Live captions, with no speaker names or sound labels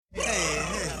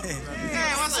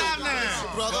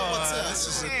brother. What's up? This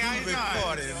is a good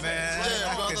recording, man.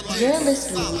 Yeah, brother. You're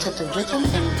listening to the Rhythm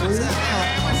and Blues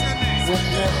podcast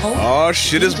with your host. Oh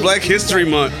shit! It's Black History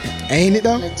Month. Ain't it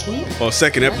though? Well,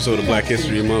 second episode of Black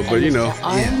History Month, but you know,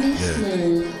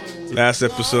 last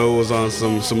episode was on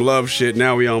some love shit.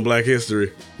 Now we on Black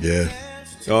History. Yeah.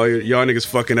 Y'all niggas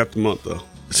fucking up the month though.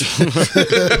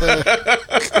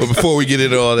 But before we get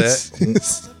into all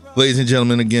that, ladies and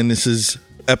gentlemen, again, this is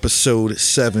episode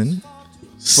 7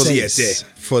 for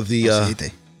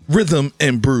the Rhythm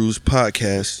and Brews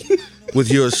podcast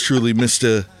with yours truly,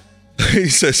 Mr. He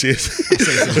says yes.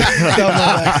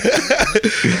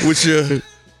 with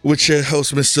your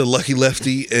host, Mr. Lucky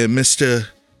Lefty, and Mr.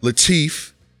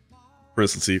 Lateef.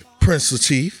 Prince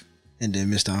Lateef. And then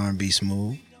Mr. R&B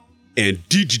Smooth. And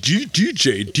DJ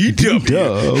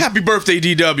DW. Happy birthday,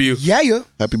 DW. Yeah.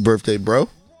 Happy birthday, bro.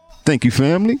 Thank you,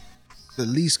 family.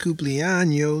 Feliz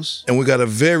cumpleaños. And we got a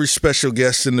very special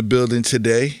guest in the building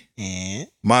today. And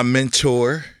my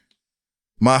mentor,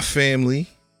 my family,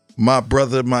 my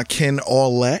brother, my kin,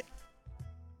 all that.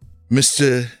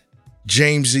 Mr.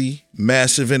 Jamesy,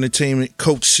 Massive Entertainment,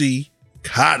 Coach C,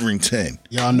 Codrington.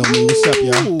 Y'all know me. What's up,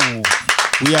 y'all?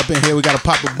 We up in here. We got to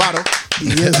pop a bottle.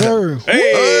 Yes, sir.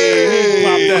 Hey!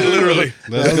 Pop that literally.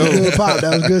 That was good pop.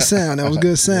 That was good sound.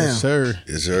 Yes, sir.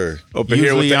 Yes, sir. Up in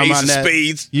here with the ace of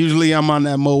spades. Usually I'm on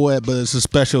that Moet, but it's a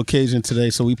special occasion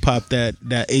today, so we popped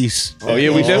that ace. Oh yeah,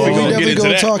 we definitely gonna get into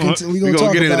that. We're gonna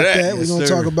talk about that. We're gonna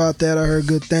talk about that. I heard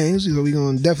good things. So we're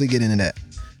gonna definitely get into that.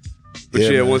 But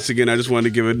yeah, once again, I just wanted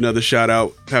to give another shout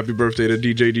out. Happy birthday to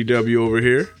DJ DW over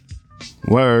here.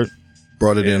 Word.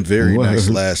 Brought it in very nice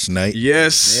last night.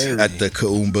 Yes. At the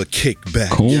Kaumba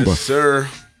Kickback. Yes, sir.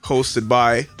 Hosted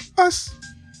by us.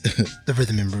 The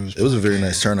Rhythm and Brews. It was a very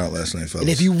nice turnout last night, fellas. And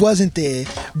if you wasn't there,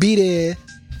 be there.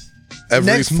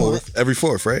 Next month. Every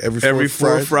fourth, right? Every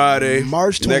fourth Friday.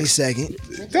 March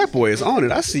 22nd. That boy is on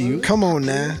it. I see you. Come on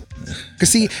now.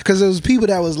 Because there was people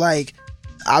that was like,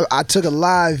 I took a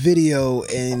live video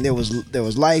and there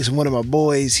was likes. One of my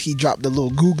boys, he dropped the little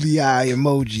googly eye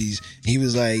emojis. He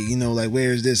was like,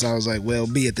 where is this? I was like, well,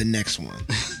 be at the next one.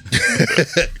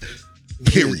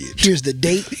 Period. Here's the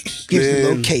date. Here's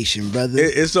the location, brother.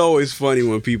 It's always funny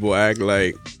when people act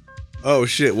like, oh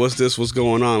shit, what's this? What's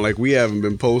going on? Like we haven't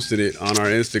been posting it on our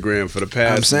Instagram for the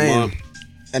past month.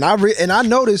 And I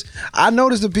noticed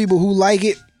the people who like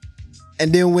it,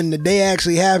 and then when the day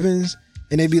actually happens,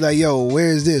 and they be like, yo, where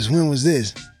is this? When was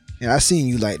this? And I seen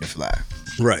you like the flyer.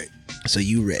 Right. So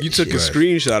you read You took a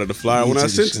screenshot of the flyer when I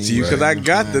sent it to you because I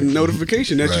got the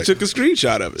notification that you took a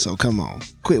screenshot of it. So come on.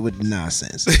 Quit with the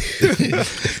nonsense.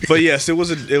 But yes, it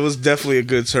was definitely a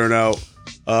good turnout.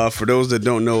 For those that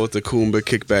don't know what the Kaumba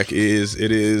Kickback is,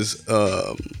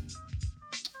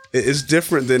 it's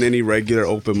different than any regular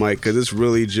open mic because it's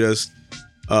really just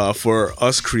for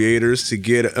us creators to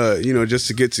get just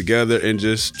to get together and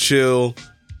just chill,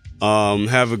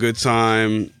 have a good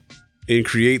time and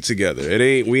create together.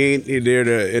 We ain't there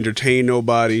to entertain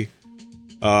nobody.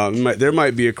 There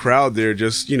might be a crowd there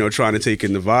just trying to take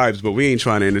in the vibes, but we ain't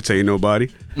trying to entertain nobody.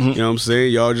 Mm-hmm. You know what I'm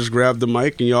saying? Y'all just grab the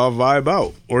mic and y'all vibe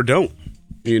out or don't.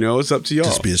 It's up to y'all.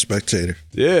 Just be a spectator.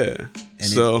 Yeah.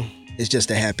 And it's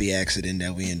just a happy accident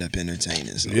that we end up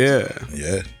entertaining. So.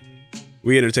 Yeah.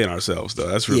 We entertain ourselves though.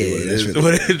 That's really what it is.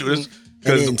 Really it is.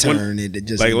 Because it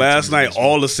just like last night,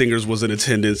 all the singers was in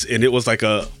attendance, and it was like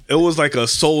a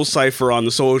soul cipher on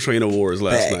the Soul Train Awards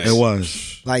last night. It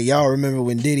was like y'all remember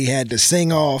when Diddy had to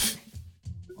sing off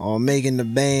on Making the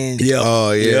Band. Yeah.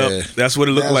 Oh yeah. Yep. That's what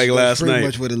it looked like last night. Pretty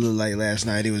much what it looked like last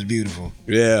night. It was beautiful.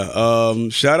 Yeah.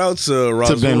 Shout out to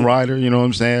Razul. To Ben Ryder, you know what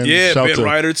I'm saying? Yeah, Shout Ben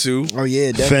Ryder too. Oh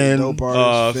yeah, definitely. Finn, dope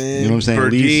artists. Finn, you know what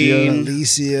I'm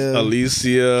saying?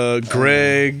 Alicia,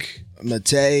 Greg,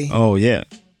 Matei. Oh yeah.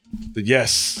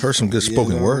 Yes. Heard some good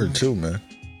spoken word too, man.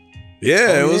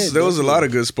 Yeah, there was a lot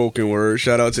of good spoken word.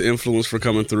 Shout out to Influence for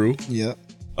coming through. Yep.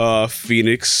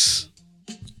 Phoenix.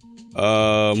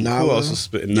 Nala. Who else was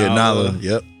spitting? Yeah, Nala.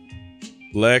 Yep.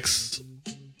 Lex.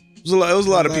 It was a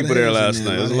lot of people there last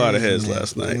night. There was a lot of heads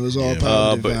last night. It was all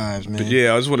positive vibes, man. But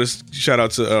yeah, I just want to shout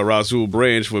out to Razul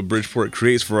Branch with Bridgeport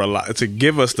Creates for to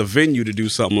give us the venue to do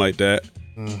something like that.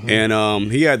 Mm-hmm.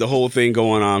 And he had the whole thing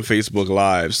going on Facebook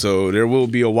Live. So there will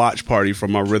be a watch party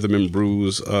from our Rhythm and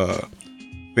Brews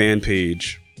fan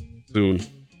page soon.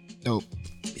 Dope.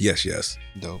 Yes.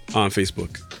 Dope. On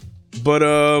Facebook. But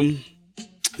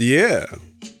yeah,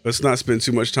 let's not spend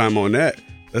too much time on that.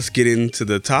 Let's get into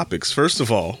the topics. First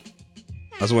of all,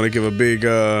 I just want to give a big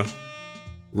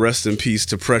rest in peace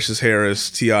to Precious Harris,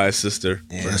 T.I.'s sister.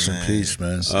 Yeah, rest in peace,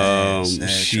 man.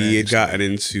 She had gotten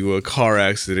into a car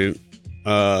accident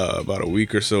about a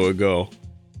week or so ago,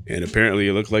 and apparently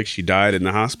it looked like she died in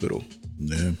the hospital.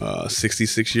 Yeah.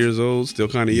 66 years old, still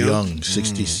kind of young.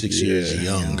 66 years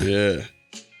young. Yeah.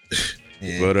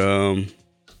 But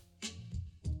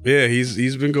yeah,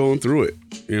 he's been going through it.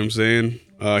 You know what I'm saying? He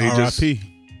R.I.P.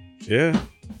 Yeah.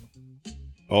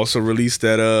 Also released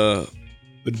that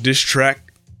the diss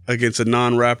track against a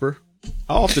non-rapper.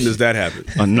 How often does that happen?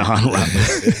 A non-rapper.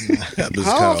 Happens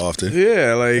kind of often.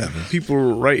 Yeah, like people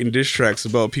writing diss tracks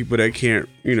about people that can't,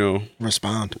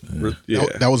 respond. Yeah.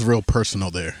 That was real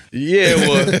personal there. Yeah, it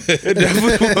was. It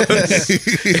definitely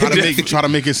was. Try to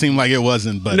make it seem like it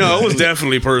wasn't, but No, it was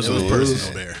definitely personal. It was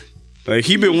personal there. Like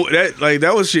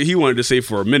that was shit he wanted to say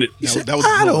for a minute. He said, That was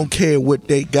I don't care what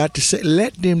they got to say.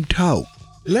 Let them talk.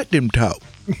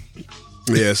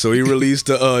 Yeah, so he released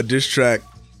a diss track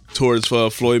towards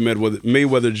Floyd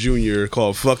Mayweather Jr.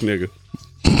 called "Fuck Nigga,"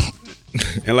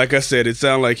 and like I said, it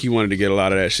sounded like he wanted to get a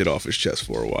lot of that shit off his chest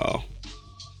for a while.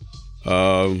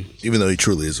 Even though he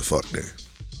truly is a fuck nigga.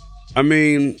 I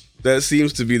mean, that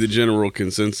seems to be the general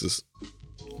consensus,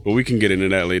 but we can get into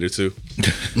that later too.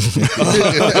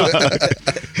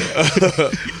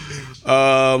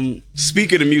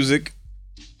 Speaking of music,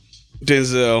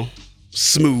 Denzel,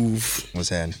 Smooth. What's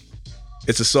happening?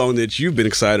 It's a song that you've been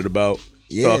excited about,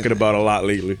 talking about a lot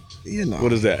lately.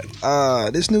 What is that?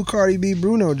 This new Cardi B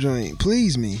Bruno joint,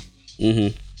 Please Me.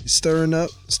 Mm-hmm. It's stirring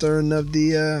up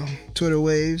the Twitter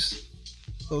waves,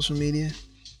 social media.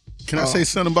 Can I say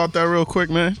something about that real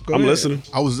quick, man? I'm listening.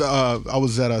 I was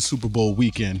at a Super Bowl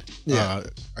weekend. Yeah.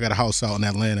 I got a house out in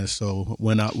Atlanta, so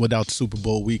went out the Super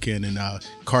Bowl weekend, and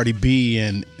Cardi B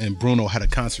and Bruno had a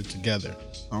concert together.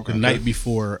 Okay. The night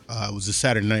before, it was a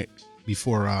Saturday night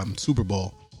before Super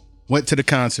Bowl. Went to the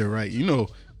concert, right? You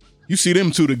see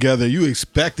them two together, you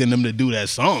expecting them to do that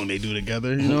song they do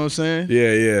together. You know what I'm saying?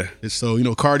 Yeah. And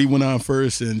so, Cardi went on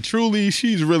first, and truly,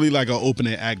 she's really like an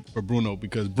opening act for Bruno,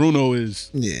 because Bruno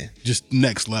is just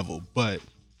next level. But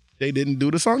they didn't do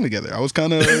the song together. I was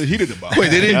kind of heated about it. Wait,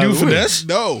 they didn't do Finesse?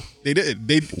 No, they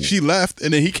didn't. She left,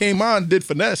 and then he came on, did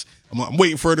Finesse. I'm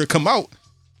waiting for her to come out.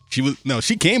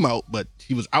 She came out, but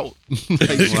she was out.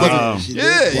 Wow.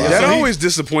 That always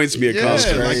disappoints me at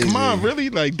concerts. Like, come on, really?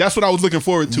 Like, that's what I was looking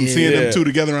forward to, seeing them two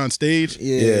together on stage.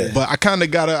 Yeah. But I kind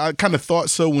of thought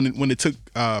so when it took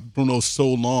Bruno so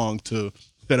long to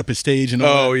set up his stage and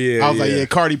all that. Yeah. I was like,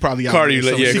 Cardi probably out. Cardi,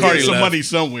 there. So yeah, she Cardi gets some left. money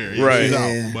somewhere. Right. She's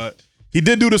Yeah. out. But he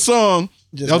did do the song.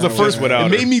 Just that was the not first. without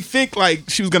It her. made me think like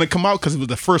she was gonna come out because it was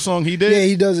the first song he did. Yeah,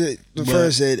 he does it But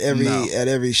first at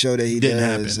every show that he Didn't does.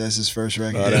 happen. That's his first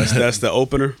record. That's the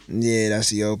opener. Yeah, that's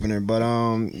the opener. But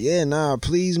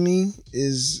Please Me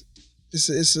is it's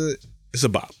It's a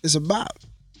bop. a bop.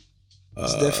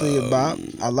 It's definitely a bop.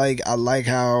 I like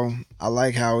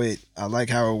how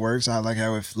it works. I like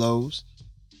how it flows.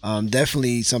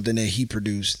 Definitely something that he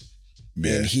produced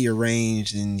and he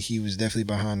arranged, and he was definitely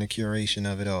behind the curation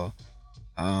of it all.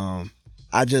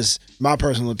 My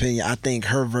personal opinion, I think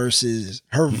her verse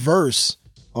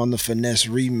on the Finesse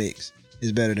remix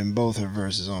is better than both her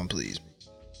verses on Please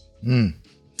Me.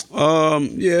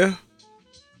 Yeah.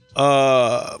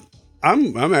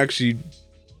 I'm actually.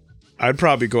 I'd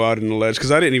probably go out on the ledge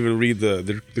because I didn't even read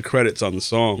the credits on the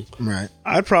song. Right.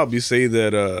 I'd probably say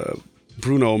that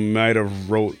Bruno might have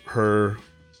wrote her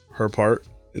part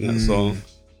in that song.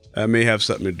 That may have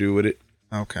something to do with it.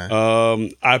 Okay.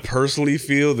 I personally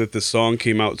feel that the song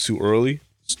came out too early.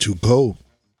 It's too cold.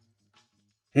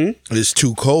 It's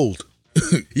too cold.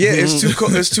 Yeah, it's too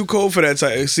cold. It's too cold for that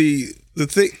time. See, the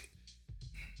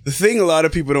thing a lot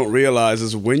of people don't realize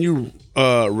is when you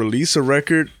release a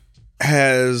record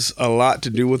has a lot to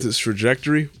do with its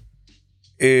trajectory,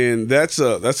 and that's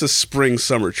a spring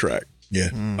summer track.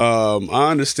 Yeah.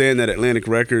 I understand that Atlantic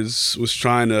Records was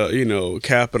trying to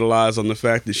capitalize on the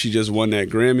fact that she just won that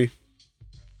Grammy,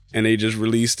 and they just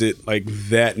released it like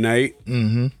that night,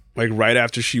 like right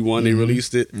after she won, they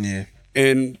released it. Yeah.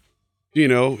 And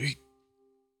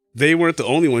they weren't the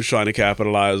only ones trying to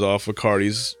capitalize off of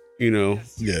Cardi's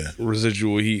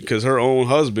residual heat, because her own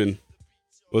husband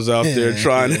was out there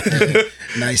trying to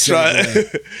Nice.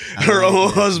 her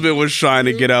own husband was trying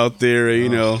to get out there,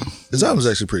 His album's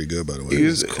actually pretty good, by the way. He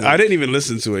was, I didn't even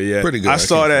listen to it yet. Pretty good. I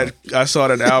saw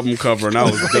that album cover and I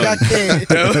was done. I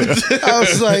can't. I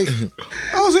was like,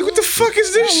 what the fuck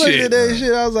is this I looked shit? at that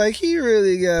shit. I was like, he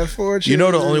really got fortune. You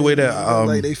know the only way that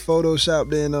like they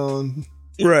photoshopped in on.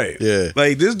 Right. Yeah.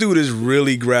 Like this dude is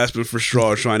really grasping for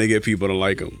straws trying to get people to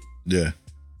like him. Yeah.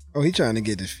 Oh, he trying to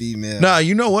get the female. Nah,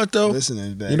 you know what though?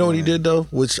 Listeners back. You know what he did though,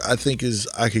 which I think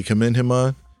I could commend him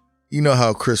on. You know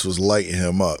how Chris was lighting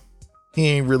him up. He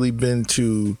ain't really been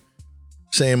too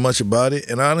saying much about it.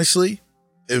 And honestly,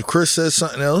 if Chris says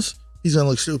something else, he's gonna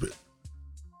look stupid.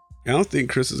 I don't think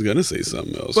Chris is gonna say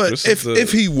something else. But Chris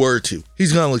if he were to,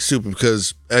 he's gonna look stupid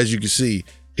because, as you can see,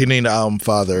 he named the album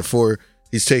Father. For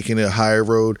he's taking a higher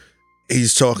road.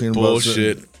 He's talking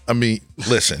bullshit. About. I mean,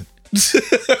 listen.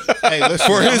 Hey, listen,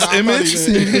 for his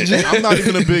image, I'm not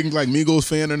even a big like Migos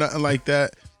fan or nothing like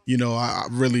that. You know, I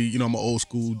really, you know, I'm an old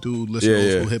school dude, listen to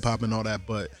old school hip hop and all that.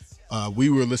 But we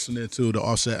were listening to the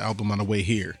Offset album on the way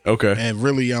here. Okay. And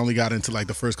really, I only got into like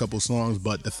the first couple songs,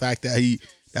 but the fact that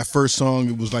that first song,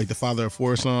 it was like the Father of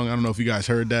Four song. I don't know if you guys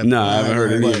heard that. No, I haven't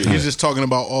heard it. He's just talking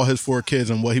about all his 4 kids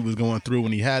and what he was going through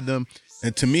when he had them.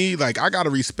 And to me, like, I gotta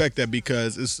respect that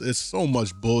because it's so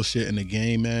much bullshit in the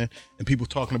game, man. And people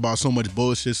talking about so much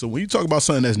bullshit. So when you talk about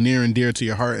something that's near and dear to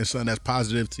your heart and something that's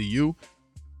positive to you,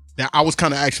 that I was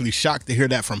kind of actually shocked to hear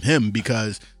that from him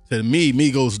because to me,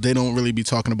 Migos, they don't really be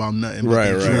talking about nothing but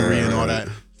their jewelry and all that.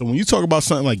 So when you talk about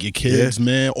something like your kids,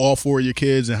 man, all 4 of your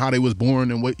kids and how they was born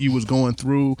and what you was going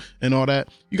through and all that,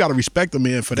 you got to respect them,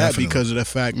 man, for that because of the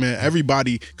fact, man,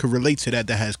 everybody could relate to that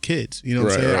has kids. You know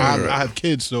what I'm saying? I have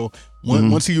kids, so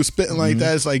once he was spitting like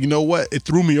that, it's like, you know what? It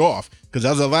threw me off because that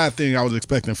was the last thing I was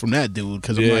expecting from that dude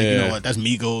because I'm like, you know what? That's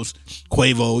Migos,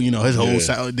 Quavo, you know, his whole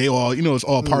sound, they all, you know, it's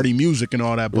all party music and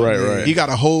all that. But he got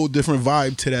a whole different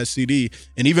vibe to that CD.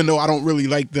 And even though I don't really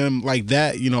like them like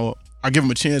that, you know, I give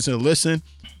them a chance to listen.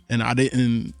 And I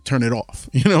didn't turn it off.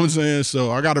 You know what I'm saying? So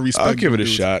I got to respect. I'll give it a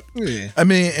shot. Yeah. I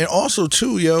mean, and also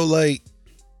too, yo, like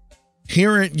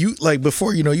hearing you, like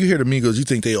before, you know, you hear the Migos, you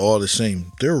think they all the same.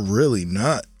 They're really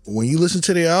not. When you listen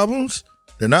to their albums,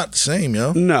 they're not the same,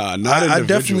 yo. Nah, not I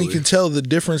definitely can tell the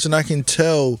difference, and I can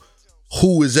tell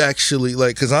who is actually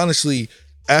like. Because honestly,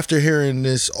 after hearing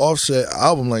this Offset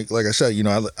album, like I said, you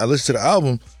know, I listened to the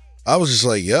album, I was just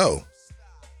like, yo.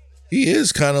 He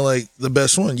is kind of like the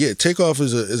best one. Yeah, Takeoff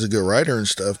is a good writer and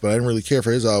stuff, but I didn't really care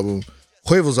for his album.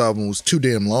 Quavo's album was too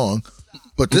damn long,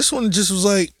 but this one just was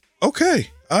like,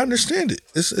 okay, I understand it.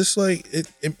 It's like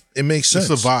it makes sense.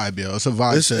 It's a vibe, yo. It's a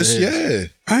vibe. Yeah.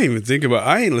 I didn't even think about.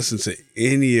 I ain't listened to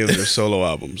any of their solo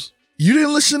albums. You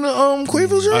didn't listen to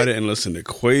Quavo's, right? I didn't listen to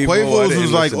Quavo. Quavo's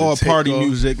was like all party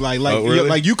music, like really?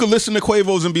 like you could listen to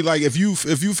Quavo's and be like, if you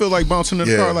feel like bouncing in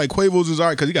the car, like Quavo's is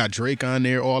alright because he got Drake on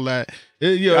there, all that.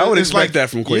 I would expect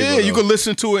that from Quavo. Yeah, you could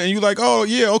listen to it and you like, oh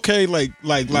yeah, okay, like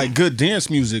good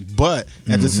dance music, but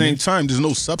at the same time, there's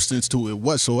no substance to it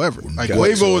whatsoever. Like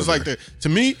Quavo is like to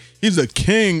me, he's a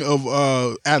king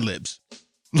of ad libs.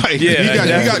 Like he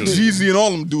got Jeezy and all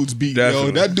them dudes beat.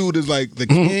 Yo, that dude is like the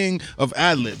king of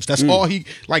ad libs. That's all he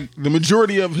like. The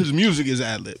majority of his music is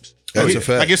ad libs. That's a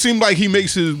fact. Like it seemed like he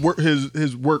makes his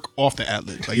work off the ad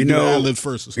libs. Like you know, ad libs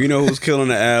first. You know who's killing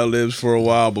the ad libs for a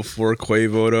while before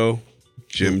Quavo though?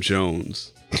 Jim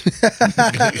Jones. That's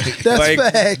like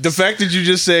facts. the fact that you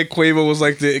just said Quavo was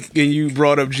like and you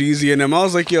brought up Jeezy and them, I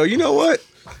was like, yo, you know what?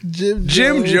 Jim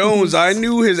Jones, I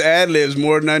knew his ad libs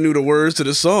more than I knew the words to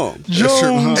the song.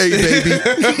 Jones, hey baby,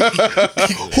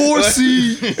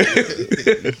 horsey,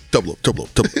 double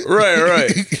up.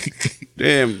 Right.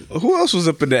 Damn, who else was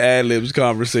up in the ad libs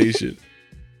conversation?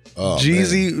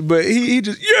 Jeezy, man. But he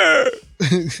just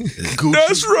Gucci,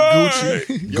 that's right.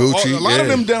 Gucci. A lot of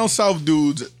them down south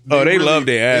dudes. They really love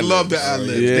their ad libs. They love the ad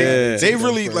libs. Yeah. They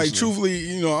really like. Truthfully,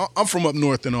 you know, I'm from up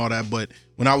north and all that, but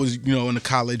when I was, you know, in the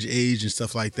college age and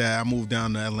stuff like that, I moved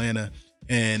down to Atlanta,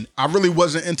 and I really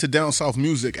wasn't into down south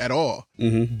music at all.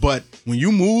 Mm-hmm. But when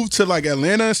you move to like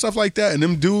Atlanta and stuff like that, and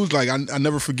them dudes, like I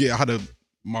never forget. I had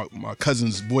my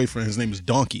cousin's boyfriend. His name is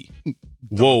Donkey.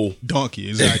 Whoa, Donkey,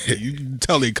 exactly. You can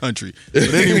tell they country.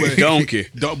 But anyway, Donkey.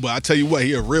 But I tell you what,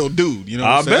 he a real dude. You know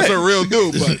what I'm saying? That's a real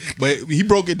dude. But he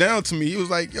broke it down to me. He was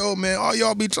like, yo, man, all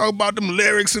y'all be talking about them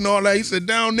lyrics and all that. He said,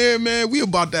 down there, man, we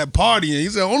about that partying. He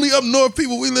said, only up north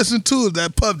people we listen to is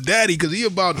that Puff Daddy because he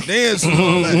about dancing and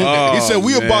all that. He said,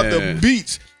 we about the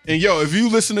beats. And yo, if you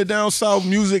listen to down south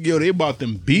music, yo, they about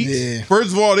them beats. Yeah.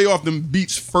 First of all, they off them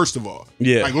beats. First of all,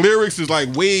 like lyrics is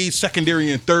like way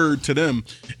secondary and third to them,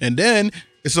 and then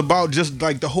it's about just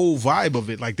like the whole vibe of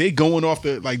it. Like they going off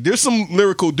the like. There's some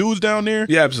lyrical dudes down there.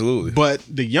 Yeah, absolutely. But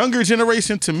the younger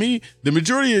generation, to me, the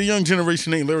majority of the young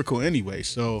generation ain't lyrical anyway.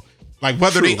 So like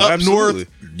whether they up north,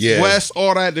 west,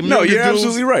 all that. No, you're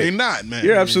absolutely right. They not, man.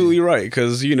 You're absolutely right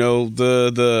because you know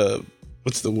the.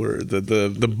 What's the word?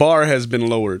 The bar has been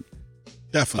lowered.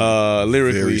 Definitely.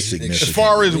 Lyrically. As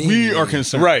far as we are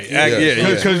concerned. Right.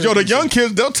 Because yo, the young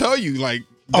kids, they'll tell you like,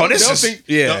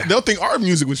 they'll think our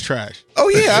music was trash. Oh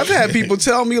yeah, I've had people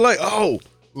tell me like, y'all,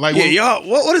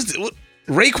 what is this?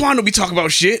 Raekwon will be talking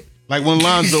about shit. Like when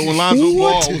Lonzo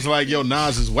Ball was like, "Yo,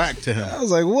 Nas is whack" to him. I was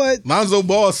like, "What?" Lonzo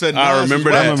Ball said, Nas I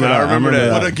remember that. I remember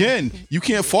that. But again, you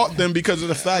can't fault them because of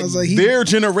the fact their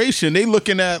generation, they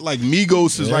looking at like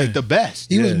Migos is like the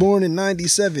best. He was born in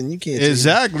 '97. You can't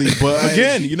exactly. But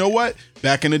again, you know what?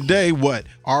 Back in the day,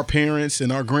 our parents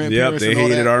and our grandparents, they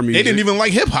hated our music. They didn't even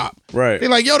like hip hop. Right? They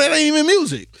like, yo, that ain't even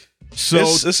music. So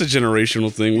it's a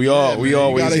generational thing. We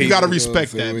always you gotta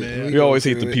respect that, man. We always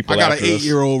hate the people. I got an after us.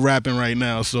 8-year-old rapping right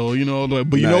now, so you know.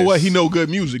 But you know what? He know good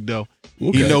music though.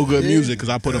 Okay. He know good music because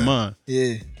I put him on.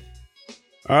 Yeah.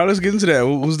 All right, let's get into that.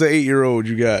 Who's the 8-year-old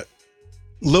you got?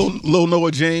 Lil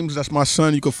Noah James. That's my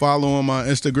son. You can follow him on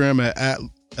Instagram at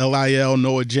LIL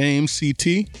Noah James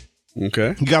CT.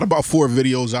 Okay. He got about 4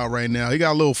 videos out right now. He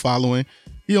got a little following.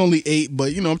 He only 8,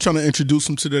 but I'm trying to introduce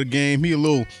him to the game. He a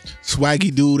little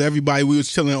swaggy dude. Everybody, we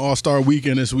was chilling All-Star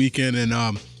Weekend this weekend,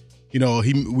 and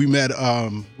we met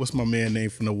what's my man name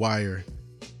from The Wire?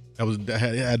 That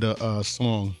had a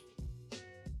song.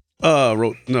 Not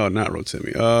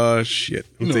Rotimi. Shit.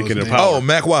 I'm thinking of Power. Oh,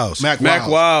 Mac Wiles. Mac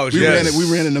Wiles. We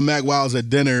ran into Mac Wiles at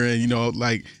dinner, and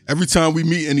like every time we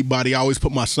meet anybody, I always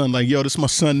put my son like, yo, this is my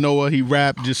son Noah. He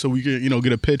rap just so we can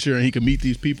get a picture and he can meet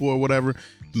these people or whatever.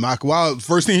 Mac Wiles,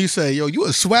 first thing he say, yo, you a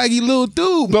swaggy little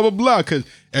dude, blah blah blah. Because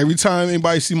every time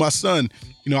anybody see my son,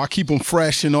 I keep him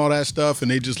fresh and all that stuff, and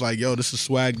they just like, yo, this is a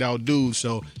swagged out dude.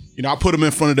 So I put him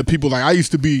in front of the people. Like I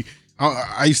used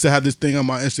to have this thing on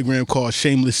my Instagram called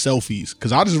Shameless Selfies,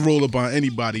 because I just roll up on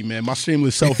anybody, man. My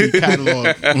Shameless Selfie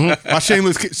catalog, my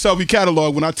Shameless Selfie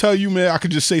catalog. When I tell you, man, I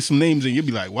could just say some names and you'll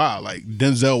be like, wow, like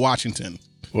Denzel Washington,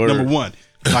 number 1.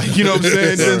 Like, you know what I'm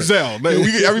saying? Denzel. Like,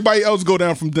 everybody else go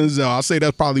down from Denzel. I'll say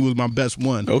that probably was my best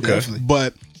one. Okay. Definitely.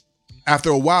 But after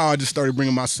a while, I just started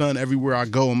bringing my son everywhere I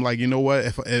go. I'm like, you know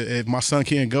what? If my son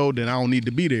can't go, then I don't need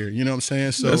to be there. You know what I'm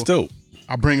saying? So that's dope.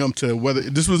 I bring him to whether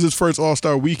this was his first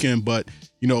All-Star Weekend, but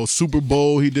Super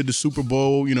Bowl. He did the Super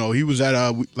Bowl. He was at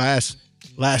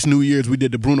last New Year's. We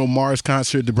did the Bruno Mars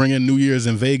concert to bring in New Year's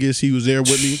in Vegas. He was there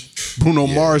with me. Bruno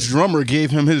Mars drummer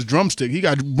gave him his drumstick. He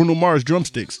got Bruno Mars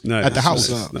drumsticks at the house.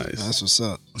 Nice. That's what's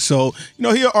up. So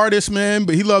he an artist, man,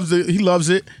 but he loves it. He loves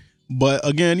it. But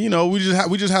again, we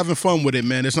just having fun with it,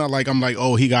 man. It's not like I'm like,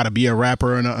 oh, he got to be a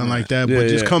rapper or nothing like that. But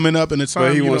just coming up in the time,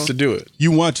 but he wants to do it.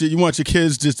 You want your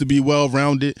kids just to be well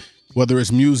rounded, whether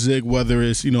it's music, whether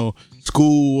it's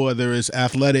school, whether it's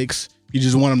athletics. You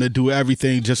just want them to do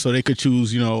everything just so they could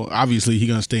choose. Obviously he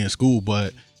gonna stay in school,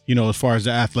 but as far as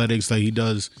the athletics, like he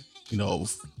does,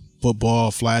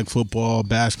 football, flag football,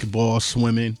 basketball,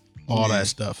 swimming. All that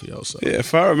stuff, yo. So yeah,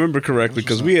 if I remember correctly,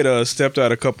 because we had stepped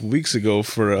out a couple weeks ago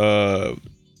for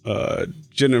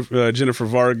Jennifer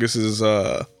Vargas's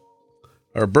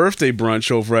her birthday brunch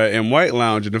over at M White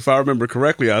Lounge, and if I remember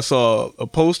correctly, I saw a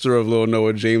poster of Lil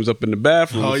Noah James up in the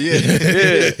bathroom. Oh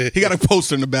yeah, he got a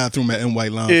poster in the bathroom at M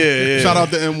White Lounge. Yeah. Shout out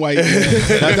to M White.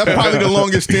 That's probably the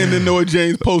longest standing Noah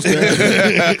James poster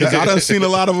because I done seen a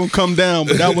lot of them come down,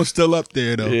 but that one's still up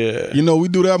there though. Yeah, we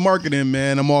do that marketing,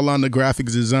 man. I'm all on the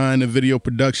graphics design and video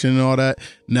production and all that.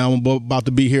 Now I'm about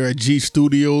to be here at G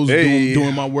Studios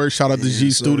doing my work. Shout out to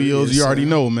G Studios. You already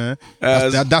know, man.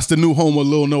 That's the new home of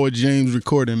Lil Noah James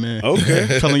recording, man.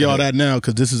 Okay. I'm telling y'all that now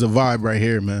because this is a vibe right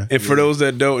here, man. And for those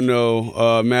that don't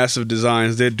know, Massive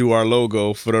Designs did do our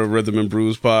logo for the Rhythm and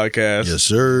Brews podcast. Yes,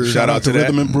 sir. Shout out to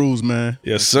Rhythm and Brews, man.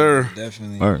 Yes, sir.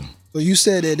 Definitely. All right. So you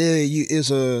said that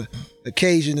it's a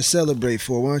occasion to celebrate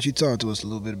for. Why don't you talk to us a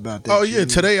little bit about that? Oh yeah,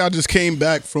 today I just came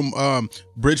back from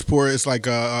Bridgeport. It's like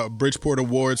a Bridgeport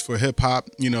Awards for hip hop.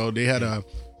 They had a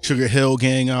Sugar Hill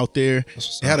gang out there.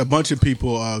 They had a bunch of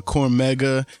people, Corn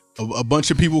Mega. A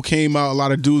bunch of people came out. A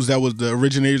lot of dudes that was the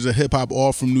originators of hip hop,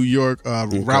 all from New York.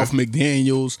 Ralph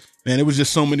McDaniels. Man, it was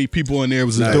just so many people in there. It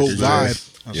was a dope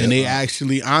vibe, and they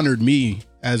actually honored me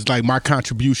as like my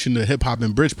contribution to hip hop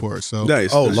in Bridgeport. So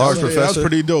nice. Oh, Large Professor. That was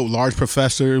pretty dope. Large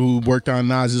Professor, who worked on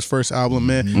Nas's first album,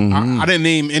 man. I didn't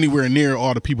name anywhere near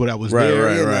all the people that was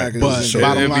there. Right. But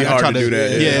bottom line, I tried to do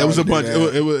that. Yeah, it was a bunch.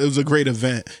 It was a great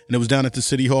event, and it was down at the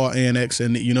City Hall Annex.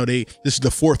 And this is the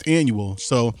 4th annual.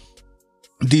 So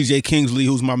DJ Kingsley,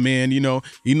 who's my man, he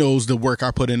knows the work I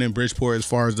put in Bridgeport as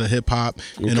far as the hip hop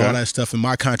and all that stuff and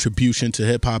my contribution to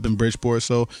hip hop in Bridgeport.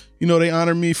 So, they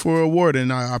honored me for an award,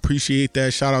 and I appreciate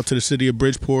that. Shout out to the city of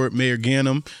Bridgeport, Mayor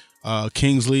Ganem,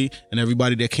 Kingsley, and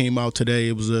everybody that came out today.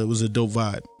 It was a dope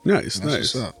vibe. Nice.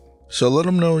 So let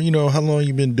them know, how long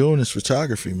you been doing this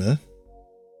photography, man.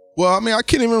 Well, I mean, I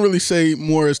can't even really say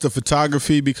more as the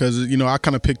photography because, I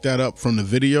kind of picked that up from the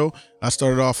video. I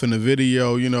started off in the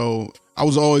video, I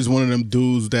was always one of them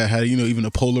dudes that had, even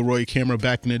a Polaroid camera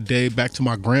back in the day. Back to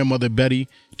my grandmother, Betty,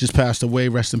 just passed away.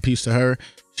 Rest in peace to her.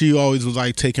 she always was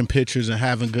like taking pictures and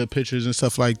having good pictures and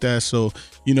stuff like that. So,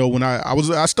 you know, when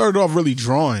I started off really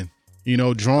drawing, when I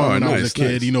was a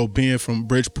kid, being from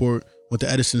Bridgeport, went to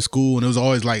Edison School, and it was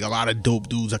always like a lot of dope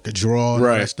dudes that could draw and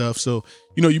all that stuff. So,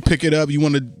 you pick it up, you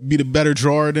want to be the better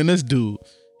drawer than this dude.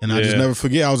 And I just never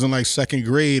forget, I was in like second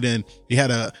grade, and he had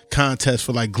a contest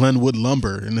for like Glenwood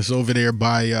Lumber, and it's over there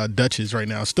by Dutchess right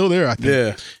now. It's still there, I think.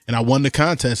 Yeah. And I won the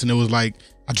contest, and it was like,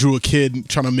 I drew a kid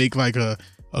trying to make like a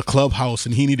clubhouse,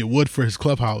 and he needed wood for his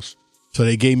clubhouse. So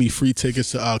they gave me free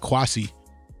tickets to Kwasi.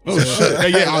 Oh, shit.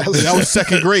 That was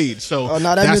second grade. So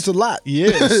now that means a lot.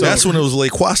 Yeah. So that's when it was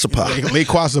Lake Quassapa. Lake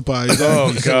Quassapa. Exactly.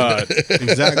 Oh, God.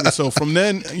 Exactly. So from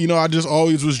then, I just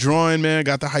always was drawing, man.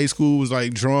 Got to high school, was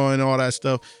like drawing, all that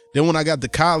stuff. Then when I got to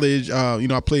college,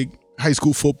 I played high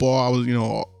school football. I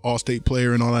was, all-state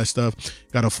player and all that stuff.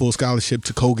 Got a full scholarship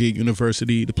to Colgate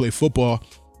University to play football.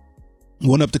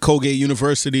 Went up to Colgate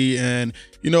University, and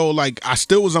I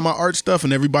still was on my art stuff,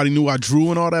 and everybody knew I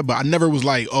drew and all that, but I never was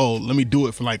like, oh, let me do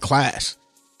it for like class.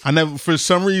 I never, for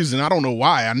some reason, I don't know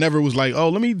why, I never was like, oh,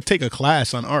 let me take a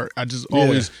class on art. I just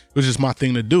always, it was just my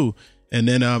thing to do. And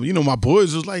then, my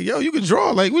boys was like, yo, you can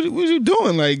draw. Like, what you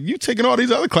doing? Like, you taking all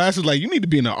these other classes, like, you need to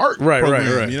be in the art program.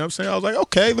 Right. You know what I'm saying? I was like,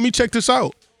 okay, let me check this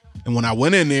out. And when I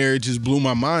went in there, it just blew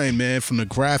my mind, man. From the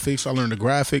graphics, I learned the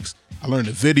graphics. I learned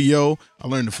the video. I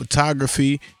learned the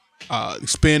photography.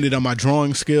 Expanded on my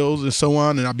drawing skills and so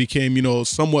on. And I became,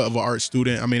 somewhat of an art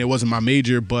student. I mean, it wasn't my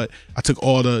major, but I took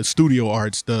all the studio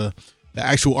arts. The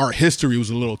actual art history was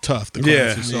a little tough.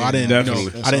 So I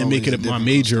didn't make it my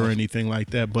major or anything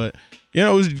like that. But it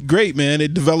was great, man.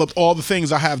 It developed all the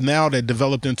things I have now that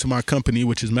developed into my company,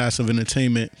 which is Massive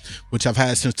Entertainment, which I've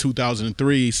had since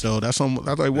 2003. So that's like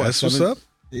what? That's what's up?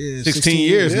 Yeah, 16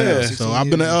 years now. So I've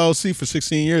been at LLC for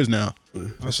 16 years now.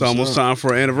 It's almost time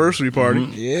for an anniversary party.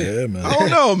 Mm-hmm. Yeah, man. I don't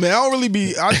know, man. I don't really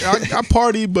be. I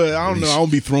party, but I don't know. I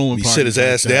don't be throwing. He sit his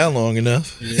ass down long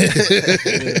enough. Yeah.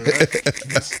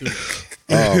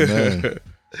 Oh man,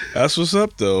 that's what's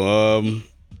up though.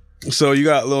 So you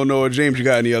got Lil Noah James. You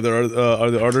got any other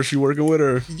artists you working with,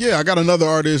 or? Yeah, I got another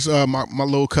artist, my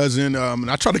little cousin.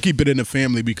 And I try to keep it in the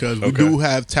family because we do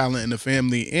have talent in the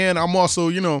family, and I'm also,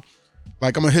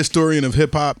 I'm a historian of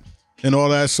hip hop and all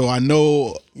that, so I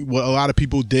know what a lot of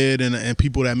people did and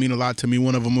people that mean a lot to me.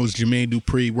 One of them was Jermaine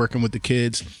Dupri, working with the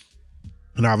kids,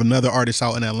 and I have another artist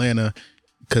out in Atlanta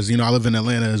because I live in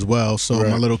Atlanta as well. So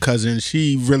my little cousin,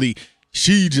 she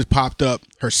just popped up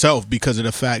herself because of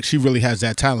the fact she really has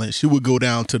that talent. She would go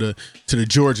down to the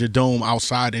Georgia Dome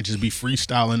outside and just be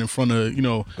freestyling in front of,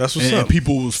 that's what's up. And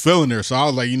people was feeling her. So I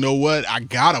was like, you know what? I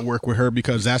gotta work with her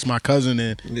because that's my cousin,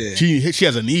 and she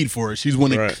has a need for it. She's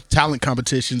winning talent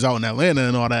competitions out in Atlanta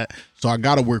and all that. So I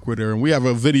gotta work with her. And we have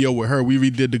a video with her. We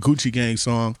redid the Gucci Gang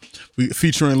song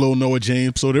featuring Lil Noah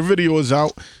James. So their video is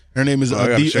out. Her name is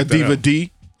Adiva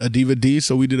D.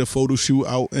 So we did a photo shoot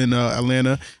out in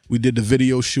Atlanta. We did the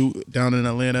video shoot down in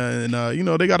Atlanta,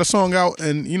 and they got a song out,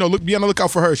 and be on the lookout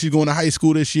for her. She's going to high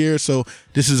school this year, so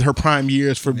this is her prime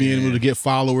years for being able to get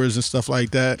followers and stuff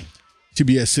like that. She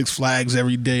be at Six Flags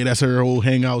every day. That's her whole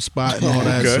hangout spot and all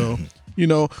that. So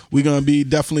we're gonna be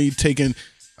definitely taking.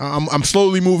 I'm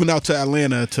slowly moving out to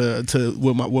Atlanta to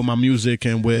with my music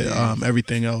and with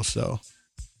everything else. So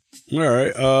all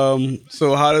right.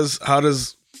 So how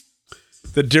does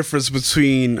the difference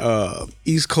between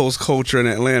East Coast culture and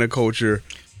Atlanta culture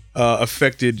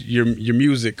affected your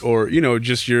music, or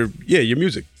just your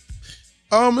music?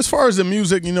 As far as the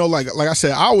music, like I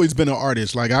said, I always been an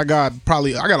artist. Like I got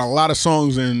a lot of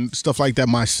songs and stuff like that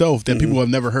myself that people have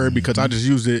never heard because I just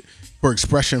used it for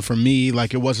expression for me.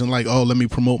 Like it wasn't like, oh, let me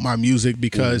promote my music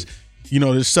because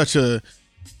there's such a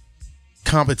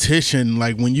competition.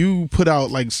 Like when you put out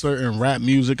like certain rap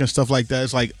music and stuff like that,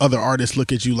 it's like other artists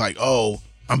look at you like, oh,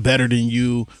 I'm better than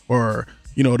you, or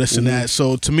this and that.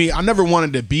 So to me, I never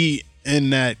wanted to be in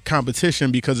that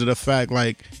competition because of the fact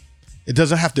like it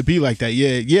doesn't have to be like that.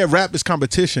 Yeah, rap is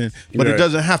competition, but it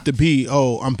doesn't have to be,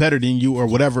 oh, I'm better than you or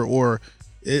whatever, or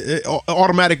it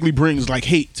automatically brings like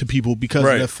hate to people because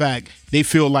of the fact they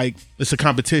feel like it's a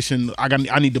competition.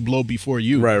 I need to blow before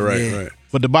you. Right.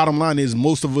 But the bottom line is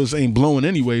most of us ain't blowing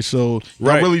anyway, so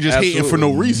I'm really just hating for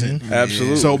no reason. Mm-hmm.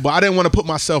 Absolutely. So, but I didn't want to put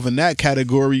myself in that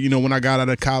category, when I got out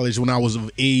of college, when I was of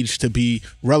age to be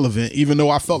relevant, even though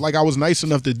I felt like I was nice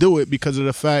enough to do it because of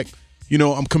the fact,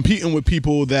 I'm competing with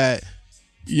people that,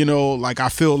 like I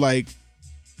feel like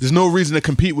there's no reason to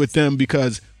compete with them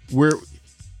because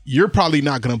you're probably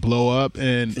not going to blow up,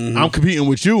 and I'm competing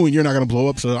with you and you're not going to blow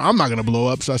up, so I'm not going to blow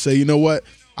up. So I say, you know what?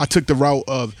 I took the route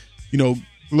of,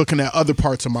 looking at other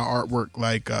parts of my artwork,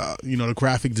 like the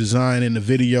graphic design and the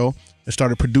video. I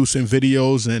started producing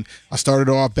videos, and I started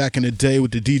off back in the day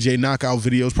with the DJ Knockout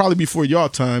videos, probably before y'all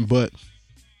time, but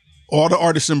all the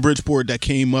artists in Bridgeport that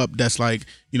came up that's like,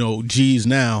 G's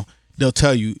now, they'll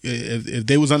tell you if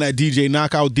they was on that DJ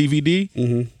Knockout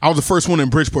DVD, I was the first one in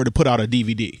Bridgeport to put out a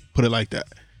DVD, put it like that.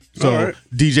 So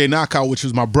DJ Knockout, which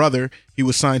was my brother, he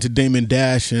was signed to Damon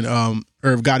Dash, and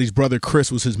Irv Gotti's brother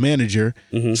Chris was his manager.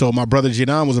 So my brother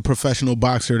Jadon was a professional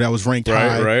boxer that was ranked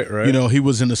high. Right. He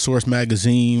was in the Source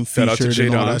magazine, featured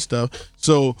and all that stuff.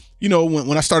 So,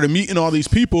 when I started meeting all these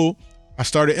people, I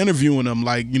started interviewing them.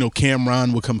 Like,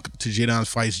 Cameron would come to Jadon's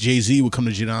fights, Jay-Z would come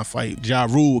to Jadon's fight, Ja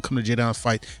Rule would come to Jadon's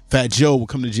fight, Fat Joe would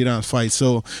come to Jadon's fight.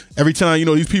 So every time,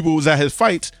 these people was at his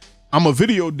fights, I'm a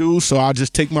video dude, so I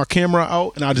just take my camera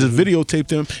out and I just videotape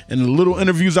them. And the little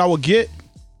interviews I would get,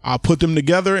 I'll put them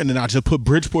together, and then I just put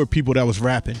Bridgeport people that was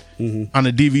rapping on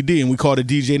the DVD, and we called it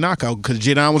DJ Knockout because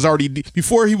Jadon was already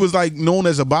before he was like known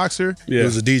as a boxer. He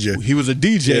was a DJ. He was a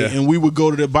DJ, and we would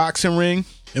go to the boxing ring,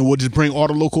 and we'll just bring all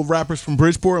the local rappers from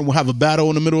Bridgeport, and we'll have a battle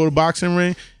in the middle of the boxing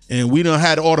ring. And we done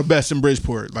had all the best in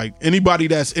Bridgeport. Like anybody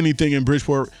that's anything in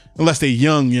Bridgeport, unless they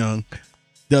young.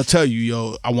 They'll tell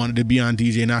you, I wanted to be on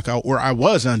DJ Knockout, or I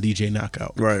was on DJ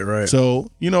Knockout. Right.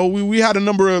 So, we had a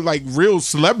number of like real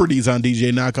celebrities on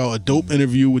DJ Knockout. A dope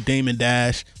interview with Damon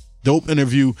Dash. Dope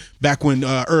interview back when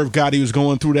Irv Gotti was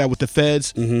going through that with the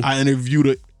feds. I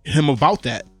interviewed him about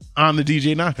that on the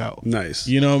DJ Knockout. Nice.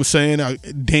 You know what I'm saying?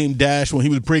 Dame Dash, when he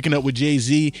was breaking up with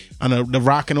Jay-Z on the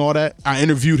Rock and all that, I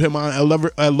interviewed him on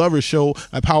a Lover show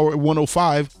at Power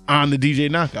 105 on the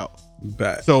DJ Knockout.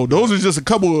 Back. So those are just a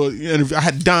couple of interviews. I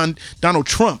had Donald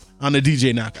Trump on the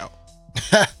DJ Knockout.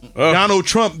 Donald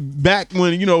Trump back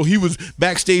when he was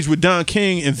backstage with Don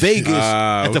King in Vegas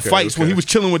at the fights when he was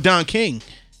chilling with Don King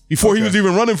before he was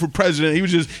even running for president.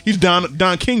 He's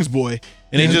Don King's boy,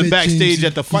 and they just backstage Jamesy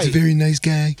at the fight. He's a very nice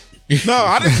guy. No,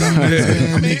 I didn't. I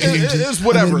mean, it's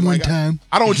whatever. Like, I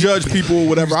don't judge people or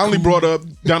whatever. I only brought up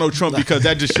Donald Trump because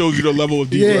that just shows you the level of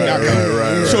DJ.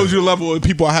 Right. Shows you the level of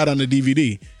people I had on the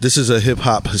DVD. This is a hip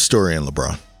hop historian,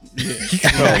 LeBron.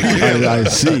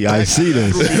 I see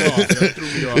this.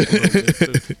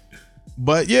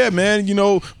 But yeah, man,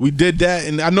 we did that,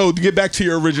 and I know to get back to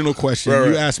your original question,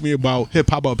 you asked me about hip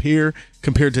hop up here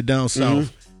compared to down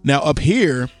south. Now up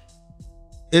here,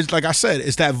 it's like I said,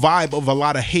 it's that vibe of a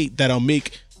lot of hate that'll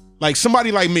make, like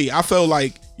somebody like me. I felt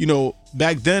like,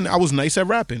 back then I was nice at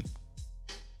rapping.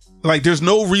 Like there's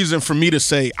no reason for me to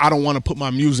say I don't want to put my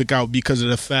music out because of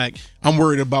the fact I'm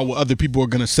worried about what other people are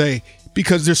gonna say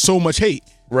because there's so much hate.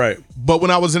 Right. But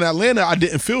when I was in Atlanta, I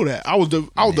didn't feel that. I was the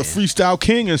freestyle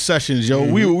king in sessions,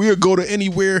 yo. We would go to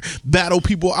anywhere, battle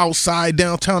people outside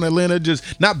downtown Atlanta,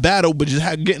 just not battle, but just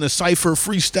get in a cypher,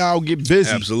 freestyle, get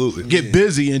busy. Absolutely. Get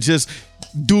busy and just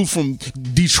dude from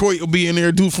Detroit will be in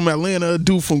there, dude from Atlanta,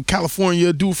 dude from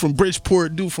California, dude from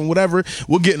Bridgeport, dude from whatever.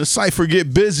 We'll get in a cypher,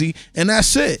 get busy, and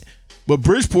that's it. But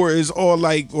Bridgeport is all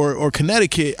like, or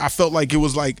Connecticut, I felt like it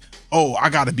was like, oh, I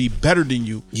gotta be better than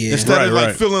you. Yeah. Instead of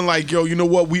like feeling like, yo, you know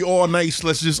what, we all nice,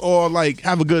 let's just all like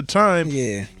have a good time.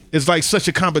 Yeah. It's like such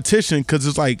a competition because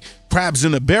it's like crabs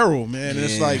in a barrel, man. And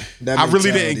it's like, I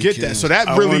really didn't get that. So that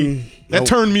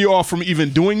turned me off from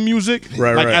even doing music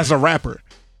as a rapper.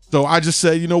 So I just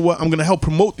said, you know what, I'm going to help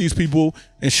promote these people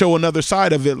and show another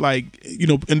side of it. Like,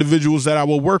 individuals that I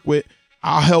will work with,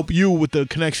 I'll help you with the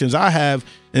connections I have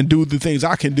and do the things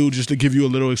I can do just to give you a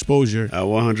little exposure. I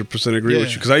 100% agree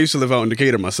with you because I used to live out in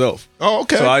Decatur myself. Oh,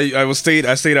 okay. So I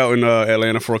stayed out in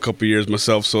Atlanta for a couple of years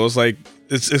myself. So it's like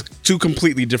it's two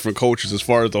completely different cultures as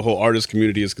far as the whole artist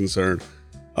community is concerned.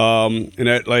 And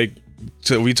that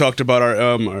we talked about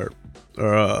our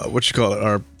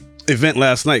our event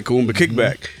last night, Kuumba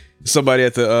Kickback. Somebody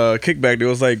at the kickback, they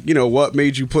was like, what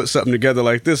made you put something together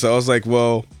like this? I was like,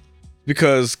 well,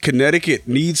 because Connecticut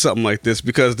needs something like this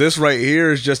because this right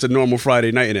here is just a normal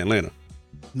Friday night in Atlanta.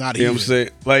 Not even. You know what I'm saying?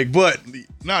 Like, but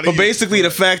basically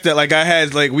the fact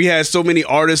that we had so many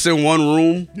artists in one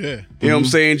room. Yeah. You know what I'm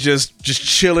saying? Just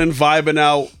chilling, vibing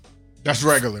out. That's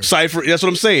regular. Cypher. That's what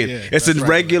I'm saying. Yeah, it's a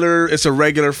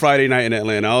regular Friday night in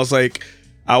Atlanta. I was like,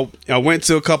 I went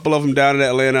to a couple of them down in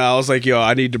Atlanta. I was like, yo,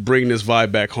 I need to bring this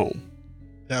vibe back home.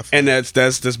 Definitely. And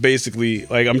that's basically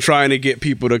like I'm trying to get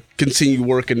people to continue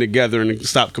working together and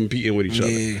stop competing with each other.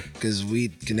 Yeah, because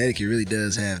Connecticut really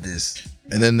does have this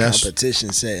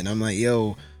competition set, and I'm like,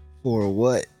 yo, for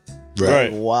what?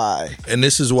 Right. Like, why? And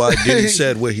this is why Diddy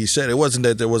said what he said. It wasn't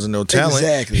that there wasn't no talent.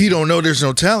 Exactly. He don't know there's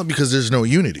no talent because there's no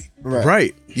unity.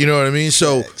 Right. You know what I mean?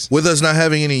 So with us not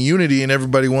having any unity and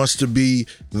everybody wants to be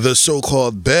the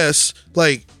so-called best,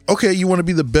 like, okay, you want to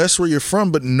be the best where you're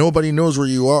from, but nobody knows where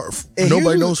you are.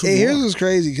 Nobody knows who you are. Here's what's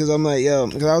crazy, because I'm like,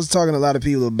 because I was talking to a lot of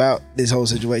people about this whole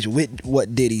situation with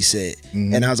what Diddy said.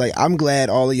 And I was like, I'm glad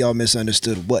all of y'all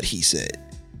misunderstood what he said.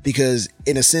 Because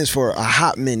in a sense, for a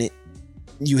hot minute,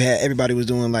 everybody was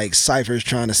doing like ciphers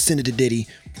trying to send it to Diddy,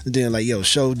 then like, yo,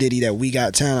 show Diddy that we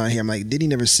got talent out here. I'm like, Diddy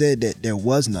never said that there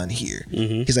was none here.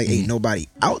 He's like, ain't nobody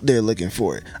out there looking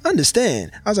for it.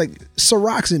 Understand? I was like,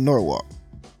 Ciroc's in Norwalk,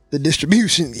 the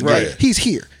distribution, right? He's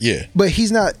here, yeah, but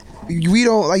he's not. We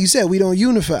don't, like you said, we don't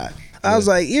unify. I was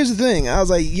like, here's the thing. I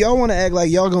was like, y'all want to act like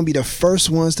y'all gonna be the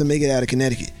first ones to make it out of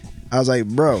Connecticut. I was like,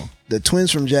 bro, the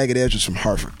twins from Jagged Edge was from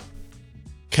Hartford.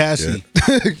 Cassie.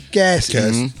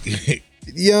 Cassie.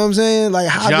 You know what I'm saying? Like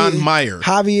John Mayer.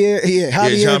 Javier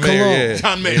John Colon. Mayer,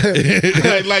 John Mayer.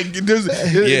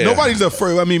 Nobody's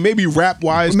afraid. I mean, maybe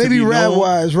rap-wise. Maybe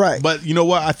rap-wise, right. But you know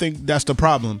what? I think that's the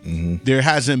problem. There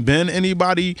hasn't been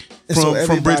anybody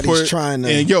from Bridgeport. Trying to,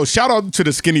 and yo, shout out to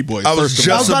the Skinny Boys. I was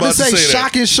just about to say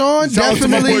Shock and Sean, Shout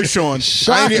definitely. out to my boy Sean.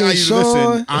 Shock and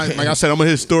Sean. Listen, like I said, I'm a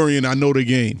historian. I know the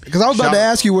game. Because I was about to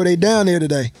ask you, were they down there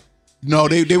today? No,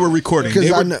 they were recording.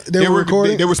 They were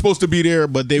recording. They were supposed to be there,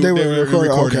 but they were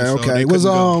recording. Okay. Was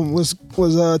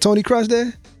Tony Crush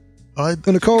there?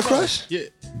 In the Cold Crush? Yeah.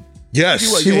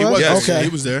 Yes, He was. Yes. Okay, he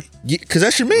was there. Because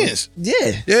that's your man's.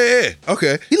 Yeah.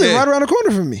 Okay. He lived right around the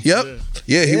corner from me. Yep.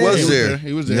 Yeah, he was there.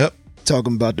 He was there. Yep.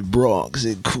 Talking about the Bronx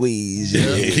and Queens.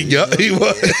 Yep, he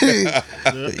was.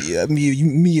 Yeah,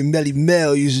 me and Melly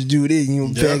Mel used to do this. You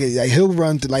know, like he'll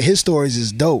run through, like his stories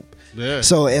is dope. Yeah.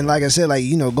 So, and like I said, like,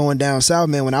 you know, going down south,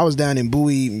 man, when I was down in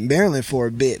Bowie, Maryland for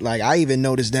a bit, like I even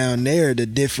noticed down there the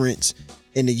difference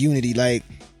in the unity. Like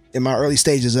in my early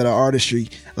stages of the artistry,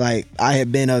 like I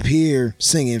had been up here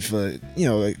singing for, you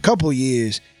know, a couple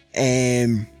years,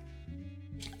 and,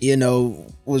 you know,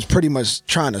 was pretty much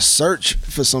trying to search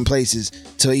for some places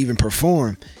to even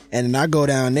perform. And then I go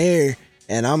down there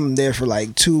and I'm there for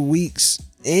like 2 weeks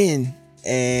in,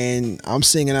 and I'm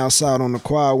singing outside on the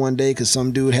quad one day because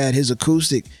some dude had his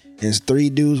acoustic, and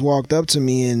 3 dudes walked up to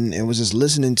me and was just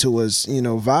listening to us, you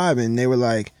know, vibing. They were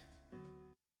like,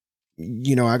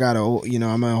 you know, I'm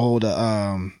gonna hold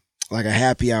a like a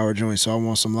happy hour joint, so I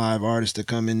want some live artists to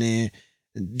come in there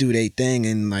and do their thing,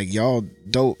 and like y'all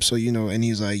dope, so you know. And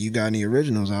he's like, you got any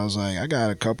originals? I was like, I got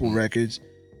a couple records.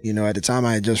 You know, at the time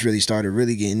I had just really started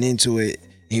really getting into it.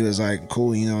 He was like,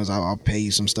 cool, you know, I'll pay you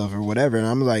some stuff or whatever. And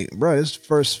I'm like, bro, this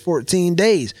first 14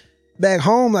 days back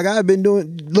home, like I've been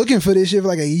looking for this shit for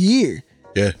like a year.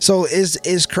 Yeah. So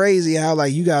it's crazy how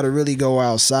like you got to really go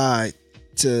outside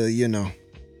to, you know.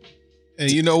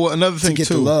 And you know what? Another thing get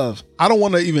too, the love. I don't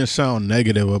want to even sound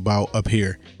negative about up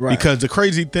here, right? Because the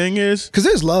crazy thing is, because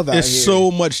there's love out here. It's so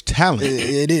much talent.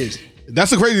 It is.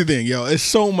 That's the crazy thing, yo. It's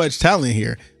so much talent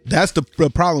here. That's the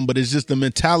problem, but it's just the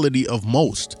mentality of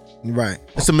most. Right.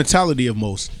 It's the mentality of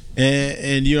most.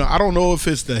 And you know, I don't know if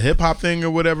it's the hip hop thing or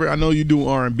whatever. I know you do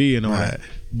R&B and all that.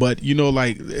 But you know,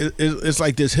 like it's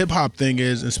like this hip hop thing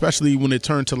is, especially when it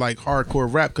turned to like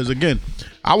hardcore rap. Because again,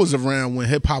 I was around when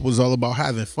hip hop was all about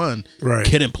having fun, right?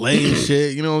 Kid and playing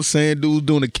shit. You know what I'm saying? Dudes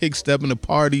doing a kick step in the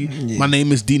party. Yeah. My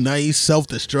name is D Nice, self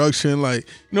destruction. Like,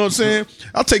 you know what I'm saying?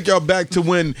 I'll take y'all back to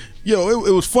when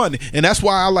it was fun, and that's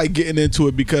why I like getting into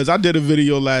it, because I did a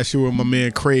video last year with my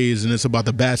man Craze, and it's about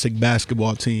the Bassick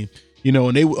basketball team. You know,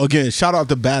 and they, again, shout out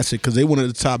to Bassick, because they one of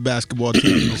the top basketball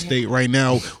teams in the state. Right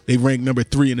now, they rank number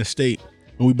 3 in the state,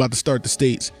 and we about to start the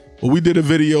states. But we did a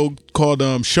video called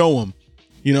Show 'Em.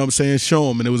 You know what I'm saying? Show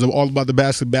 'Em. And it was all about the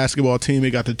basketball team. They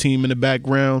got the team in the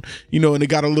background, you know, and it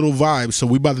got a little vibe. So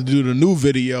we about to do the new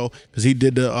video, because he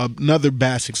did another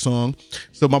Bassick song.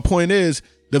 So my point is,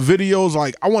 the videos,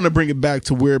 like, I want to bring it back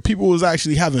to where people was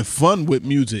actually having fun with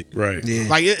music. Right. Yeah.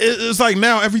 Like, it's like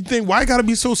now everything, why it got to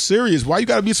be so serious? Why you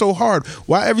got to be so hard?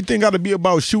 Why everything got to be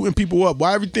about shooting people up?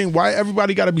 Why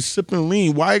everybody got to be sipping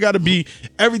lean? Why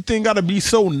everything got to be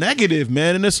so negative,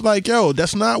 man? And it's like, yo,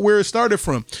 that's not where it started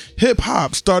from. Hip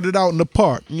hop started out in the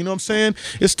park. You know what I'm saying?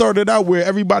 It started out where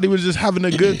everybody was just having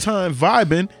a good time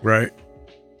vibing. Right.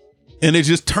 And it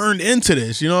just turned into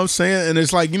this, you know what I'm saying? And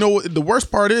it's like, you know what, the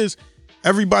worst part is,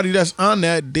 everybody that's on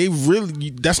that,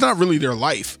 that's not really their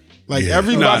life. Like,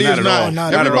 everybody is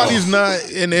not, everybody's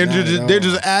not, and they're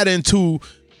just adding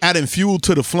fuel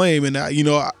to the flame. And you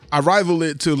know, I rival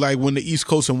it to like when the East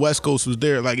Coast and West Coast was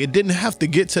there. Like, it didn't have to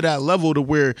get to that level to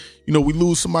where, you know, we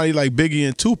lose somebody like Biggie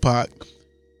and Tupac,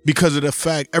 because of the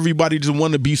fact everybody just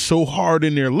want to be so hard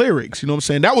in their lyrics. You know what I'm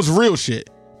saying? That was real shit.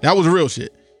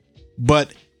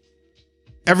 But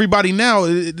everybody now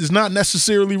is not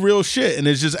necessarily real shit. And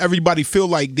it's just everybody feel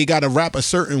like they got to rap a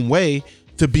certain way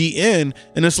to be in.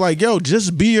 And it's like, yo,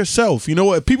 just be yourself. You know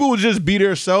what? If people would just be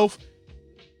themselves,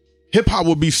 hip hop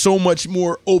would be so much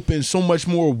more open, so much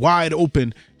more wide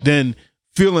open than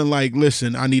feeling like,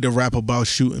 listen, I need to rap about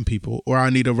shooting people, or I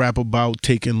need to rap about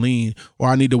taking lean, or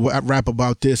I need to rap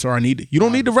about this, or you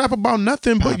don't need to rap about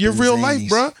nothing but your real life,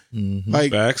 bruh. Mm-hmm.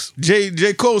 Like Facts.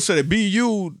 J. Cole said it, be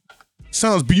you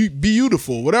sounds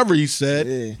beautiful. Whatever he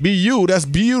said, be you, that's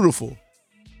beautiful.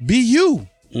 Be you.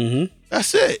 Mm-hmm.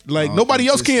 That's it. Like nobody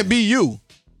else can't be you.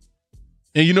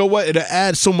 And you know what? It'll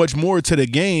add so much more to the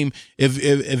game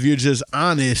if you're just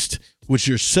honest with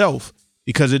yourself.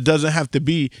 Because it doesn't have to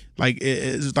be like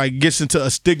it's like gets into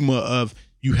a stigma of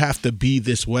you have to be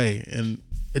this way, and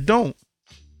it don't.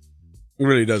 It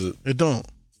really doesn't. It don't.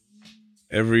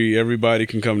 Everybody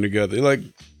can come together.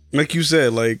 Like you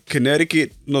said, like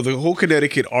Connecticut. No, the whole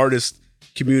Connecticut artist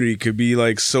community could be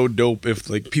like so dope if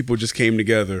like people just came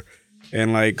together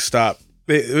and like stop.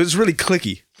 It was really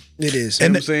cliquey. It is. You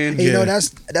know what I'm saying? You know,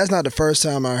 that's not the first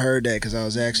time I heard that, because I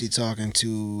was actually talking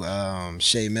to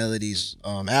Shay Melodies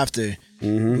after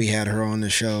we had her on the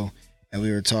show, and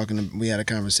we had a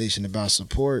conversation about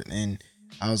support, and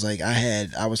I was like,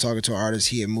 I was talking to an artist,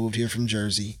 he had moved here from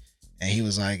Jersey, and he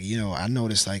was like, you know, I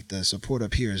noticed like the support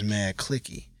up here is mad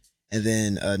cliquey. And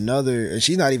then and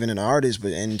she's not even an artist,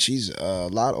 and she's a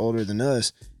lot older than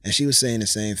us, and she was saying the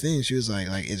same thing. She was like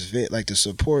it's like the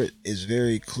support is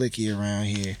very cliquey around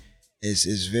here.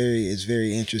 It's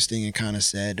very interesting and kind of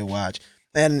sad to watch.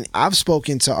 And I've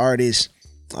spoken to artists,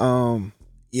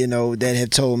 you know, that have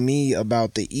told me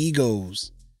about the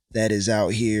egos that is out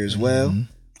here as well. Mm-hmm.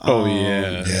 Oh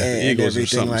yeah, and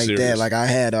everything like serious. That. Like I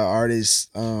had an artist,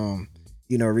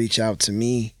 you know, reach out to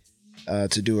me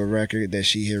to do a record that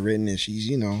she had written, and she's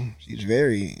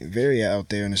very, very out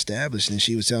there and established. And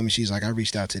she was telling me, she's like, I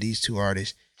reached out to these two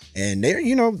artists, and they're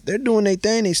doing their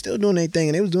thing. They still doing their thing,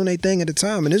 and they was doing their thing at the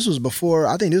time. And this was before,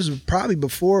 I think this was probably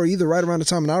before, either right around the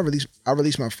time when I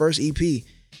released my first EP.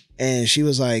 And she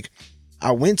was like,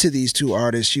 I went to these two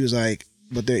artists. She was like,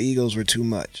 but their egos were too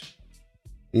much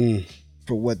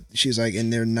for what she was like,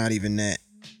 and they're not even that,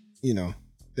 you know.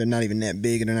 They're not even that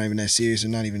big, and they're not even that serious,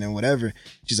 and not even that whatever.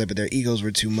 She's like, but their egos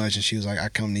were too much, and she was like, I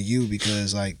come to you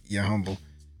because like you're humble.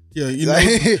 Yeah, you know,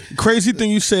 crazy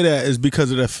thing you say that is because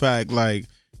of the fact, like,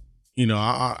 you know,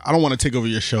 I don't want to take over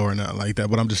your show or nothing like that,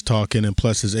 but I'm just talking, and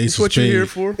plus his Ace of Spades. What you here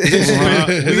for?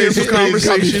 Ace of conversation.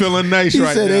 Got me feeling nice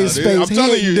right now. I'm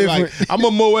telling you, like, I'm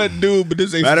a Moet dude, but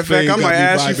this Ace matter of Spades. Matter of fact, I might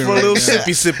ask you for a little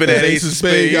sippy of that Ace of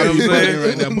Spades. Got me funny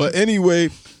right now. But anyway,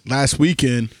 last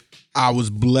weekend, I was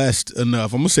blessed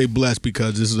enough. I'm going to say blessed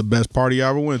because this is the best party I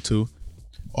ever went to.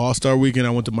 All-Star Weekend,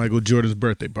 I went to Michael Jordan's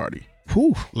birthday party.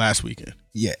 Whew. Last weekend.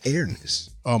 Yeah,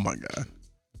 airness. Oh, my God.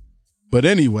 But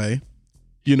anyway,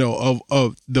 you know,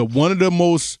 of the one of the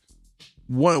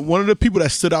people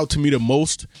that stood out to me the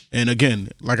most, and again,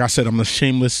 like I said, I'm a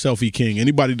shameless selfie king.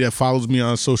 Anybody that follows me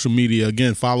on social media,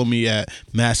 again, follow me at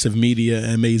Massive Media,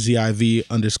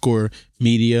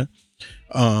 MAZIV_media.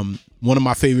 One of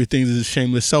my favorite things is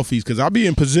shameless selfies, because I'll be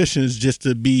in positions just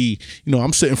to be, you know,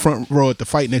 I'm sitting front row at the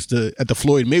Floyd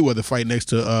Mayweather fight next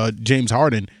to James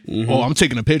Harden. Mm-hmm. Oh, I'm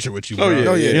taking a picture with you, bro.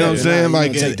 Oh yeah, you know what I'm saying?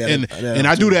 Like, and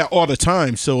I do that all the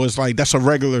time. So it's like that's a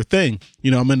regular thing. You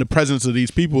know, I'm in the presence of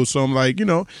these people, so I'm like, you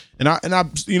know, and I,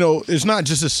 you know, it's not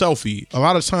just a selfie. A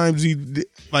lot of times,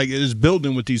 it's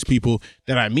building with these people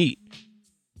that I meet.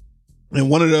 And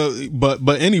one of the,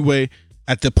 but anyway.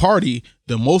 At the party,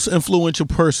 the most influential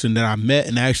person that I met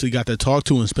and actually got to talk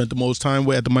to and spent the most time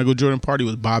with at the Michael Jordan party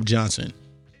was Bob Johnson.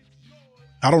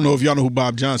 I don't know if y'all know who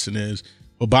Bob Johnson is,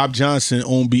 but Bob Johnson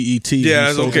owned BET. Yeah,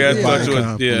 that's okay. I thought you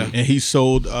would. Yeah, and he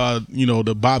sold, you know,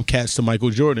 the Bobcats to Michael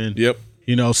Jordan. Yep.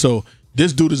 You know, so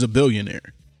this dude is a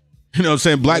billionaire. You know what I'm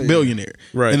saying? Black billionaire.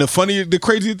 Right. And the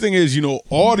crazy thing is, you know,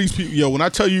 all these people, when I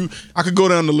tell you, I could go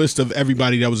down the list of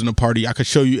everybody that was in the party. I could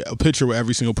show you a picture with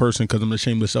every single person because I'm the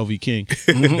shameless selfie king.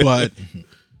 But,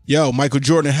 Michael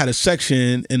Jordan had a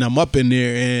section, and I'm up in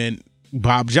there, and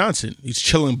Bob Johnson, he's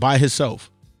chilling by himself.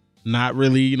 Not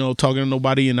really, you know, talking to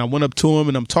nobody. And I went up to him,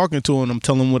 and I'm talking to him, and I'm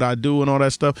telling him what I do and all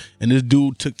that stuff. And this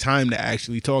dude took time to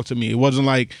actually talk to me. It wasn't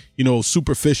like, you know,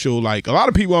 superficial. Like a lot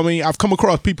of people, I mean, I've come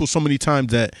across people so many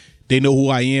times that they know who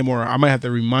I am, or I might have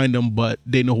to remind them, but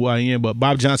they know who I am. But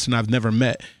Bob Johnson, I've never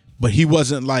met. But he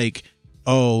wasn't like,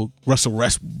 oh, Russell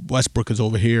Westbrook is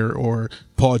over here, or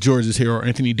Paul George is here, or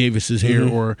Anthony Davis is here,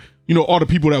 or, all the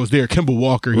people that was there. Kimball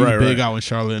Walker, he's big right. out in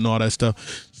Charlotte and all that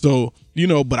stuff. So,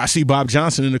 but I see Bob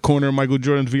Johnson in the corner of Michael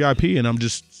Jordan's VIP, and I'm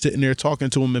just sitting there talking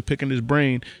to him and picking his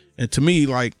brain. And to me,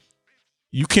 like,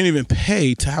 you can't even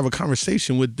pay to have a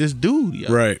conversation with this dude.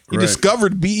 Yo. Right. He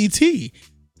discovered BET.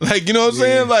 Like, you know what I'm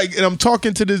saying? Like, and I'm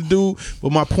talking to this dude,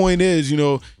 but my point is,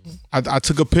 I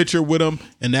took a picture with him,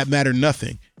 and that mattered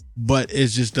nothing. But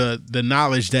it's just the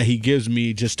knowledge that he gives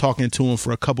me just talking to him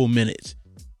for a couple minutes.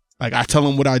 Like, I tell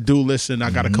him what I do. Listen,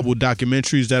 I got a couple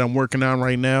documentaries that I'm working on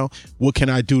right now. What can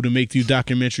I do to make these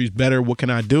documentaries better? What can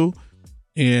I do?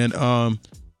 And,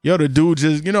 the dude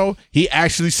just, he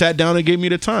actually sat down and gave me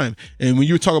the time. And when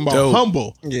you were talking about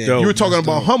humble, you were talking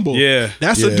about humble. Yeah.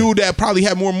 That's a dude that probably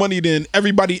had more money than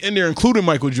everybody in there, including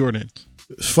Michael Jordan.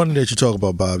 It's funny that you talk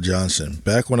about Bob Johnson.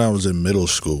 Back when I was in middle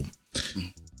school,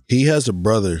 he has a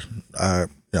brother.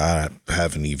 I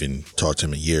haven't even talked to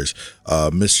him in years.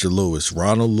 Mr. Lewis,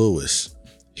 Ronald Lewis.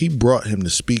 He brought him to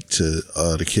speak to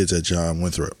the kids at John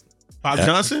Winthrop. Bob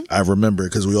Johnson? I remember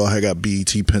because we all had got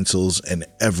BET pencils and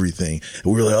everything.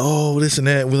 And we were like, oh, this and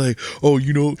that. And we're like, oh,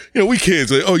 we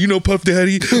kids. Like, oh, Puff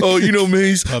Daddy. Oh,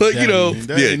 Mace. Like,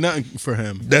 that ain't nothing for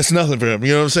him. That's nothing for him.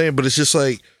 You know what I'm saying? But it's just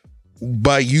like,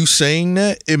 by you saying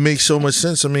that, it makes so much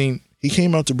sense. I mean, he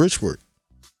came out to Bridgeport.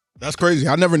 That's crazy.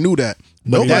 I never knew that.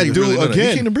 Nobody that dude, really knew that. He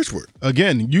again, came to Bridgeport.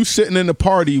 Again, you sitting in the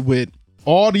party with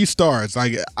all these stars.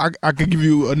 Like, I could give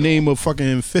you a name of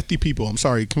fucking 50 people. I'm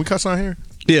sorry. Can we cuss on here?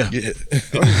 Yeah.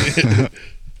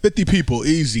 50 people,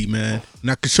 easy, man.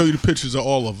 And I can show you the pictures of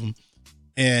all of them.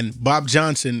 And Bob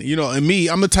Johnson, and me,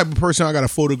 I'm the type of person I got to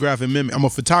photograph and mimic. I'm a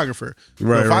photographer.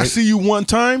 Right. So if I see you one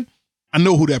time, I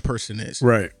know who that person is.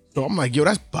 Right. So I'm like, yo,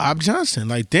 that's Bob Johnson.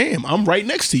 Like, damn, I'm right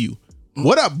next to you.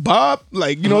 What up, Bob?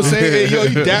 Like, you know what I'm saying? Hey, yo,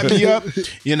 you dap me up.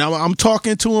 I'm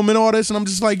talking to him and all this, and I'm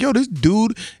just like, yo, this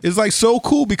dude is like so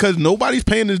cool because nobody's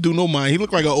paying this dude no mind. He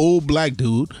looked like an old black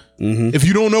dude. Mm-hmm. If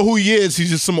you don't know who he is, he's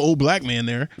just some old black man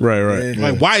there. Right.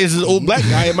 Like, why is this old black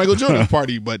guy at Michael Jordan's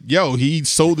party? But, yo, he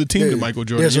sold the team to Michael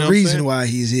Jordan. There's a reason why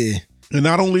he's here. And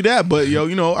not only that, but,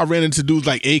 I ran into dudes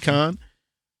like Akon.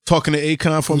 Talking to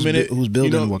Akon for a minute. Who's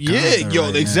building Wakanda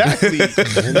right exactly.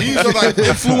 These are like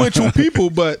influential people,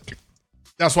 but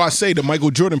that's why I say the Michael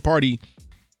Jordan party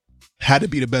had to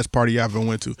be the best party I ever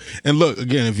went to. And look,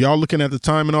 again, if y'all looking at the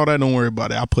time and all that, don't worry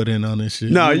about it. I put in on this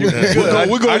shit. No, you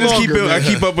we'll go I just longer, I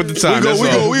keep up with the time.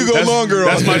 We go longer.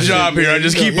 That's my job here. I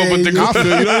just keep up with the I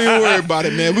feel you. Don't even worry about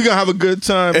it, man. We're gonna have a good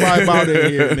time vibe out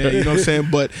in here, man. You know what I'm saying?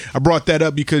 But I brought that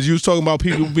up because you was talking about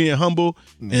people being humble.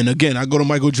 And again, I go to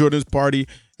Michael Jordan's party.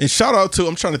 And shout out to,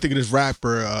 I'm trying to think of this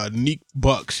rapper, Neek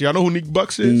Bucks. Y'all know who Neek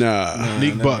Bucks is? Nah.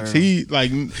 Neek Bucks. He, like,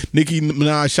 Nicki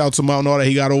Minaj shouts him out and all that.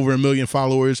 He got over 1 million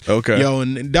followers. Okay. Yo,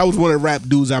 and that was one of the rap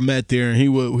dudes I met there, and he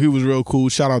was real cool.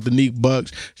 Shout out to Neek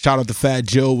Bucks. Shout out to Fat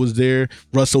Joe was there.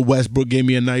 Russell Westbrook gave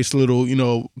me a nice little,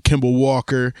 Kimball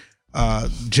Walker,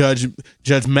 Judge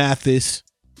Mathis,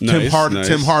 Nice.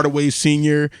 Tim Hardaway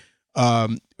Sr.,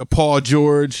 Paul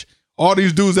George. All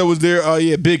these dudes that was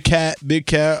there, Big Cat,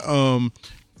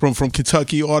 from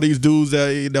Kentucky, all these dudes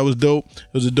that was dope.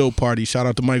 It was a dope party. Shout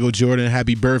out to Michael Jordan.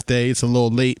 Happy birthday. It's a little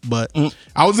late, but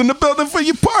I was in the building for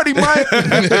your party, Mike.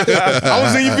 I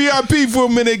was in your VIP for a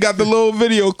minute, got the little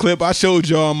video clip. I showed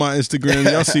y'all on my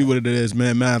Instagram. Y'all see what it is,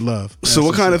 man. Mad love. So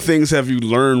what kind of things have you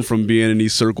learned from being in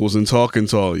these circles and talking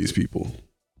to all these people?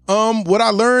 What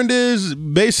I learned is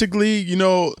basically,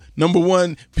 number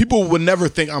one, people would never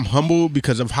think I'm humble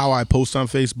because of how I post on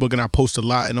Facebook, and I post a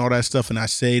lot and all that stuff, and I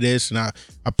say this, and I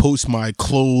post my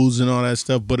clothes and all that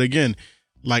stuff. But again,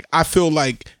 like, I feel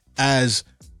like as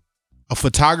a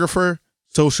photographer,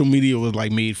 social media was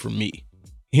like made for me.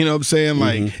 You know what I'm saying?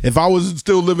 Like, if I was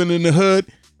still living in the hood,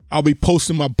 I'll be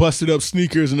posting my busted up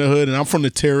sneakers in the hood, and I'm from the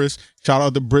Terrace. Shout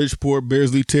out to Bridgeport,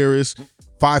 Bearsley Terrace.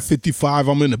 555,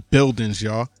 I'm in the buildings,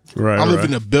 y'all. Right. I live in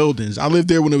the buildings. I lived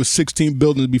there when it was 16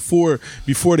 buildings before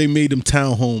they made them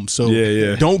townhomes. So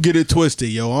don't get it twisted,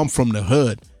 yo. I'm from the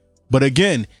hood. But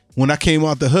again, when I came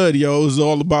out the hood, yo, it was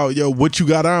all about, what you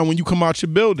got on when you come out your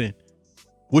building.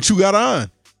 What you got on.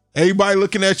 Everybody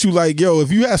looking at you like, yo,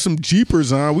 if you had some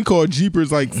Jeepers on, we call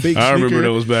Jeepers like fake I remember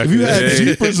those back If in you the had day.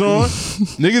 Jeepers on,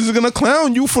 niggas are going to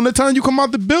clown you from the time you come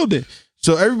out the building.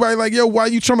 So everybody like, yo, why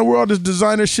you trying to wear all this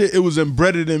designer shit? It was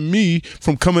embedded in me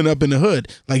from coming up in the hood.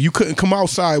 Like, you couldn't come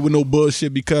outside with no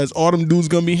bullshit because all them dudes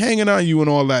gonna be hanging on you and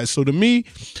all that. So to me,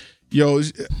 yo,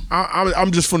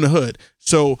 I'm just from the hood.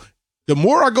 So the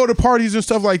more I go to parties and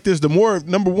stuff like this, the more,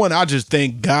 number one, I just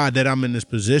thank God that I'm in this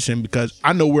position because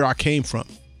I know where I came from.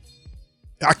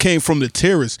 I came from the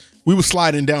Terrace. We were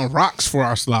sliding down rocks for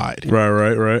our slide.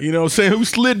 Right. You know what I'm saying? We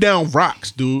slid down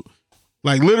rocks, dude.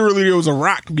 Like literally, there was a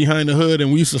rock behind the hood,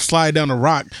 and we used to slide down the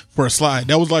rock for a slide.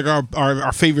 That was like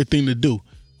our favorite thing to do.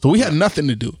 So we had nothing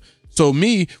to do. So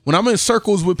me, when I'm in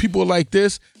circles with people like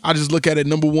this, I just look at it.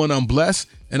 Number one, I'm blessed,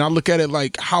 and I look at it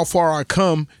like how far I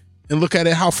come, and look at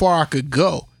it how far I could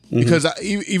go. Because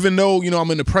even though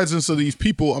I'm in the presence of these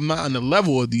people, I'm not on the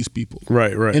level of these people.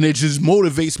 Right. And it just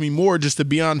motivates me more just to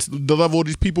be on the level of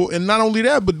these people, and not only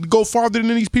that, but go farther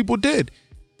than these people did.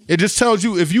 It just tells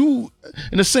you if you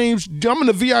I'm in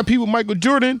the VIP with Michael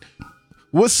Jordan,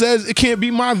 what says it can't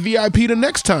be my VIP the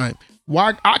next time?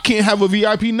 Why I can't have a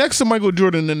VIP next to Michael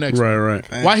Jordan the next time? Right.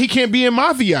 Why he can't be in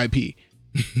my VIP?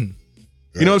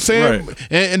 You know what I'm saying? Right.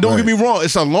 And don't get me wrong,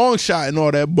 it's a long shot and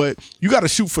all that, but you got to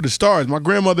shoot for the stars. My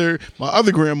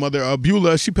other grandmother,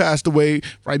 Beulah, she passed away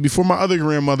right before my other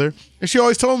grandmother, and she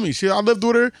always told me, I lived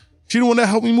with her. She the one that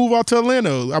helped me move out to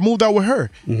Atlanta. I moved out with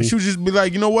her. And she would just be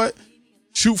like, you know what?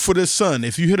 Shoot for the sun.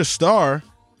 If you hit a star,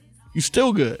 you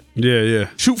still good. Yeah.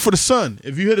 Shoot for the sun.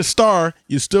 If you hit a star,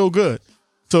 you're still good.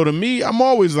 So to me, I'm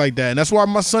always like that. And that's why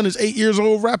my son is 8 years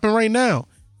old rapping right now.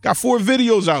 Got 4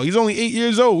 videos out. He's only 8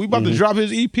 years old. We about to drop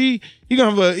his EP. He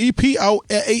gonna have an EP out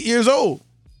at 8 years old.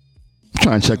 I'm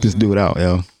trying to check this dude out,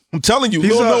 yo. I'm telling you,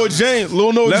 Lil Noah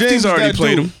James already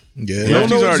played him. Yeah. Lil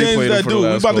Noah already James, played him that for the dude. We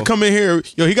last about to goal. come in here.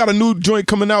 Yo, he got a new joint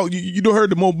coming out. You heard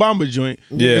the Mo Bamba joint.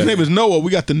 Yeah. His name is Noah. We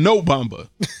got the No Bamba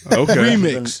Okay.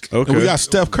 remix. Okay. And we got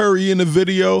Steph Curry in the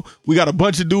video. We got a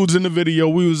bunch of dudes in the video.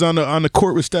 We was on the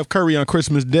court with Steph Curry on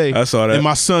Christmas Day. I saw that. And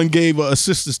my son gave a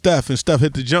assist to Steph, and Steph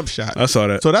hit the jump shot. I saw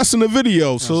that. So that's in the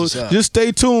video. So what's up. just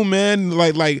stay tuned, man.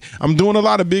 Like I'm doing a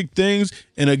lot of big things.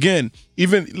 And again,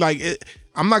 even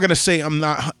I'm not gonna say I'm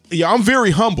not. Yeah, I'm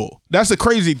very humble. That's the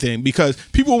crazy thing, because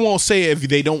people won't say it if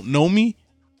they don't know me.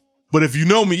 But if you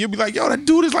know me, you'll be like, yo, that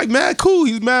dude is like mad cool.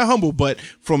 He's mad humble. But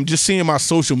from just seeing my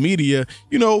social media,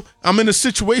 I'm in a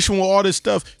situation with all this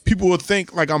stuff. People will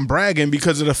think like I'm bragging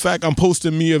because of the fact I'm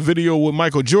posting me a video with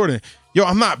Michael Jordan. Yo,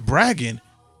 I'm not bragging.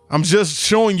 I'm just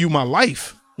showing you my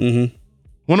life. One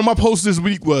of my posts this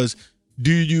week was,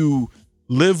 do you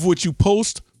live what you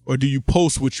post, or do you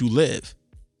post what you live?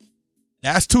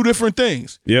 That's 2 different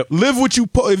things. Yep. Live what you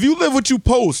if you live what you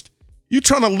post, you're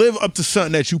trying to live up to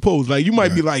something that you post. Like you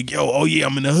might be like, yo, oh yeah,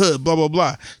 I'm in the hood, blah, blah,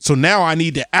 blah. So now I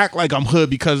need to act like I'm hood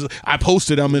because I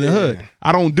posted I'm in the hood.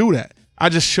 I don't do that. I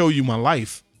just show you my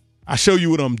life. I show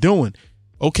you what I'm doing.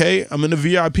 Okay, I'm in the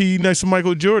VIP next to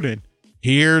Michael Jordan.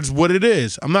 Here's what it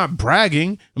is. I'm not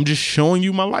bragging. I'm just showing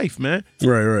you my life, man.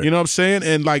 Right. You know what I'm saying?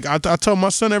 And like I tell my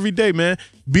son every day, man,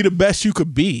 be the best you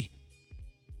could be.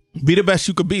 Be the best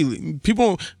you could be.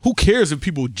 People, who cares if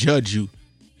people judge you?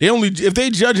 If they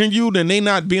judging you, then they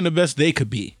not being the best they could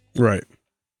be. Right.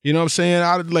 You know what I'm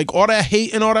saying? Like all that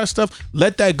hate and all that stuff,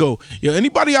 let that go. Yo,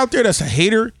 anybody out there that's a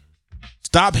hater,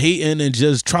 stop hating and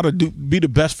just try to be the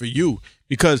best for you.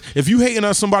 Because if you hating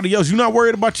on somebody else, you're not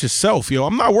worried about yourself, yo.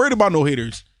 I'm not worried about no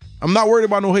haters. I'm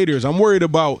worried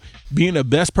about being the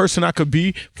best person I could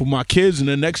be for my kids and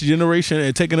the next generation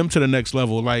and taking them to the next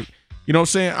level. Like, you know what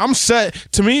I'm saying? I'm set.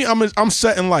 To me, I'm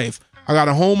set in life. I got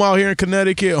a home out here in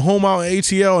Connecticut, a home out in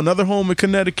ATL, another home in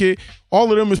Connecticut.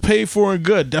 All of them is paid for and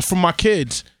good. That's for my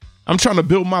kids. I'm trying to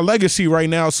build my legacy right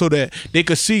now so that they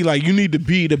could see, like, you need to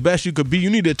be the best you could be.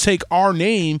 You need to take our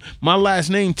name, my last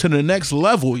name, to the next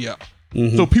level, yo.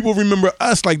 So people remember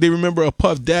us like they remember a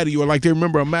Puff Daddy or like they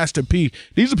remember a Master P.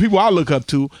 These are people I look up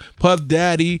to. Puff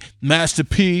Daddy, Master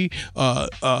P,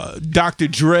 Dr.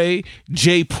 Dre,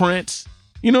 Jay Prince.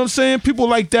 You know what I'm saying? People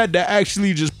like that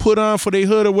actually just put on for their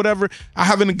hood or whatever. I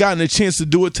haven't gotten a chance to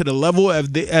do it to the level as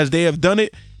they have done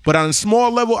it. But on a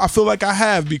small level, I feel like I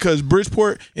have, because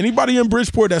Bridgeport, anybody in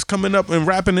Bridgeport that's coming up and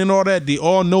rapping and all that, they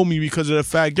all know me because of the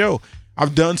fact, yo,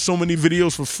 I've done so many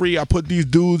videos for free. I put these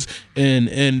dudes in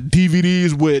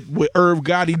DVDs with Irv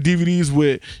Gotti, DVDs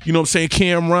with, you know what I'm saying,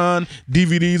 Cameron,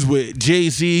 DVDs with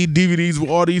Jay-Z, DVDs with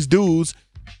all these dudes.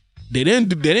 They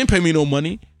didn't pay me no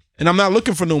money. And I'm not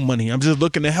looking for no money. I'm just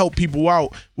looking to help people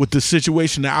out with the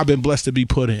situation that I've been blessed to be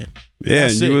put in. Yeah,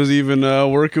 and you was even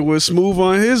working with Smooth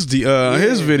on his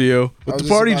video with the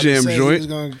Party Jam joint.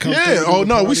 Yeah. Oh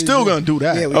no, we still gonna do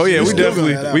that. Yeah, we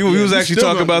definitely. We was actually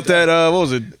talking about that. What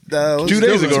was it? 2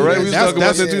 days ago, right? We was talking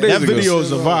about that 2 days ago. That video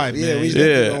is a vibe, yeah, man. we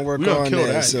definitely gonna work on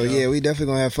that. So yeah, we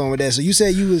definitely gonna have fun with that. So you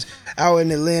said you was out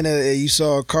in Atlanta and you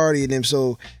saw Cardi and them.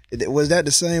 So was that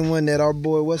the same one that our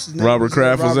boy, what's his name? Robert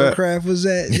Kraft was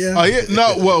at? Yeah. Oh yeah,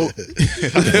 no, well,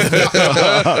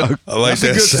 I like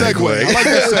that segue.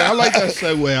 I like that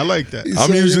segue. I like that.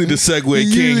 I'm usually the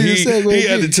segue king. He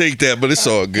had to take that, but it's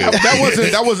all good.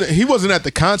 That wasn't. He wasn't at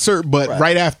the concert, but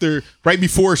right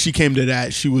before she came to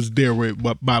that, she was there with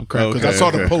Bob Kraft. Because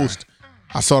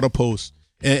I saw the post.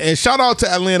 And shout out to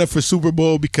Atlanta for Super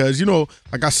Bowl because, you know,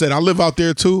 like I said, I live out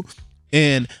there too.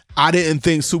 And I didn't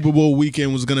think Super Bowl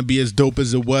weekend was going to be as dope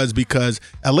as it was because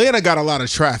Atlanta got a lot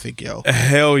of traffic, yo.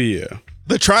 Hell yeah.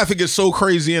 The traffic is so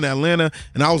crazy in Atlanta.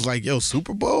 And I was like, yo,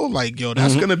 Super Bowl? Like, yo,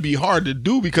 that's going to be hard to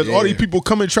do because all these people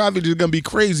come in traffic is going to be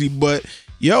crazy. But,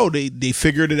 yo, they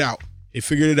figured it out. They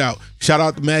figured it out. Shout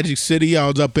out to Magic City. I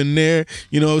was up in there.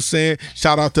 You know what I'm saying?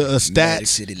 Shout out to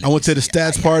Stats. I went to the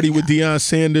Stats party with Deion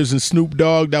Sanders and Snoop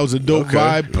Dogg. That was a dope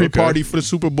vibe. Pre-party for the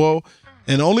Super Bowl.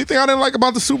 And the only thing I didn't like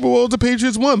about the Super Bowl is the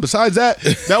Patriots won. Besides that,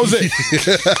 that was it.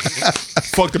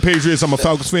 Fuck the Patriots. I'm a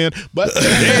Falcons fan. But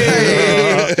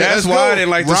that's why I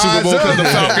didn't like the Super Bowl because the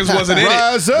Falcons wasn't in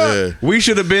it. Yeah. We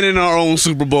should have been in our own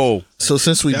Super Bowl. So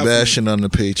since we bashing on the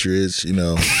Patriots, you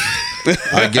know,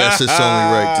 I guess it's only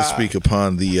right to speak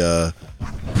upon the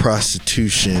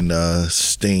prostitution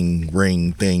sting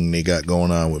ring thing they got going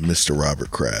on with Mr.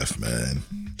 Robert Kraft, man.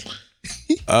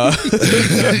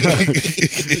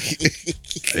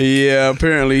 Yeah,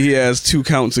 apparently he has 2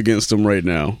 counts against him right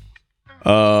now.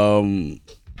 How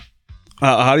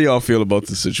do y'all feel about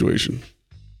this situation?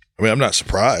 I mean, I'm not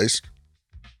surprised.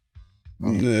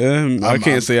 Yeah, I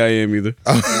can't say I am either.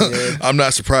 I'm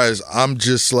not surprised. I'm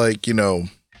just like, you know,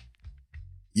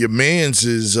 your man's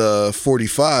is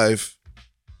 45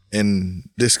 and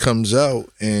this comes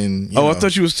out and I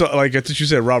thought you was I thought you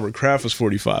said Robert Kraft was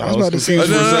 45. I was about to say I'm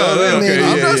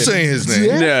not saying his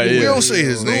name. Yeah, We don't say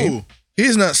his name.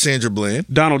 He's not Sandra Bland.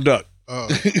 Donald Duck.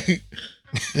 Not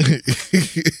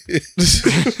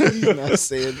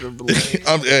Sandra Bland.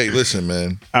 Hey, listen,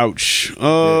 man. Ouch.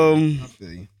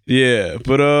 Yeah,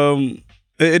 but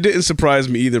it didn't surprise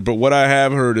me either. But what I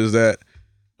have heard is that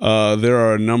there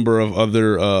are a number of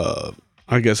other,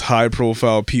 I guess,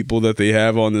 high-profile people that they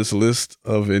have on this list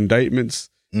of indictments.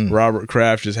 Robert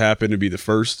Kraft just happened to be the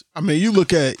first. I mean, you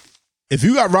look at if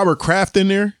you got Robert Kraft in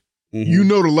there, you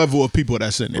know the level of people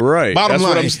that's in there. Right. Bottom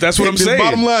line, that's what I'm saying.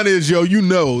 Bottom line is, yo, you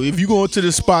know, if you go into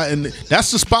the spot and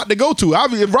that's the spot to go to.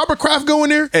 If Robert Kraft go in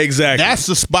there, exactly, that's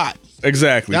the spot.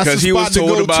 Exactly, That's because the he was spot to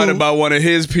told go about to. it by one of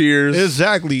his peers.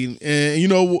 Exactly, and you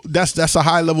know that's a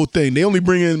high level thing. They only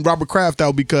bring in Robert Kraft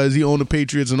out because he owned the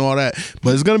Patriots and all that.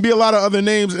 But it's gonna be a lot of other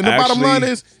names. And the bottom line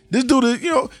is, this dude is,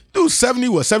 dude's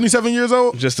 77 years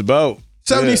old. Just about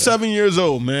 77 years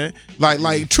old, man.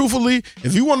 Like, truthfully,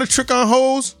 if you want to trick on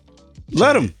hoes,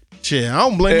 let him. Shit, I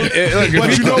don't blame him.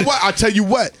 But you know what? I tell you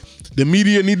what. The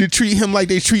media need to treat him like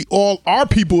they treat all our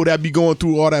people that be going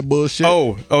through all that bullshit.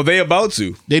 Oh, they about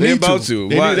to. They need about to.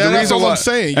 That's all I'm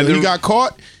saying. Yo, he got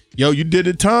caught. Yo, you did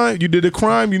a time. You did a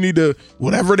crime. You need to,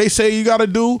 whatever they say you got to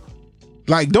do.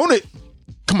 Like, don't it?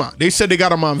 Come on. They said they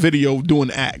got him on video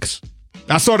doing acts.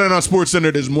 I saw that on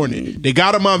SportsCenter this morning. They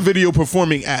got him on video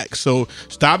performing acts. So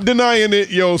stop denying it,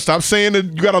 yo. Stop saying that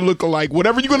you gotta look alike.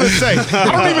 Whatever you're gonna say.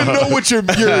 I don't even know what your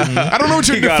I don't know what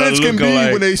your defense can be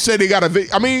when they say they got a.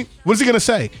 I mean, what's he gonna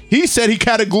say? He said he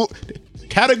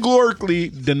categorically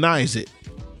denies it.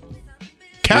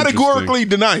 Categorically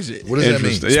denies it. What does that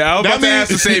mean? Yeah, I was about to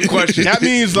ask the same question.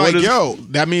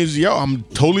 That means I'm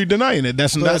totally denying it.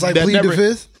 That's not like that plead the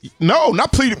fifth? No,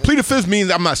 not plead the fifth means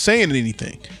I'm not saying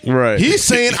anything. Right. He's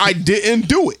saying I didn't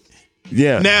do it.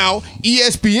 Yeah. Now,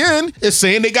 ESPN is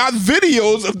saying they got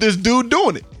videos of this dude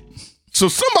doing it. So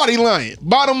somebody lying.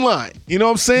 Bottom line. You know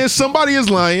what I'm saying? Somebody is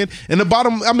lying. And the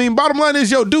bottom line is,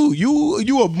 yo, dude,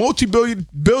 you a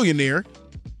multi-billionaire.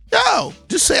 Yo,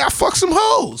 just say I fuck some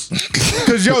hoes.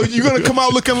 Because, yo, you're going to come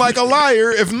out looking like a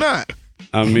liar if not.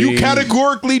 I mean, you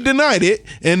categorically denied it,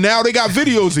 and now they got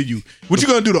videos of you. What you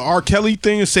going to do, the R. Kelly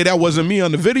thing and say that wasn't me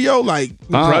on the video? Like,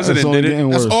 the president did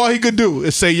it. That's all he could do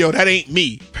is say, yo, that ain't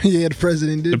me. Yeah, the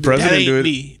president did. The president that ain't did it.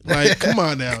 me. Like, come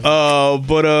on now.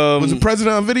 But was the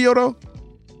president on video, though?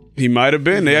 He might have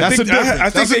been. I think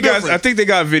they got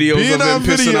videos Being of him on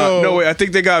pissing video. on. No wait, I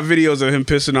think they got videos of him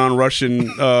pissing on Russian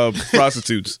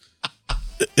prostitutes,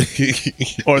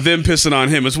 or them pissing on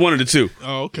him. It's one of the two.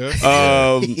 Oh, okay.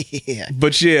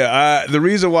 But yeah, the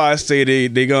reason why I say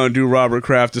they gonna do Robert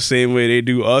Kraft the same way they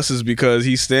do us is because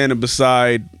he's standing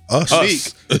beside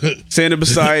us. Standing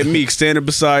beside Meek, standing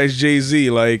beside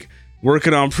Jay-Z, like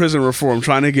working on prison reform,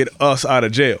 trying to get us out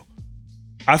of jail.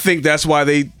 I think that's why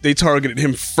they targeted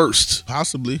him first.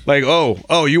 Possibly. Like,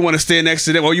 oh, you want to stand next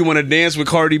to them? Oh, you want to dance with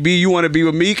Cardi B? You want to be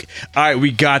with Meek? All right,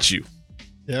 we got you.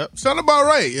 Yep. Sound about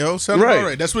right, yo. Sound about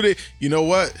right. That's what you know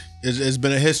what? It's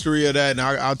been a history of that, and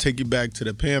I'll take you back to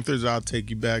the Panthers. I'll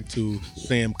take you back to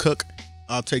Sam Cooke.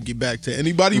 I'll take you back to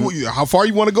anybody. How far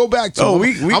you want to go back to? Oh, I'm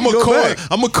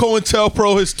a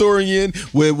COINTELPRO historian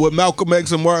with Malcolm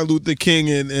X and Martin Luther King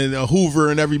and Hoover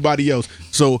and everybody else.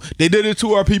 So they did it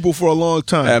to our people for a long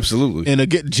time. Absolutely. And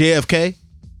again, JFK.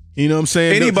 You know what I'm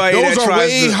saying? Anybody Those that are tries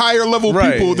way to- higher level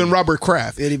Right. people than Robert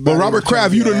Kraft. Anybody But Robert that try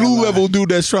Kraft, to you be the an new ally. level dude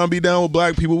that's trying to be down with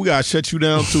black people. We gotta shut you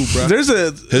down too, bro. There's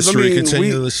a History I mean,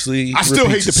 continuously. I still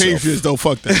hate repeats the itself. Patriots though.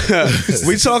 Fuck that.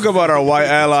 We talk about our white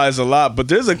allies a lot, but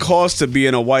there's a cost to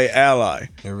being a white ally.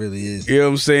 It really is. You know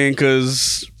what I'm saying?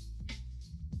 Because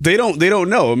they don't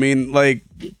know. I mean, like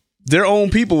their own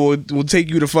people will take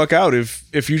you the fuck out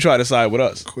if you try to side with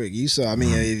us. Quick, you saw. I mean,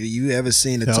 have you ever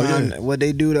seen the Hell time yeah. what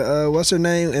they do to what's her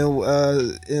name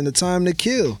in the Time to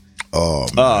Kill Oh, man.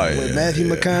 Oh with yeah. Matthew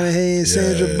McConaughey and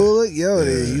Sandra Yeah. Bullock? Yo,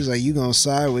 he was like, you gonna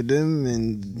side with them?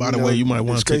 And By the way, you might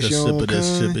want to take a sip of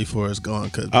this shit before it's gone.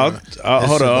 Cause I'll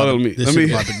hold on. this Let shit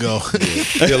me. about to go.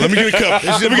 Yeah, let me get a cup.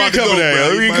 Let me get a cup of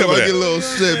that. Let me get a cup of Get a that. little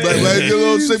sip. Like, get a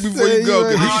little sip before you go.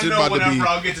 Cause this shit about to be.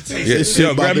 I'll get to taste Yeah, This shit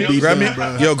yo, about grab to me, be grab me, done,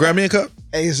 bro. yo, grab me a cup.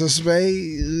 Ace of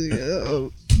Spades.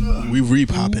 We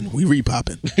re-popping.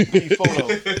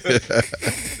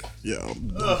 Yo,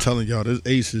 I'm telling y'all, this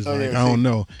Ace is like, I don't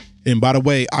know. And by the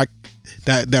way,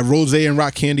 that rose and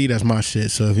rock candy, that's my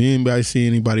shit. So if anybody see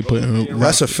anybody putting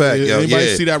That's a fact, yo. anybody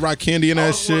Yeah. see that rock candy in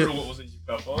that shit?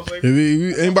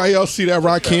 If anybody else see that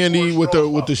rock candy with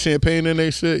the champagne in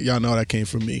that shit, y'all know that came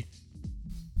from me.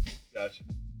 Gotcha.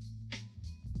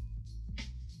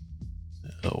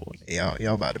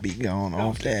 Y'all about to be going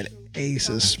off that Ace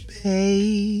of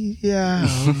Spades. Yeah.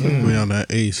 We on that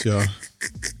Ace, y'all.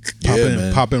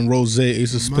 man. Popping rose,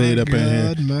 Ace of Spade up in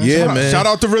here. Yeah, man. Shout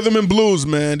out to Rhythm and Blues,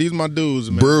 man. These my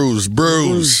dudes, man. Bruise.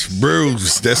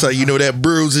 That's how you know that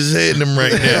bruise is hitting them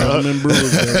right now. Rhythm and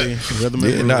Blues, baby. Rhythm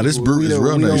and Yeah, nah, this bruise is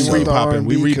real we nice. don't want the Re-popping,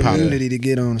 we R&B re-popping. community to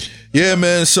get on. Yeah,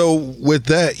 man. So with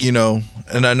that, you know,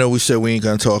 and I know we said we ain't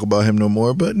gonna talk about him no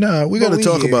more, but nah, we gotta we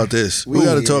talk here. about this. We We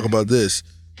gotta here. talk about this.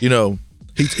 You know,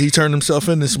 he turned himself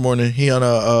in this morning. He on a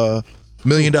 $1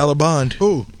 million bond.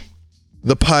 Who?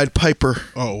 The Pied Piper.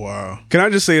 Oh, wow. Can I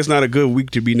just say it's not a good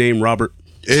week to be named Robert?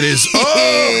 It is.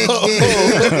 Oh,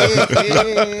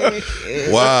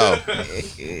 wow.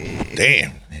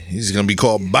 Damn. He's gonna be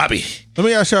called Bobby. Let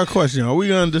me ask y'all a question. Are we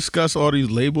going to discuss all these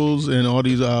labels and all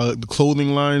these clothing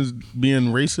lines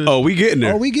being racist? Oh, we getting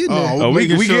there. Oh, we getting there. Oh, we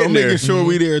making sure, getting there. making sure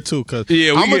we there too. Cause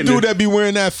Yeah, we I'm a getting dude there. that be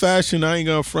wearing that fashion. I ain't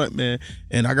gonna front, man.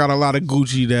 And I got a lot of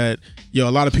Gucci that,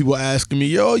 a lot of people asking me,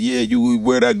 yo, yeah, you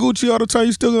wear that Gucci all the time.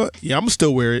 You still gonna? Yeah, I'm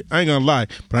still wear it. I ain't gonna lie,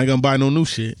 but I ain't gonna buy no new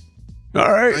shit. All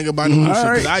right. I ain't gonna buy no new All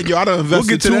shit. right. 'Cause I done invested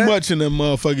get to too that. much in them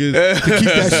motherfuckers to keep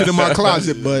that shit in my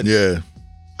closet. But Yeah.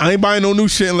 I ain't buying no new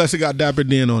shit unless it got Dapper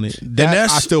Dan on it. That,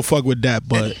 that's- I still fuck with that,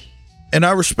 but And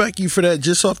I respect you for that,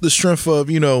 just off the strength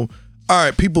of, all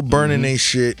right, people burning their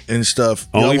shit and stuff.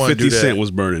 Y'all Only wanna 50 do that. Cent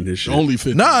was burning his shit. only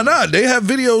 50. Nah, they have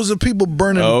videos of people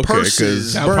burning Oh, okay,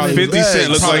 purses. 'cause burning 50 Cent bags.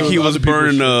 looked like he was Other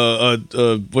people's burning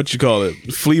a what you call it,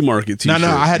 flea market t-shirt. No,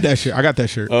 I had that shit. I got that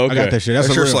shirt. Okay. I got that shit. That's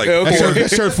That a shirt's real. like that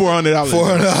shirt $400.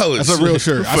 $400. That's a real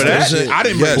shirt. For that? I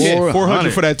didn't Yes. pay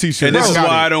 $400 for that t-shirt. And this is I got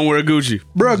why I it. don't wear Gucci.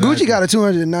 Bro, Gucci got a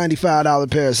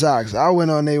 $295 pair of socks. I went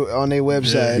on their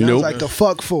website and I was Nope. like, the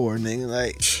fuck for, nigga?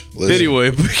 Like, Listen,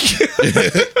 Anyway,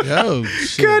 Yo,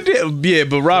 shit. goddamn, yeah,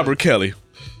 but Robert Kelly,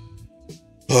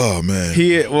 oh man,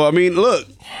 well, I mean, look,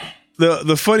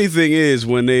 the funny thing is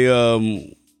when they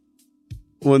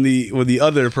when the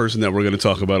other person that we're going to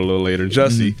talk about a little later,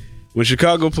 Jussie, when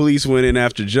Chicago police went in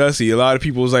after Jussie, a lot of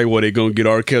people was like, "Well, they gonna get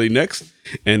R. Kelly next?"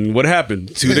 And what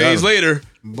happened? 2 days later,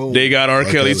 boom. they got R.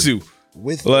 Kelly too.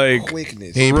 With Like,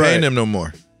 quickness. he ain't Right. paying them no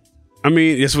more. I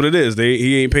mean, that's what it is.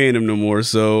 He ain't paying him no more.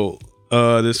 So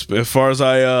this, as far as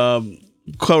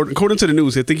according to the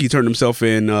news, I think he turned himself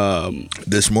in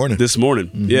This morning, this morning.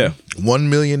 Yeah, $1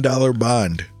 million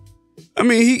bond. I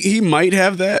mean, he might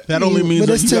have that. That only means But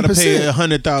that that's you gotta pay 10%.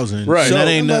 100,000. Right. So that So-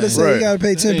 ain't I'm about to nothing. say Right. you gotta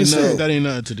pay That ain't nothing. 10%. That ain't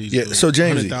nothing to these. Yeah, dudes. so,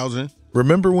 Jamesy. 100,000.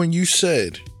 Remember when you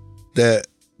said that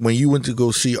when you went to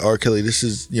go see R. Kelly, this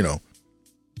is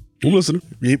I'm listening.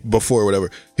 before or whatever,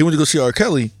 he went to go see R.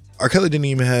 Kelly. R. Kelly didn't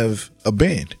even have a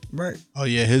band. Right. Oh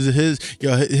yeah,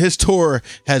 his tour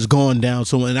has gone down.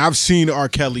 So, and I've seen R.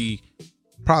 Kelly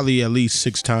probably at least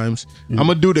 6 times. I'm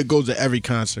a dude that goes to every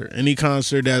concert, any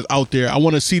concert that's out there. I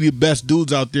want to see the best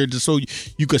dudes out there, just so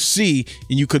you could see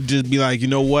and you could just be like, you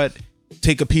know what,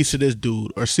 take a piece of this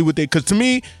dude or see what they. Because to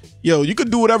me, you could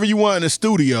do whatever you want in the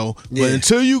studio, Yeah. but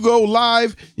until you go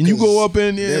live and you go up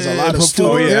and There's a lot of perform,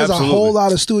 studio. yeah, There's absolutely. a whole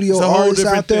lot of studio it's a whole artists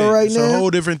different out there thing. right It's now. a whole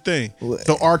different thing.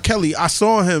 So R. Kelly, I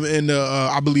saw him in the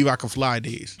I Believe I Can Fly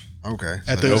days. Okay.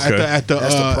 At the Okay. at the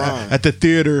That's the prime. at the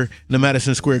theater in the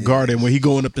Madison Square Garden where he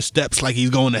going up the steps like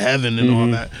he's going to heaven and all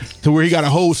that, to where he got a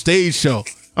whole stage show.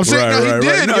 I'm saying, Right, no, he right, did,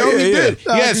 right. No, yo, yeah, he yeah. did.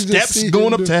 I He had can just steps see going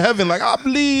him up do- to heaven, like I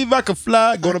believe I can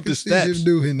fly, going up the See him steps.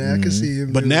 doing that. I can see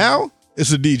him. But doing now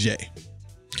it's a DJ.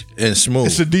 And Smooth.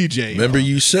 It's a DJ. Remember yo.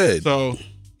 you said So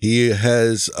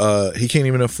he can't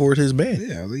even afford his band.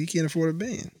 Yeah, he can't afford a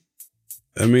band.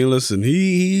 I mean, listen,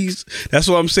 he's that's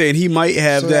what I'm saying. He might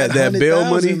have So that bail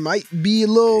money. might be a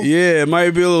little. Yeah, it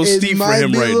might be a little steep for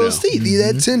him right now. Steep.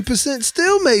 That 10%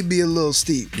 still may be a little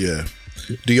steep. Yeah.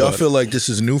 Do y'all feel like this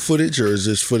is new footage or is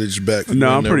this footage back? No,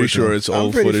 I'm pretty sure it's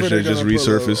old footage that just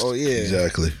resurfaced. Oh yeah,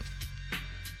 exactly.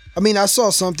 I mean, I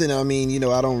saw something. I mean, you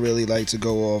know, I don't really like to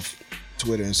go off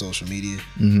Twitter and social media.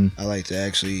 I like to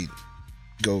actually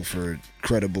go for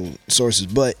credible sources,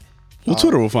 but. Well,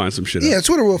 Twitter will find some shit. Yeah,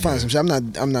 Twitter will find some shit.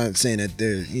 I'm not saying that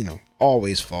they're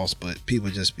always false, but people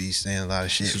just be saying a lot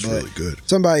of shit. This is really good.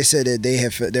 Somebody said that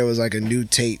there was like a new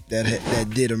tape that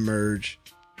did emerge.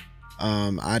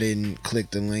 I didn't click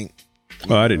the link.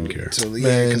 Oh, I didn't care. So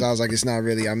yeah, because I was like, it's not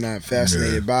really. I'm not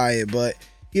fascinated by it, but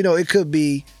it could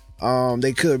be.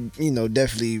 They could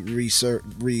definitely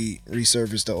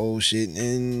resurface the old shit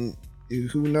and.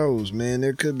 Who knows, man?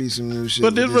 There could be some new shit.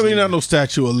 But there's really not no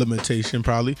statute of limitation,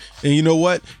 probably. And you know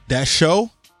what? That show,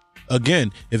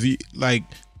 again, if you like,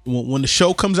 when the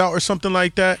show comes out or something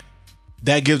like that,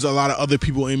 that gives a lot of other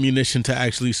people ammunition to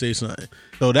actually say something.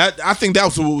 So I think that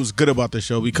was what was good about the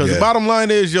show because the bottom line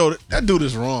is, that dude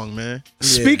is wrong, man.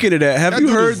 Speaking of that, have you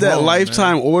heard that wrong,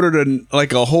 Lifetime ordered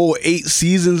a whole 8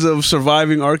 seasons of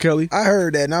Surviving R. Kelly? I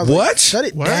heard that. And I was like, shut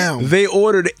it down. They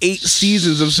ordered 8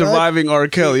 seasons of Surviving R.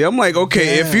 Kelly. I'm like,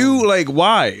 okay, if you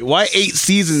why 8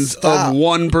 seasons of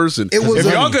one person? If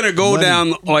y'all gonna go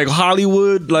down like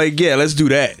Hollywood, let's do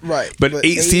that. Right. But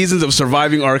 8 seasons of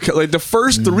Surviving R. Kelly, the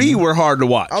first 3 were hard to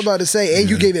watch. I was about to say, and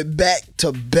you gave it back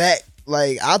to back.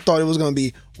 Like I thought it was gonna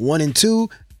be 1 and 2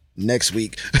 next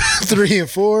week, 3 and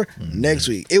 4 next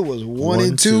week. It was 1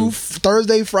 and 2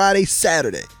 Thursday, Friday,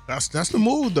 Saturday. That's the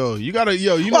move though. You gotta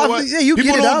know what? Yeah, you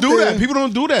people get it don't out do there. that. People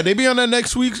don't do that. They be on that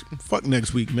next week. Fuck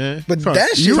next week, man. But I'm trying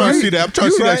that shit, to see that. I'm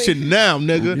trying to see that shit now,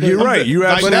 nigga. You're right. You're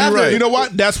absolutely right. You know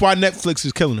what? That's why Netflix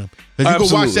is killing them. Because you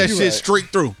can watch that shit straight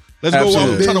through. Let's go.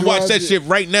 I'm trying to watch that shit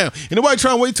right now. And nobody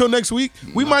trying to wait till next week.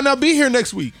 We might not be here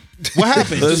next week. What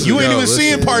happened? You ain't even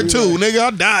seeing part 2, nigga. I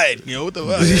died. What the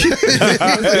fuck?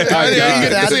 I'm saying,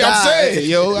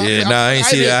 I ain't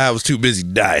see that. I was too busy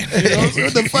dying.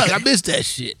 What the fuck? I missed that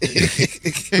shit.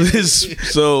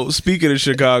 So speaking of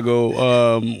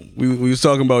Chicago, we was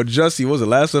talking about Jussie. What was it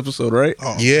last episode, right?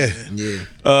 Oh, yeah.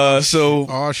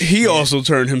 He also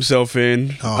turned himself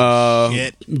in.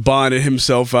 Bonded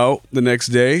himself out the next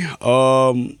day.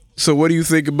 So what do you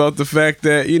think about the fact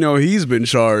that he's been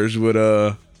charged with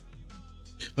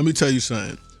Let me tell you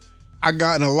something. I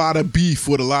gotten a lot of beef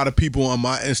with a lot of people on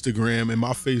my Instagram and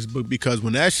my Facebook because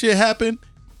when that shit happened,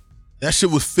 that shit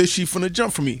was fishy from the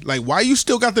jump for me. Like, why you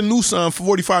still got the noose on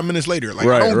 45 minutes later? Like,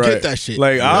 I don't get that shit.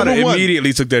 Like, I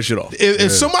immediately took that shit off.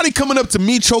 If somebody coming up to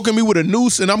me, choking me with a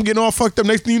noose, and I'm getting all fucked up,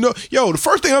 next thing you know, the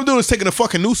first thing I'm doing is taking the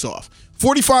fucking noose off.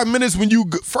 45 minutes when you...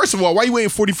 First of all, why you waiting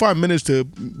 45 minutes to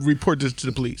report this to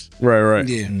the police? Right.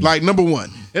 Yeah. Like, number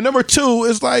one. And number two,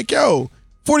 it's like,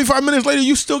 45 minutes later,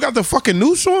 you still got the fucking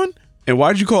noose on? And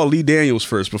why'd you call Lee Daniels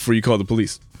first before you called the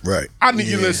police? Right. I need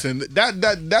you listen. That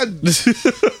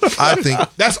I think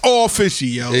that's all fishy,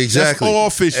 yo. Exactly. That's all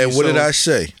fishy. And what did I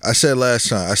say? I said last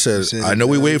time. I said I know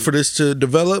we waited for this to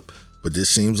develop, but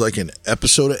this seems like an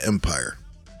episode of Empire.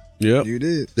 Yep. You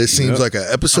did. This seems like an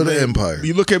episode of Empire.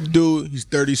 You look at dude, he's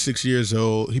 36 years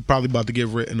old. He probably about to get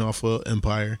written off of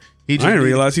Empire. I didn't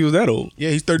realize he was that old. Yeah,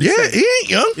 he's 36. Yeah, he ain't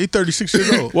young. He's 36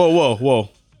 years old. Whoa.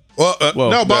 Well,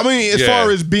 no, but I mean, as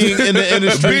far as being in the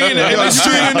industry,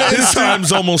 his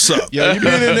time's almost up. Yeah, you've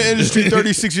been in the industry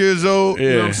 36 years old. You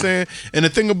know what I'm saying? And the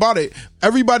thing about it,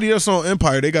 everybody that's on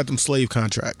Empire, they got them slave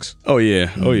contracts. Oh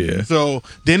yeah. So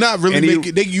they're not really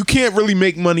making. You can't really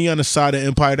make money on the side of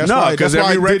Empire. That's why. Because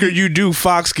every record you do,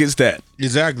 Fox gets that.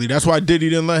 Exactly. That's why Diddy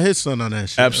didn't let his son on that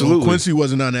shit. Absolutely. Quincy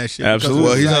wasn't on that shit. Absolutely.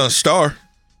 Well, he's on Star.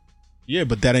 Yeah,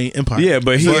 but that ain't Empire. Yeah,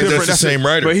 but that's the same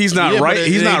writer. But he's not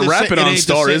He's not rapping on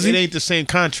Star, is he? It ain't the same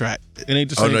contract. It ain't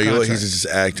the same. Oh no, contract. he's just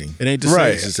acting. It ain't the same.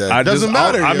 Right. It doesn't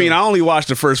matter. I mean, I only watched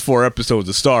the first 4 episodes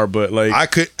of Star, but like I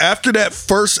could after that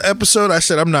first episode, I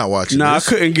said I'm not watching. Nah, this. I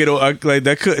couldn't get like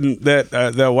that. Couldn't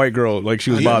that white girl like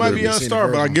she was bothering me. Might be on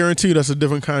Star, but I guarantee you that's a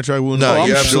different contract. No,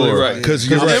 you're absolutely right. Because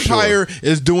Empire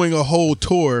is doing a whole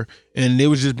tour. And they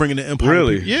was just bringing the Empire.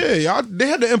 Really? Yeah, they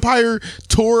had the Empire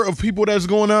tour of people that's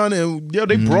going on, and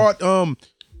they brought to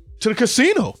the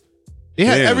casino. They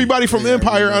had everybody from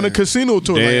Empire on the casino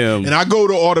tour. Damn. And I go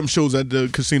to all them shows at the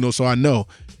casino, so I know.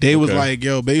 They was like,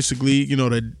 basically, they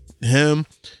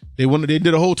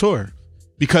did a whole tour.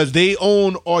 Because they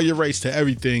own all your rights to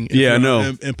everything. Yeah, I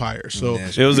know. Empire. So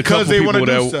it was a couple they people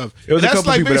that stuff. It was a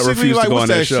couple people that refused to go on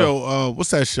that show.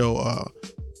 What's that show?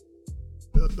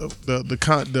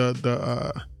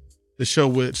 the show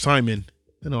with Simon.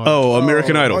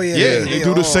 American Idol. Yeah, they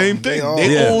do the same thing.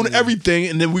 They own everything,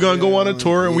 and then we're gonna go on a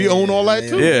tour, and we own all that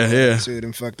too. Yeah. See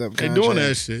them fucked up. They doing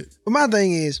that shit. But my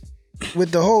thing is,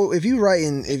 with the whole, if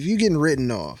you getting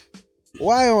written off,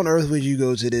 why on earth would you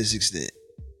go to this extent?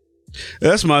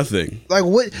 That's my thing. Like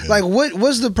what? Yeah. Like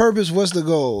what's the purpose? What's the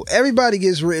goal? Everybody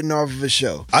gets written off of a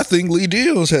show. I think Lee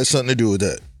Daniels had something to do with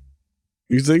that.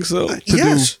 You think so?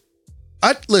 Yes.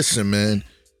 Listen, man.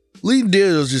 Lee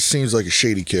Daniels just seems like a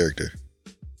shady character.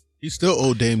 He still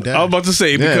owe Dame Dash. I was about to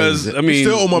say because he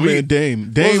still owe my man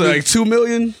Dame. Dame was like $2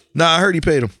 million. Nah, I heard he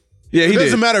paid him. Yeah, it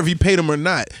doesn't matter if he paid him or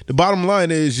not. The bottom line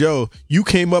is, you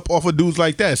came up off of dudes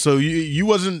like that, so you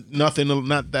wasn't nothing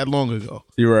not that long ago.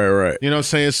 You're right. You know what I'm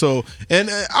saying? So, and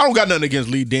I don't got nothing against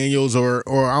Lee Daniels or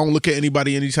I don't look at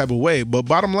anybody any type of way. But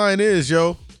bottom line is,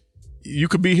 you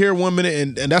could be here 1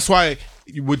 minute, and that's why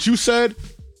what you said,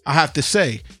 I have to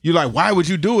say, you're like, why would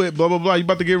you do it? Blah blah blah. You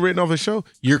about to get written off a show.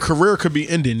 Your career could be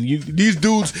ending. These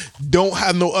dudes don't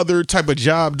have no other type of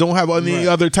job, don't have any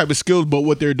other type of skills, but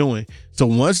what they're doing. So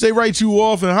once they write you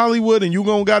off in Hollywood and you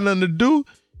gonna got nothing to do,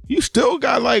 you still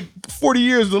got like 40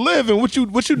 years to live. And what you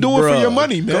doing for your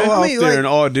money, man? Go out there and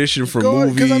audition for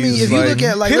movies. Because if you look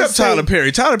at hit up Tyler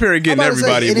Perry. Tyler Perry getting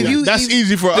everybody. That's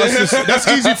easy for us. That's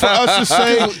easy for us to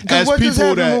say as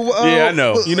people that. I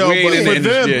know.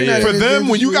 But for them,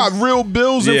 when you got real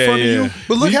bills in front of you.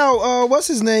 But look how what's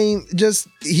his name?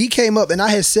 He came up, and I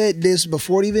had said this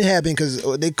before it even happened because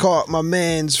they caught my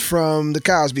man's from the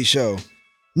Cosby Show.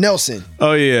 Nelson.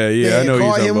 Oh yeah. I know you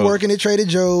caught him working at Trader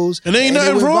Joe's, and there ain't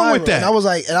nothing wrong with that. And I was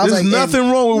like, there's nothing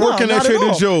wrong with working at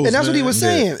Trader Joe's, and that's what he was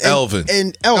saying. Yeah.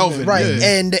 Elvin, right?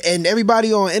 Yeah. And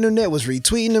everybody on the internet was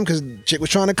retweeting him because chick was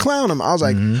trying to clown him. I was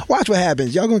like, watch what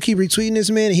happens. Y'all gonna keep retweeting this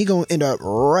man, and he gonna end up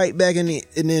right back in the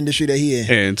industry that he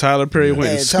in. And Tyler Perry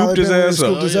went and scooped his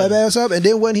ass up. And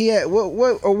then when he had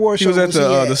what award show? He was at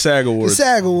the SAG Awards. The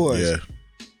SAG Awards. Yeah.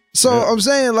 So I'm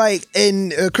saying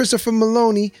and Christopher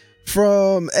Maloney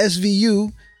from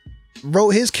SVU wrote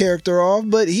his character off,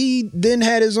 but he then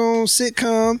had his own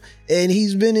sitcom and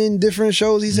he's been in different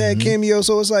shows. He's had cameos,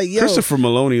 so it's like, Christopher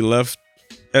Maloney left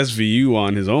SVU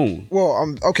on his own.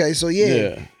 Well, okay, so he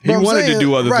wanted to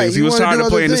do other things. He was trying to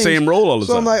play in the same role all the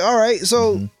time. So I'm like, all right,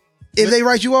 so if they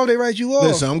write you off, they write you off.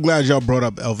 Listen, I'm glad y'all brought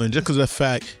up Elvin, just because of the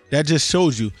fact that just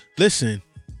shows you. Listen.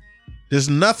 There's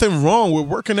nothing wrong with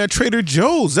working at Trader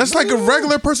Joe's. That's like a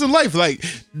regular person's life. Like,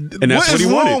 and that's what he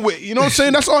wanted. You know what I'm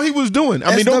saying? That's all he was doing.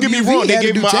 I mean, don't get me wrong. They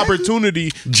gave him an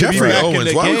opportunity. Jeffrey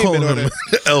Owens. Why are we calling him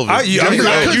Elvis?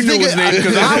 You knew his name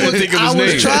because I didn't think of his name.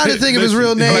 I was trying to think of his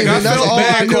real name. I felt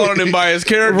bad calling him by his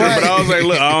character, but I was like,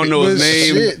 look, I don't know his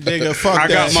name. Nigga, fuck that.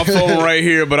 I got my phone right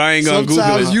here, but I ain't gonna Google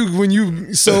it. Sometimes when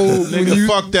you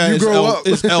fuck that.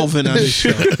 It's Elvin on this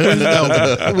show.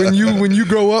 When you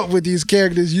grow up with these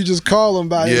characters, you just call them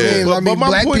by his name. I mean,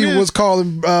 black people was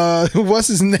calling what's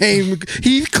his name,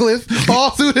 Heathcliff, all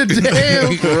through the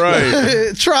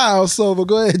damn trial. So, but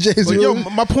go ahead, James.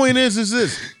 My point is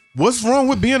this: what's wrong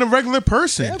with being a regular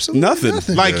person? Absolutely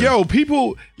nothing. Like,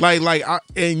 people,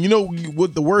 and you know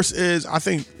what the worst is? I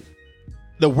think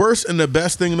the worst and the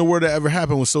best thing in the world that ever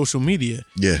happened was social media.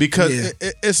 Yeah, because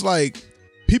it's like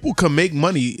people can make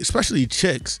money, especially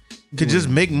chicks, can just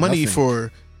make money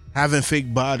for having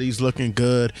fake bodies, looking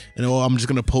good, and I'm just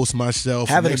gonna post myself.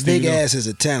 Having a big ass is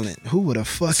a talent. Who would have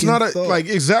fucking thought?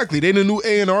 Exactly. They the new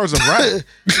A&Rs of rap.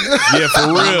 Yeah, for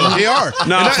real. They are. For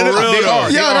real. They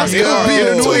are. Yeah, that's gonna be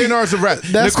the new A&Rs of rap.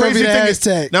 That's the crazy gonna be the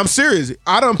thing hashtag. Now I'm serious.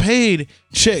 I done paid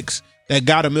chicks that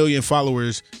got 1 million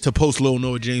followers to post Lil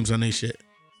Noah James on their shit.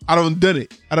 I done did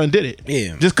it.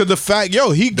 Yeah. Just because the fact,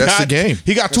 that's the game.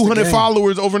 He got 200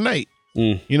 followers overnight.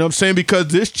 You know what I'm saying? Because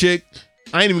this chick,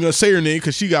 I ain't even gonna say her name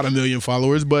because she got 1 million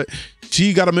followers, but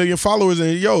she got 1 million followers,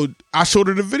 and I showed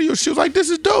her the video. She was like, "This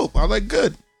is dope." I was like,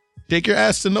 "Good." Take your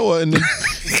ass to Noah and then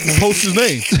post his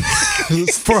name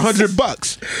for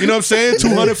 $100. You know what I'm saying?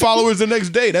 200 followers the next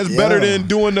day. That's better than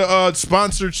doing the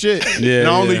sponsored shit. Yeah, and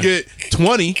I only get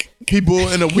 20 people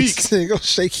in a week. Go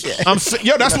shake your ass.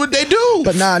 That's what they do.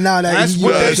 But that's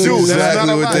what they do.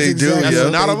 Exactly what they do. That's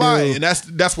not a lie, and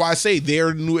that's why I say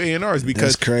they're the new A&Rs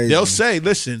because they'll say,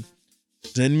 "Listen,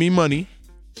 send me money,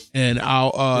 and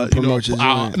I'll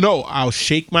I'll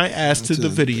shake my ass to the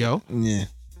video." Yeah.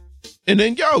 And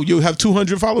then you'll have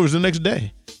 200 followers the next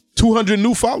day. 200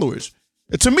 new followers.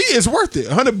 To me, it's worth it.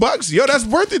 $100, yo, that's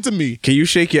worth it to me. Can you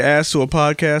shake your ass to a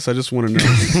podcast? I just want to know.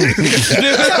 He's like,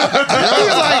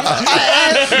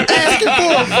 asking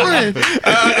for a friend.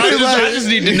 I just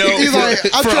need to know He's like,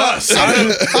 I'm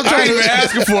I ain't even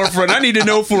asking for a friend. I need to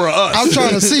know for us. I'm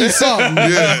trying to see something.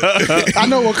 I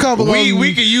know a couple of them.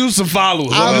 We could use some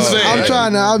followers. I'm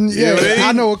trying to.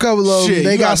 I know a couple of them. Shit,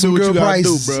 they you got gotta some do what good you gotta do,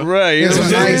 prices. bro. Right. And some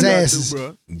nice You asses. gotta do,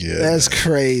 bro. Yeah. That's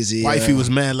crazy. Wifey was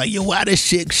mad, like, yo, why this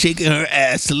chick shaking her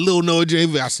ass to Lil No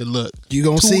JV? I said, look, You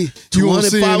gonna see. You 200 gonna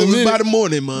see in a followers minute. by the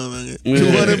morning, motherfucker. Yeah,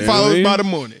 200 followers man. by the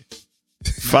morning.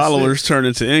 Followers turn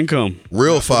into income.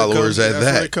 Real followers at That's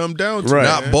what that. it come down to. Right.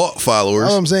 Not man. bought followers.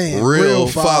 That's what I'm saying. Real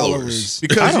followers.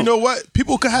 Because you know what?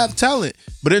 People could have talent,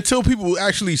 but until people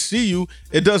actually see you,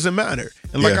 it doesn't matter.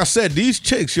 And like Yeah. I said, these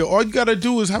chicks, yo, all you gotta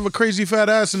do is have a crazy fat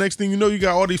ass, and next thing you know, you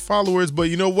got all these followers. But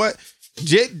you know what?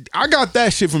 I got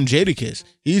that shit from Jadakiss.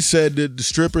 He said that the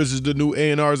strippers is the new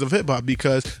A&Rs of hip hop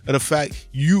because of the fact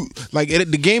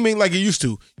the game ain't like it used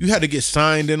to. You had to get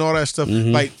signed and all that stuff.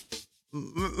 Mm-hmm. Like,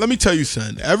 let me tell you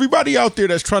something. Everybody out there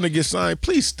that's trying to get signed,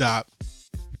 please stop.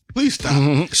 Please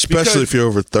stop. Especially if you're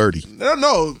over 30.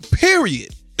 No, period.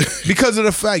 Because of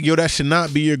the fact, yo, that should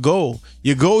not be your goal.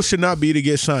 Your goal should not be to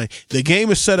get signed. The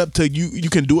game is set up to you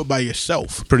can do it by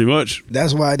yourself. Pretty much.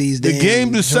 That's why these The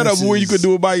game is set up where you can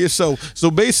do it by yourself.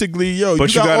 So basically, yo,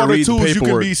 But you got gotta all the read the tools you can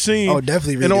paperwork. be seen. Oh,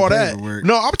 definitely read and the all that. paperwork.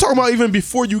 No, I'm talking about even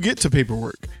before you get to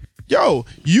paperwork. Yo,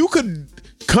 you could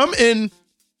come in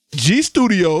G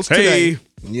Studios today. Hey.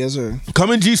 Yes, sir.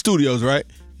 Come in G Studios, right?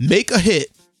 Make a hit.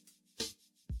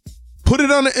 Put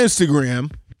it on the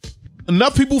Instagram.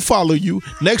 Enough people follow you.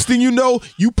 Next thing you know,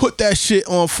 you put that shit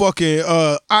on fucking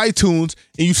iTunes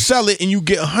and you sell it and you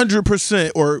get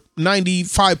 100% or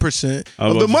 95%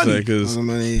 of the money. Because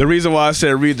the reason why I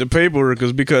said read the paperwork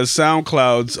is because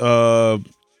SoundCloud's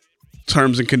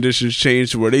terms and conditions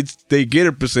change to where they get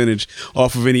a percentage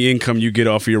off of any income you get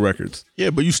off of your records.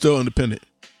 Yeah, but you still independent.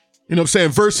 You know what I'm saying?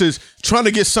 Versus trying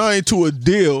to get signed to a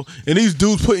deal and these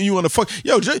dudes putting you on the fuck.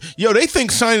 Yo, they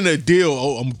think signing a deal,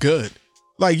 oh, I'm good.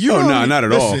 Like you Oh, know, no, not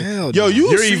at all. Yo,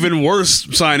 You're even worse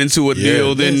signing to a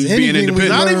deal than There's being anything we independent.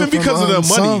 not learn even because from of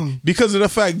the money, Unsung. because of the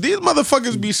fact these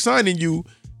motherfuckers be signing you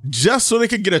just so they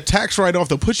could get a tax write-off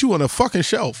to put you on a fucking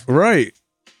shelf. Right.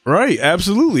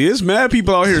 Absolutely. It's mad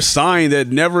people out here signed that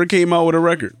never came out with a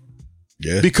record.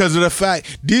 Yeah. Because of the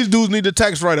fact these dudes need a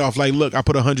tax write-off. Like, look, I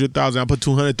put 100,000, I put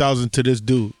 200,000 to this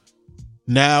dude.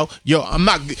 Now, yo,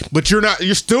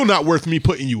 you're still not worth me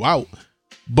putting you out.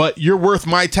 But you're worth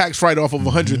my tax write-off of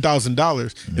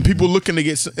 $100,000. And people looking to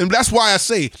get, and that's why I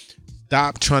say,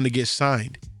 stop trying to get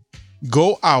signed.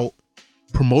 Go out,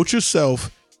 promote yourself,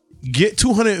 get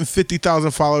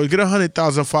 250,000 followers, get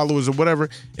 100,000 followers or whatever,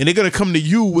 and they're going to come to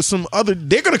you with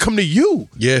they're going to come to you.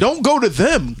 Yeah. Don't go to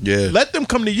them. Yeah. Let them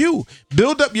come to you.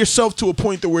 Build up yourself to a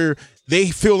point to where they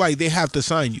feel like they have to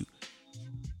sign you.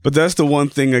 But that's the one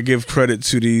thing I give credit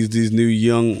to these new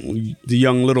the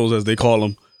young littles, as they call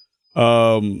them.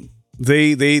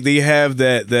 They have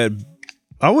that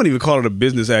I wouldn't even call it a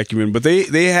business acumen, but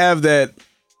they have that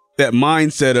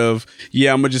mindset of,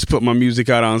 yeah, I'm gonna just put my music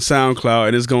out on SoundCloud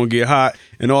and it's gonna get hot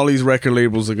and all these record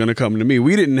labels are gonna come to me.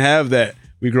 We didn't have that.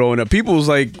 We growing up. People was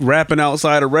like rapping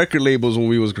outside of record labels when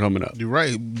we was coming up. You're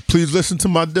right. Please listen to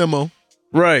my demo.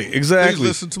 Right, exactly. Please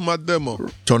listen to my demo.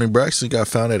 Tony Braxton got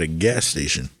found at a gas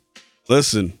station.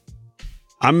 Listen,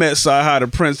 I met Sci-Hi the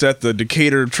Prince at the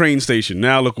Decatur train station.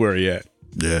 Now look where he at.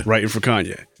 Yeah. Writing for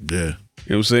Kanye. Yeah. You know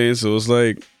what I'm saying? So it's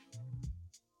like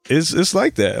it's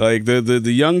like that. Like the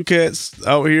young cats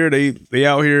out here, they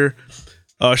out here.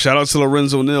 Shout out to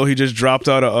Lorenzo Neal. He just dropped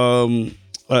out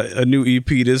a new EP.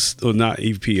 Not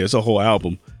EP. It's a whole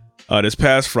album. This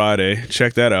past Friday.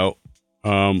 Check that out. I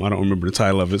don't remember the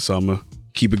title of it, so I'm gonna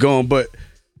keep it going. But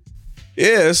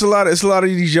yeah, it's a lot of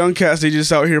these young cats. They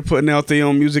just out here putting out their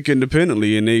own music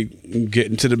independently, and they get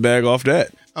into the bag off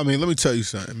that. I mean, let me tell you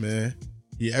something, man.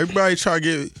 Yeah, everybody try to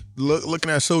get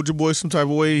looking at Soulja Boy some type of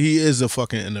way. He is a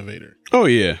fucking innovator. Oh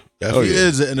yeah, He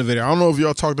is an innovator. I don't know if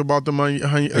y'all talked about them on your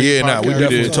Yeah, podcast. we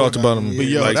definitely talked about him. But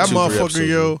yo, like that 2-3 motherfucker, episodes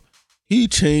yo, ago. he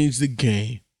changed the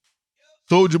game.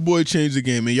 Soulja Boy changed the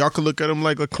game, and y'all could look at him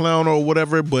like a clown or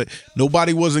whatever, but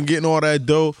nobody wasn't getting all that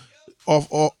dough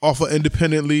off of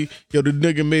independently. Yo, the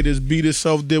nigga made his beat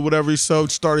himself, did whatever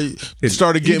himself, started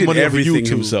getting money off of everything YouTube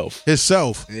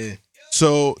himself. Yeah.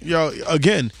 So, yo,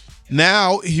 again,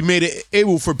 now he made it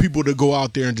able for people to go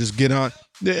out there and just get on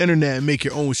the internet and make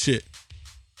your own shit.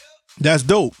 That's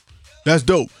dope.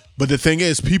 But the thing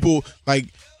is, people in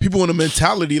the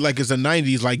mentality like it's the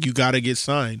 90s, like you gotta get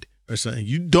signed or something.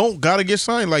 You don't gotta get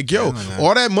signed. Like, yo,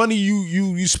 all that money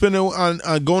you spending on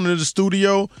going to the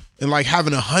studio and like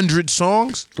having 100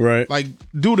 songs. Right. Like,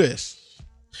 do this.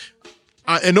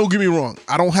 And don't get me wrong,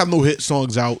 I don't have no hit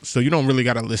songs out, so you don't really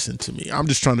got to listen to me. I'm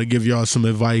just trying to give y'all some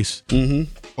advice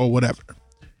or whatever.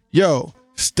 Yo,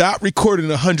 stop recording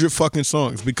 100 fucking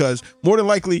songs because more than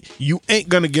likely you ain't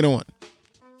going to get on.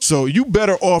 So you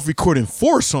better off recording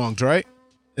 4 songs, right?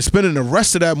 And spending the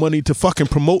rest of that money to fucking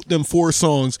promote them 4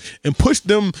 songs and push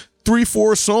them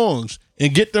 3-4 songs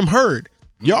and get them heard.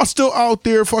 Y'all still out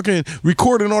there fucking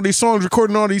recording all these songs,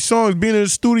 being in the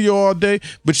studio all day.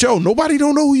 But yo, nobody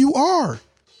don't know who you are.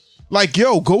 Like,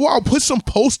 yo, go out, put some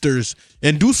posters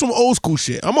and do some old school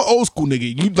shit. I'm an old school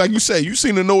nigga. You, like you said, you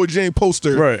seen the Noah Jane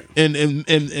poster right.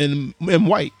 in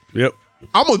white. Yep.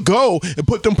 I'm going to go and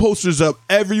put them posters up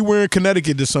everywhere in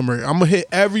Connecticut this summer. I'm going to hit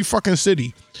every fucking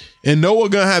city. And Noah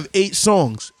going to have 8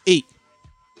 songs. 8.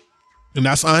 And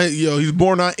that's, he's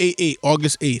born on 8/8,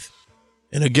 August 8th.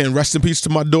 And again, rest in peace to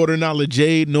my daughter, Nala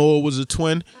Jade. Noah was a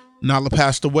twin. Nala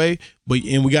passed away.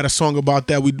 And we got a song about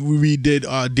that. We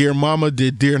redid Dear Mama,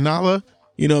 did Dear Nala.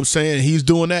 You know what I'm saying? He's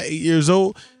doing that, 8 years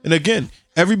old. And again,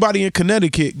 everybody in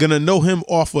Connecticut gonna know him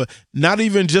off of not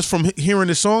even just from hearing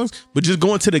his songs, but just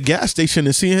going to the gas station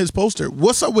and seeing his poster.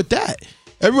 What's up with that?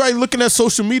 Everybody looking at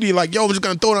social media like, yo, we're just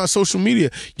gonna throw it on social media.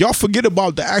 Y'all forget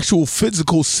about the actual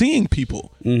physical seeing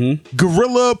people.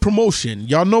 Guerrilla promotion.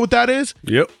 Y'all know what that is?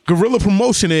 Yep. Guerrilla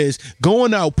promotion is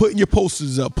going out, putting your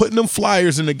posters up, putting them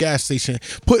flyers in the gas station,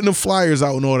 putting them flyers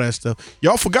out and all that stuff.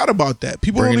 Y'all forgot about that.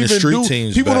 People don't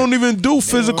even do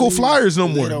physical flyers no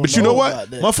more. But you know what?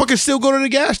 Motherfuckers still go to the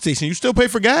gas station. You still pay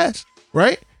for gas,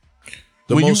 right?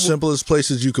 The most simplest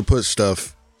places you could put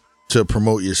stuff to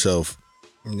promote yourself.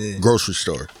 Yeah. Grocery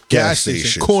store, gas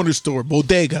station, corner store,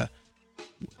 bodega.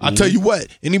 I tell you what,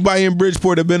 anybody in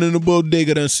Bridgeport that been in the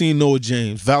bodega done seen Noah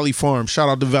James. Valley Farms, shout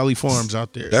out to Valley Farms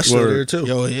out there. That's still there too.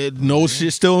 Yo, Noah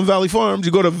shit still in Valley Farms.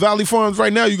 You go to Valley Farms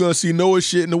right now, you're gonna see Noah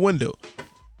shit in the window.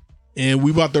 And we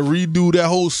about to redo that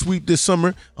whole sweep this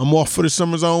summer. I'm off for the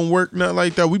summers. I don't work, nothing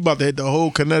like that. We about to hit the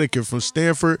whole Connecticut from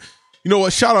Stanford. You know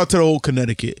what? Shout out to the whole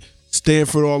Connecticut.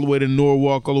 Stanford all the way to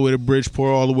Norwalk, all the way to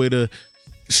Bridgeport, all the way to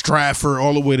Stratford,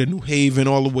 all the way to New Haven,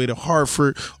 all the way to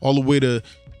Hartford, all the way to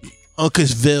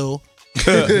Uncasville.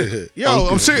 Yo,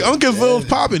 I'm serious. Uncasville's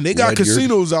popping. They got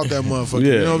casinos out that motherfucker.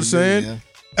 You know what I'm saying? Yeah.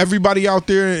 Everybody out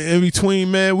there in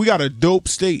between, man, we got a dope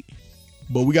state.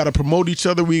 But we gotta promote each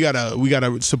other. We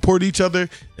gotta support each other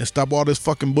and stop all this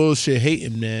fucking bullshit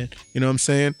hating, man. You know what I'm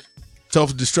saying?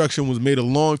 Self-destruction was made a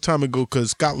long time ago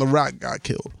because Scott LaRock got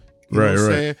killed. You know what I'm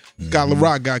saying? Scott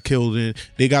LaRock got killed, and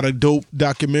they got a dope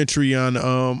documentary on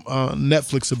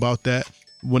Netflix about that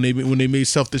when they made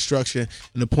self-destruction.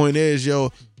 And the point is,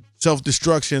 yo,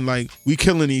 self-destruction, like, we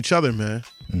killing each other, man.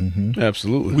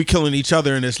 Absolutely. We killing each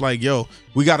other, and it's like, yo,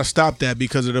 we got to stop that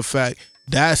because of the fact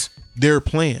that's their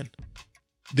plan.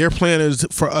 Their plan is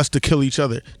for us to kill each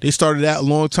other. They started that a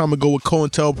long time ago with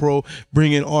COINTELPRO,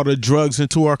 bringing all the drugs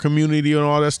into our community and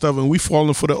all that stuff, and we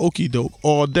falling for the okie doke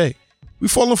all day. We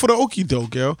falling for the okie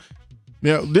doke, yo.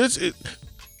 Now,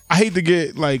 I hate to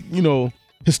get, like, you know,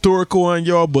 historical on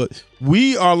y'all, but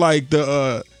we are like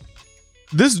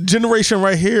this generation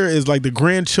right here is like the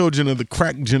grandchildren of the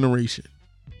crack generation.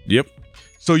 Yep.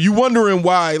 So you wondering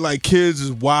why, like, kids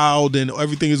is wild and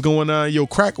everything is going on. Yo,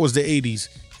 crack was the 80s.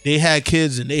 They had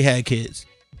kids and they had kids.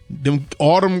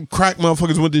 All them crack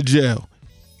motherfuckers went to jail.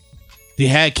 They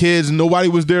had kids and nobody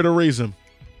was there to raise them.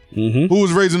 Who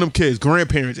was raising them kids?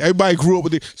 Grandparents. Everybody grew up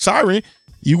with it. Siren,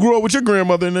 you grew up with your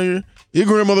grandmother, nigga. Your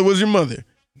grandmother was your mother.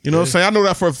 You know what I'm saying? I know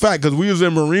that for a fact because we was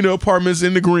in Marina Apartments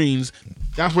in the Greens.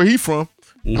 That's where he from.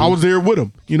 I was there with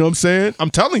him. You know what I'm saying? I'm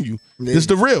telling you. This is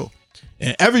the real.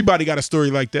 And everybody got a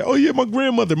story like that. Oh, yeah, my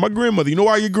grandmother. You know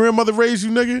why your grandmother raised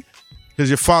you, nigga? Because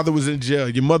your father was in jail.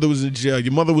 Your mother was in jail.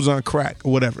 Your mother was on crack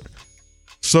or whatever.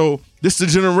 So this is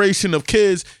a generation of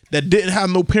kids that didn't have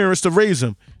no parents to raise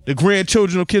them. The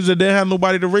grandchildren of kids that didn't have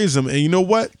nobody to raise them. And you know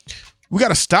what? We got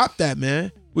to stop that,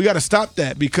 man. We got to stop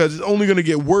that because it's only going to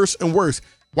get worse and worse.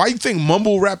 Why you think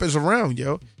mumble rap is around,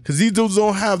 yo? Because these dudes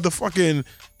don't have the fucking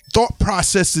thought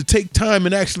process to take time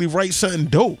and actually write something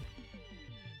dope.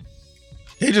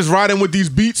 They just riding with these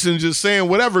beats and just saying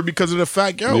whatever because of the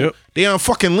fact, yo, they on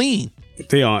fucking lean.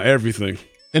 They on everything.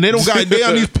 And they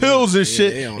on these pills and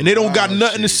shit, and they don't got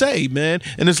nothing to say, man.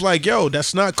 And it's like, yo,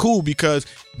 that's not cool because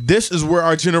this is where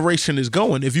our generation is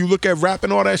going. If you look at rap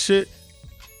and all that shit,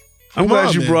 I'm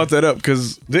glad you brought that up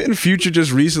because didn't Future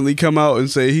just recently come out and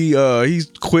say he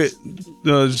quit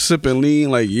sipping lean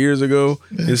like years ago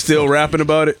and still rapping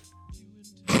about it?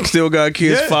 Still got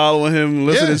kids following him,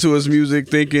 listening to his music,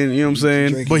 thinking, you know what I'm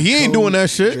saying? But he ain't doing that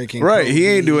shit. Right, he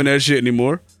ain't doing that shit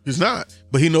anymore. He's not.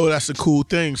 But he know that's the cool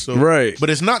thing. So right. But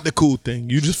it's not the cool thing.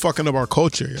 You just fucking up our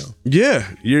culture, yo. Yeah,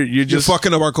 you're just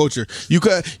fucking up our culture. You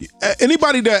could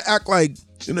anybody that act like.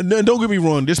 Don't get me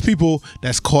wrong. There's people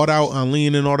that's caught out on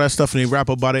lean and all that stuff, and they rap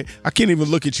about it. I can't even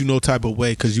look at you no type of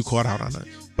way because you caught out on it.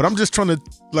 But I'm just trying to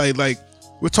like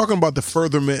we're talking about the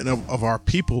furtherment of our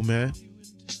people, man.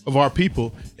 Of our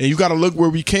people, and you got to look where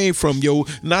we came from, yo.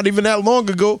 Not even that long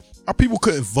ago, our people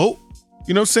couldn't vote.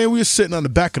 You know what I'm saying? We were sitting on the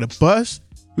back of the bus.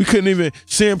 We couldn't even.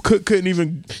 Sam Cooke couldn't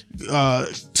even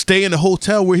stay in the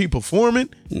hotel where he performing.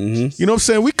 Mm-hmm. You know what I'm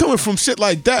saying? We coming from shit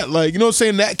like that, like you know what I'm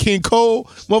saying? Nat King Cole,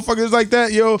 motherfuckers like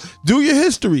that, yo. Do your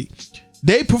history.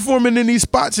 They performing in these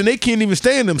spots and they can't even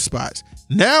stay in them spots.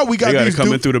 Now we got these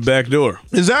coming through the back door.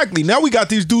 Exactly. Now we got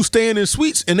these dudes staying in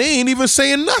suites and they ain't even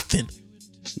saying nothing.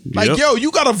 Like, yo,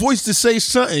 you got a voice to say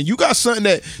something. You got something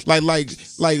that,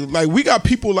 like we got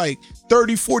people like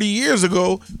 30, 40 years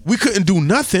ago, we couldn't do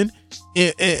nothing,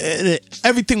 and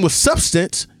everything was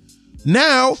substance.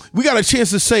 Now, we got a chance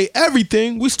to say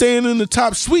everything. We staying in the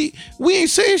top suite. We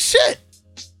ain't saying shit.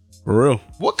 For real.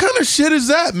 What kind of shit is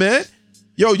that, man?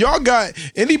 Yo, y'all got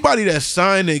anybody that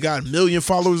signed, they got 1 million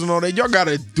followers and all that. Y'all got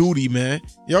a duty, man.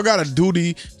 Y'all got a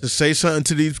duty to say something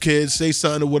to these kids, say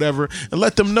something or whatever, and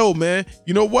let them know, man.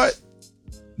 You know what?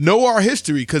 Know our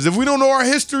history. Because if we don't know our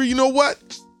history, you know what?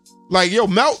 Like, yo,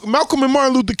 Malcolm and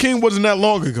Martin Luther King wasn't that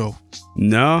long ago.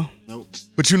 No. Nope.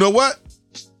 But you know what?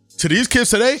 To these kids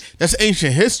today, that's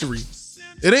ancient history.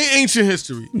 It ain't ancient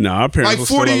history. No, our parents were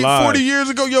still alive. 40 years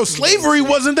ago, yo, slavery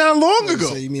wasn't that long ago.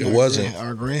 So you mean It wasn't.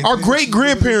 Our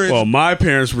great-grandparents. Well, my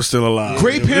parents were still alive.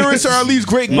 Great parents are at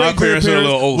least My parents are a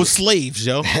little older. was slaves,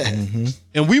 yo. Mm-hmm.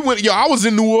 And we went, yo, I was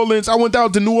in New Orleans. I went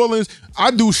down to New Orleans.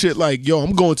 I do shit like, yo,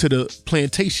 I'm going to the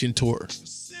plantation tour.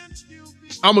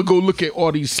 I'm going to go look at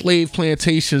all these slave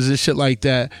plantations and shit like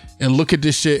that and look at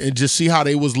this shit and just see how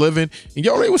they was living. And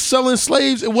yo, they was selling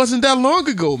slaves. It wasn't that long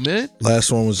ago, man.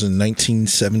 Last one was in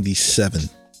 1977.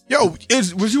 Yo,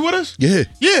 was you with us? Yeah.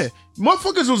 Yeah.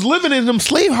 Motherfuckers was living in them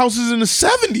slave houses in the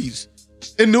 70s.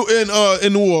 In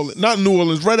New Orleans. Not New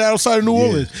Orleans, right outside of New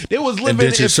Orleans. They was living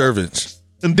Indentured servants.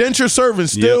 Indentured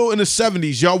servants still in the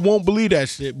 70s. Y'all won't believe that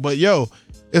shit. But yo,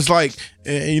 it's like,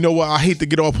 and you know what? I hate to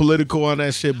get all political on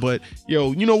that shit, but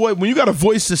yo, you know what? When you got a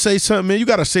voice to say something, man, you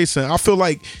got to say something. I feel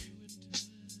like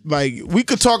we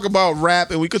could talk about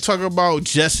rap and we could talk about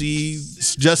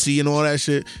Jussie and all that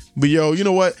shit, but yo, you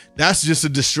know what? That's just a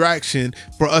distraction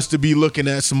for us to be looking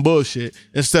at some bullshit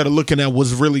instead of looking at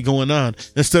what's really going on.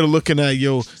 Instead of looking at,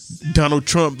 yo, Donald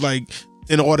Trump, like,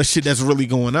 and all the shit that's really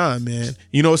going on, man.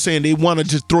 You know what I'm saying? They want to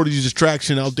just throw these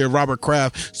distraction out there, Robert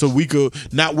Kraft, so we could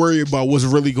not worry about what's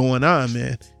really going on,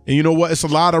 man. And you know what? It's a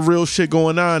lot of real shit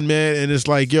going on, man. And it's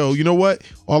like, yo, you know what?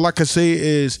 All I can say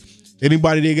is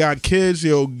anybody that got kids,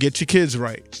 yo, get your kids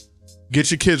right. Get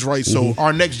your kids right. So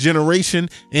our next generation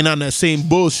ain't on that same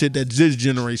bullshit that this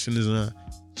generation is on.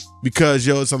 Because,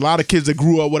 yo, it's a lot of kids that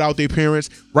grew up without their parents.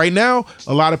 Right now,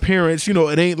 a lot of parents, you know,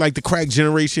 it ain't like the crack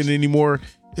generation anymore.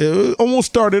 It almost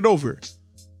started over,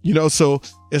 you know, so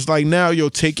it's like now, yo,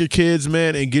 take your kids,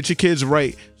 man, and get your kids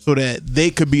right so that they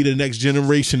could be the next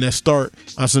generation that start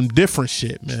on some different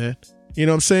shit, man. You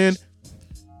know what I'm saying?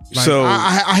 Like, so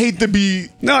I hate to be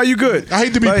you good. I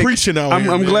hate to be preaching out here.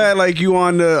 I'm glad like you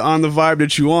on the vibe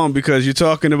that you on, because you're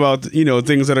talking about, you know,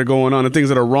 things that are going on and things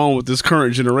that are wrong with this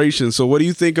current generation. So what do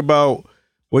you think about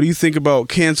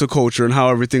cancel culture and how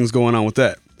everything's going on with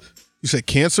that? You said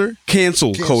cancel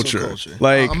culture.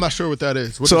 Like, I'm not sure what that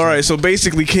is. So all right, so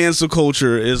basically cancel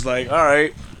culture is like, all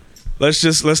right, let's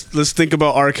think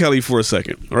about R. Kelly for a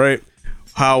second. All right.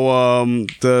 How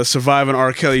the Surviving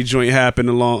R. Kelly joint happened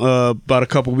about a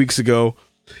couple weeks ago,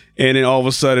 and then all of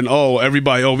a sudden,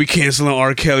 everybody, we canceling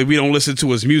R. Kelly. We don't listen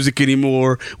to his music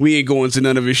anymore. We ain't going to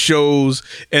none of his shows.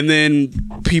 And then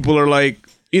people are like,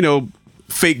 you know,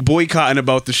 fake boycotting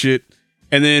about the shit.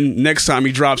 And then next time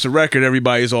he drops a record,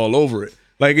 everybody's all over it.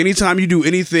 Like, anytime you do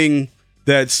anything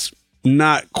that's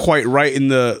not quite right in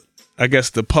the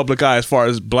public eye as far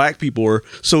as black people or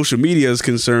social media is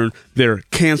concerned, they're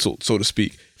canceled, so to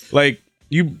speak. Like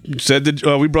you said,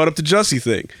 we brought up the Jussie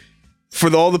thing.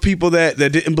 For all the people that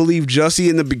didn't believe Jussie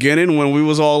in the beginning, when we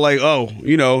was all like,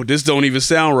 you know, this don't even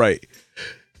sound right.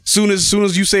 Soon as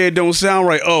you say it don't sound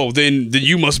right, then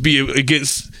you must be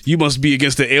against the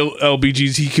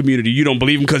LGBT community. You don't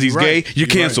believe him because he's gay. You're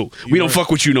canceled. We don't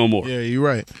fuck with you no more. Yeah, you're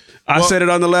right. I said it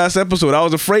on the last episode. I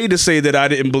was afraid to say that I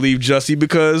didn't believe Jussie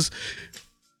because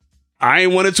I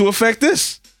ain't wanted to affect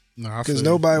this. Because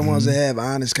nobody wants to have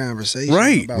honest conversation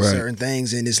about certain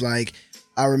things, and it's like,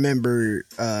 I remember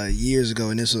years ago,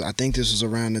 and I think this was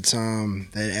around the time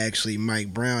that actually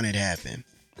Mike Brown had happened.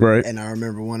 Right. And I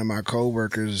remember one of my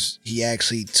coworkers, he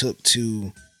actually took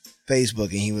to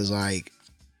Facebook and he was like,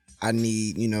 I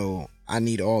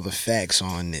need all the facts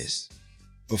on this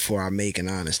before I make an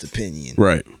honest opinion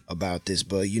about this.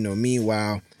 But,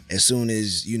 meanwhile, as soon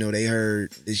as, they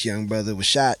heard this young brother was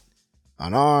shot,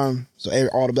 unarmed, so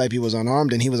all the black people was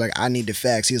unarmed, and he was like, I need the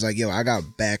facts. He was like, yo, I got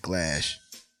backlash.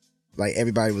 Like,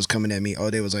 everybody was coming at me. Oh,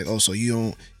 they was like, oh, so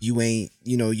you ain't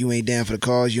down for the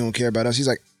cause, you don't care about us. He's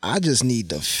like, I just need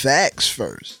the facts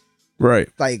first. Right.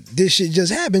 Like, this shit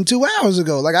just happened 2 hours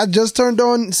ago. Like, I just turned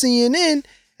on CNN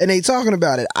and they talking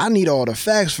about it. I need all the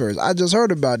facts first. I just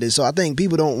heard about this. So I think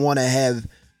people don't want to have,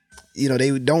 they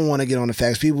don't want to get on the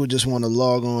facts. People just want to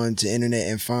log on to internet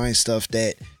and find stuff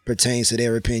that pertains to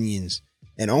their opinions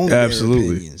and only their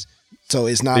opinions. So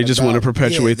it's not. They just want to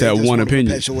perpetuate that one opinion.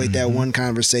 Perpetuate that one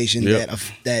conversation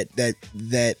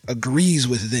that agrees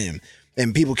with them.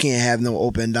 And people can't have no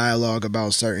open dialogue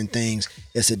about certain things.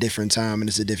 It's a different time and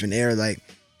it's a different era. Like,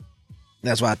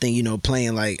 that's why I think,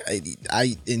 playing like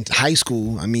I in high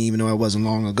school, I mean, even though it wasn't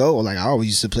long ago, like I always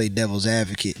used to play devil's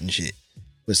advocate and shit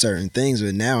with certain things.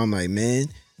 But now I'm like, man,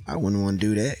 I wouldn't want to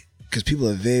do that because people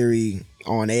are very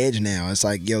on edge now. It's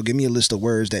like, yo, give me a list of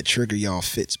words that trigger y'all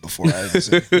fits before I ever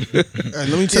say it. Let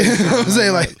me tell you, I'm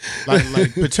saying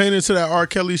like pertaining to that R.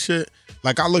 Kelly shit,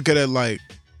 like I look at it like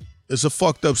it's a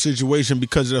fucked up situation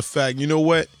because of the fact, you know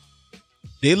what?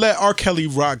 They let R. Kelly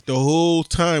rock the whole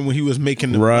time when he was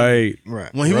making the money.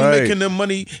 Right. When he was making the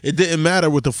money, it didn't matter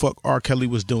what the fuck R. Kelly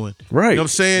was doing. Right. You know what I'm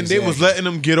saying? Exactly. They was letting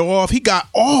him get off. He got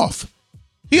off.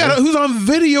 He was on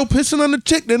video pissing on the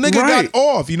chick. The nigga got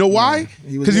off. You know why?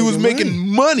 Because he was making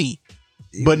money.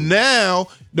 But now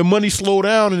the money slowed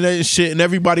down and that shit, and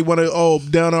everybody want to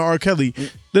down on R. Kelly.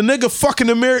 The nigga fucking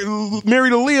married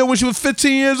Aaliyah when she was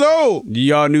 15 years old.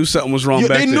 Y'all knew something was wrong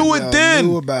back then. They knew it then.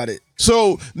 Knew about it.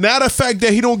 So now the fact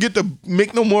that he don't get to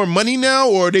make no more money now,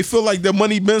 or they feel like the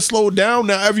money been slowed down,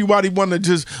 now everybody want to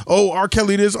just, R.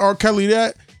 Kelly this, R. Kelly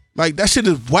that. Like, that shit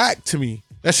is whack to me.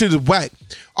 That shit is whack.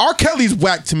 R. Kelly's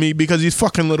whack to me because he's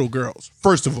fucking little girls,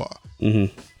 first of all.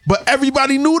 Mm-hmm. But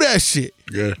everybody knew that shit.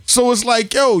 Yeah. So it's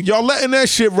like, yo, y'all letting that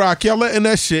shit rock. Y'all letting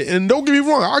that shit. And don't get me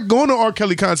wrong, I go to R.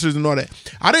 Kelly concerts and all that.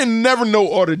 I didn't never know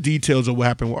all the details of what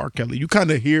happened with R. Kelly. You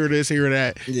kind of hear this, hear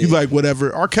that. Yeah. You like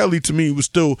whatever. R. Kelly to me was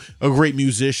still a great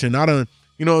musician. You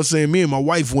know what I'm saying? Me and my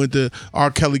wife went to R.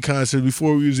 Kelly concerts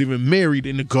before we was even married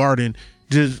in the garden.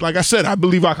 Just like I said, I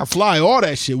Believe I Can Fly, all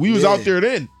that shit. We was out there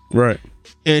then. Right.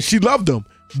 And she loved him.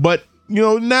 But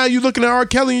now you looking at R.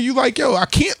 Kelly and you like, yo, I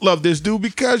can't love this dude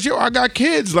because, I got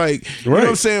kids. Like, you know what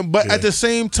I'm saying? But at the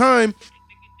same time,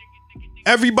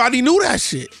 everybody knew that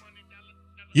shit.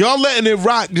 Y'all letting it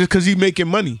rock just because he making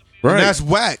money. Right. And that's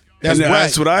whack. That's whack.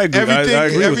 That's what I agree. I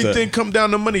agree everything with come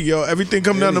down to money, yo. Everything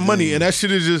come down to money. And that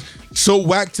shit is just so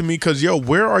whack to me because,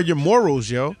 where are your morals,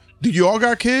 yo? Do you all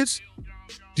got kids?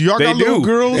 Do y'all got little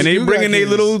girls? And they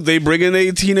bringing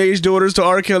their teenage daughters to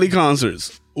R. Kelly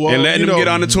concerts. Well, and letting them get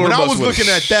on the tour bus. When I was looking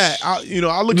at that,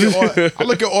 I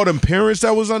look at all them parents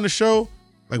that was on the show.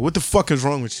 Like, what the fuck is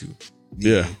wrong with you?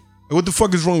 Yeah. Like, what the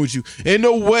fuck is wrong with you? Ain't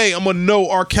no way I'm gonna know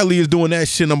R. Kelly is doing that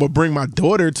shit and I'm gonna bring my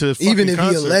daughter to fucking even if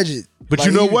concert. he alleged. But like,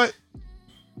 you know what?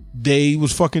 They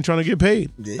was fucking trying to get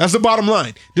paid. Yeah. That's the bottom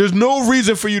line. There's no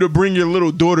reason for you to bring your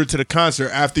little daughter to the concert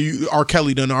after R.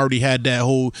 Kelly done already had that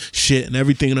whole shit and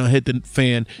everything done hit the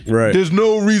fan. Right. There's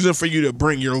no reason for you to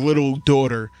bring your little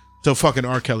daughter to a fucking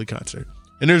R. Kelly concert.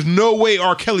 And there's no way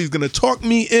R. Kelly's gonna talk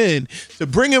me in to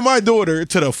bringing my daughter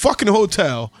to the fucking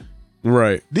hotel.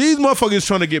 Right. These motherfuckers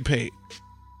trying to get paid.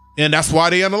 And that's why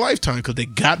they on a Lifetime, because they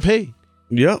got paid.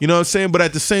 Yep. You know what I'm saying? But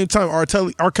at the same time,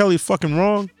 R. Kelly's fucking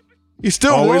wrong. He's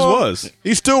still always wrong. Was.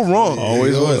 He's still wrong.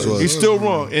 Always was. He's still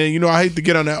wrong. And I hate to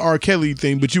get on that R. Kelly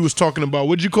thing, but you was talking about,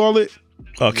 what'd you call it?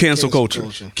 Cancel culture.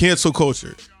 Cancel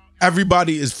culture.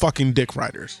 Everybody is fucking dick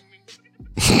riders.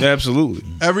 Absolutely.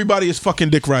 Everybody is fucking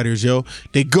dick riders, yo.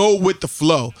 They go with the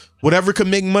flow. Whatever can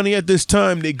make money at this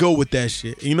time, they go with that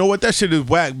shit. And you know what? That shit is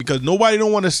whack because nobody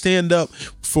don't want to stand up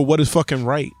for what is fucking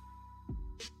right.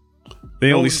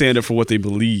 They only stand up for what they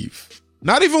believe.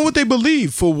 Not even what they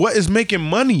believe, for what is making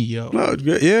money, yo. No,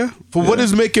 yeah. For what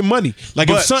is making money.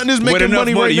 Like, if something is making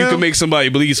money right now, you can make somebody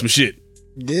believe some shit.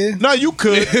 Yeah. No, you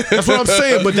could. That's what I'm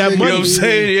saying. But that money, you know what I'm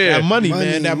saying? Yeah. That money,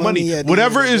 man, that money.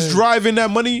 Whatever is driving that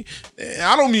money,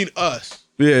 I don't mean us.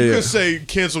 You can say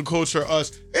cancel culture,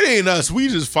 us. It ain't us. We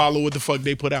just follow what the fuck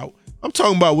they put out. I'm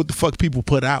talking about what the fuck people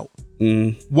put out.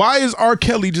 Why is R.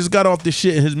 Kelly just got off this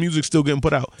shit and his music still getting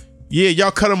put out? Yeah,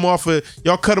 y'all cut him off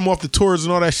the tours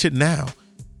and all that shit now.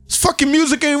 His fucking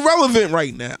music ain't relevant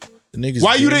right now.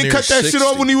 Why you didn't cut that 60. Shit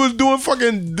off when he was doing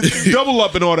fucking double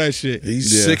up and all that shit?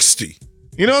 He's 60.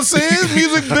 You You know what I'm saying? His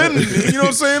music been, you know what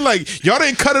I'm saying? Like, y'all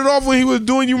didn't cut it off when he was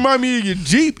doing You Remind Me of Your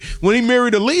Jeep, when he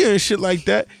married Aaliyah and shit like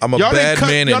that. I'm a y'all bad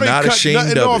man and not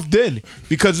ashamed of off it. then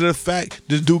because of the fact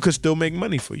this dude could still make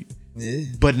money for you. Yeah.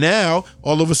 But now,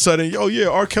 all of a sudden, oh yeah,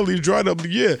 R. Kelly's dried up.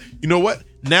 Yeah, you know what?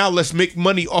 Now let's make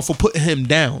money off of putting him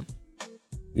down.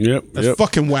 Yep, that's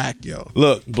fucking whack, yo.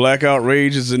 Look, Black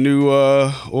Outrage is the new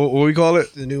what we call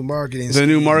it? The new marketing. The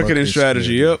new marketing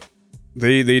strategy. Yep.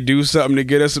 They do something to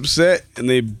get us upset and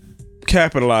they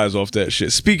capitalize off that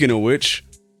shit. Speaking of which,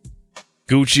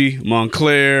 Gucci,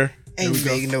 Montclair. Ain't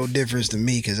make no difference to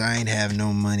me because I ain't have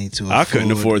no money to afford. I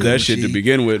couldn't afford that shit to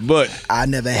begin with, but I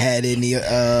never had any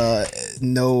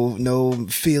no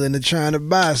feeling of trying to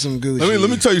buy some Gucci. Let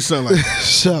me tell you something. Like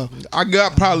so I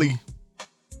got probably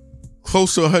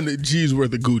close to 100 G's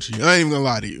worth of Gucci. I ain't even gonna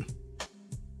lie to you.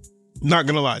 Not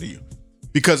gonna lie to you.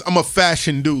 Because I'm a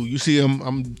fashion dude. You see, I'm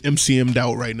MCM'd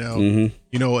out right now. Mm-hmm.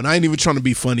 You know, and I ain't even trying to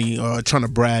be funny or trying to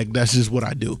brag. That's just what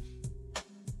I do.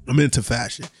 I'm into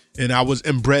fashion. And I was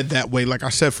inbred that way, like I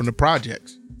said, from the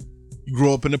projects. You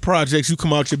grow up in the projects, you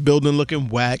come out your building looking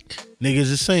whack.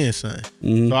 Niggas is saying something.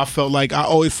 Mm-hmm. So I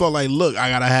always felt like, look, I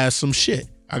gotta have some shit.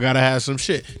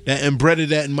 That inbred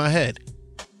that in my head.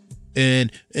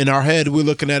 And in our head, we're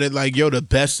looking at it like, yo, the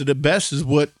best of the best is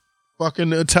what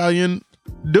fucking Italian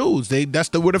dudes.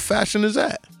 That's where the fashion is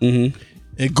at. Mm-hmm.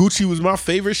 And Gucci was my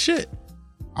favorite shit.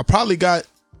 I probably got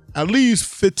at least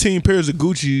 15 pairs of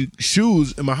Gucci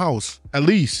shoes in my house. At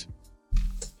least.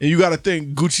 And you got to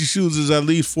think Gucci shoes is at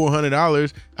least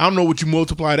 $400. I don't know what you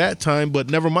multiply that time, but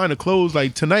never mind the clothes.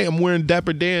 Like tonight, I'm wearing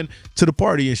Dapper Dan to the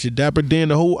party and shit. Dapper Dan,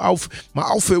 the whole outfit. My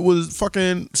outfit was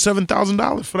fucking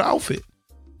 $7,000 for the outfit.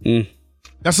 Mm.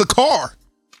 That's a car.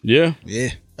 Yeah.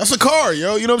 That's a car,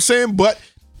 yo. You know what I'm saying? But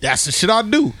that's the shit I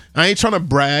do. I ain't trying to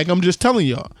brag. I'm just telling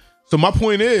y'all. So my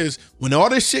point is, when all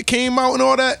this shit came out and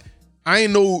all that, I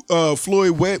ain't no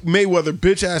Floyd Mayweather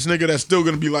bitch ass nigga that's still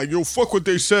gonna be like, yo, fuck what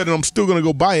they said and I'm still gonna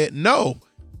go buy it. No.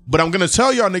 But I'm gonna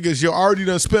tell y'all niggas, you already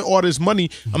done spent all this money.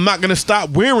 I'm not gonna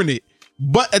stop wearing it.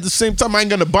 But at the same time, I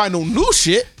ain't gonna buy no new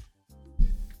shit.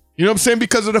 You know what I'm saying?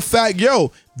 Because of the fact,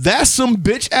 yo, that's some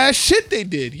bitch ass shit they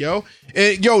did, yo.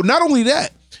 And yo, not only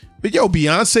that, but yo,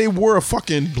 Beyonce wore a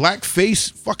fucking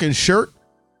blackface fucking shirt.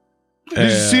 Did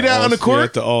you see that on the court?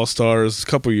 At the All-Stars a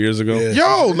couple years ago.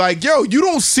 Yeah. Yo, you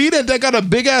don't see that got a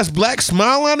big ass black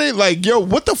smile on it? Like, yo,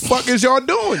 what the fuck is y'all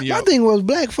doing, yo? My thing was,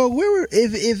 black folk, where were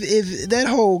if that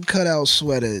whole cutout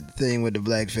sweater thing with the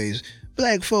blackface,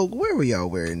 black folk, where were y'all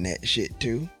wearing that shit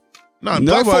to? Nah,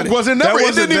 black folk wasn't never.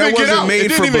 It didn't even get out.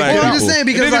 Made for black people. I'm just saying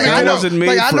because like I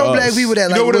know black people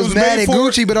that like was mad at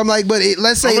Gucci, but I'm like, but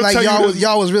let's say like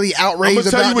y'all was really outraged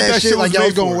about that shit. Like y'all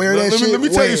was gonna wear that shit. Let me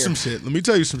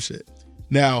tell you some shit.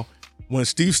 Now, when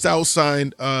Steve Stout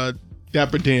signed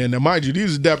Dapper Dan, now mind you,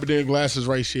 these are Dapper Dan glasses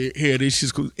right here. They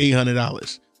just cost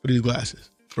 $800 for these glasses,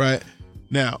 right?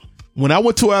 Now, when I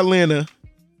went to Atlanta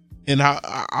and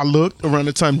I looked around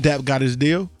the time Dap got his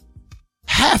deal,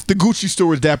 half the Gucci store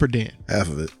was Dapper Dan.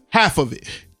 Half of it.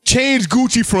 Changed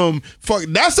Gucci from fuck.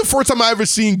 That's the first time I ever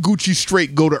seen Gucci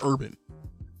straight go to urban.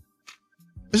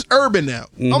 It's urban now.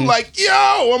 Mm-hmm. I'm like,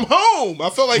 yo, I'm home. I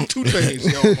felt like 2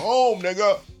 Chainz. Yo, I'm home,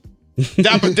 nigga.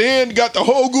 Dapper Dan got the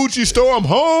whole Gucci store. I'm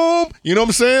home. You know what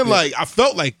I'm saying? Yeah. Like, I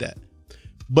felt like that.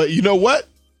 But you know what?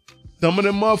 Some of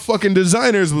them motherfucking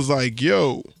designers was like,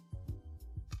 yo,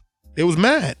 they was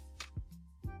mad.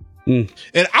 And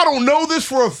I don't know this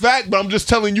for a fact, but I'm just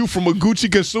telling you from a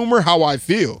Gucci consumer how I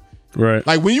feel. Right.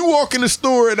 Like when you walk in the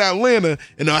store in Atlanta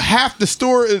and half the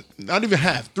store is not even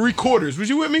half, 3/4. Was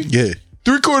you with me? Yeah.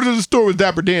 3/4 of the store was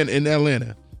Dapper Dan in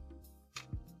Atlanta.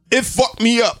 It fucked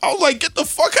me up. I was like, get the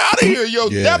fuck out of here, yo.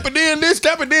 Yeah. Dapper Dan this,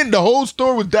 Dapper Dan. The whole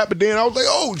store was Dapper Dan. I was like,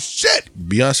 oh shit.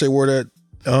 Beyonce wore that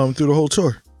through the whole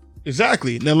tour.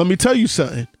 Exactly. Now let me tell you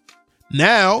something.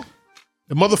 Now,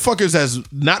 the motherfuckers that's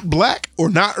not black or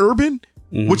not urban,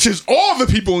 which is all the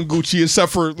people in Gucci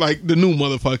except for like the new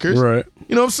motherfuckers. Right.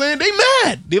 You know what I'm saying? They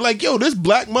mad. They like, yo, this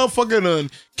black motherfucker done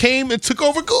came and took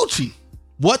over Gucci.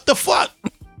 What the fuck?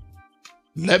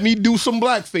 Let me do some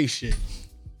blackface shit.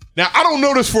 Now, I don't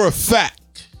know this for a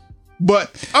fact,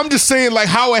 but I'm just saying like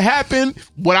how it happened,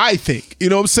 what I think. You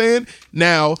know what I'm saying?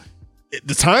 Now,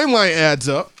 the timeline adds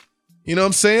up. You know what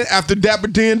I'm saying? After Dapper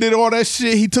Dan did all that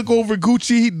shit, he took over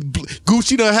Gucci.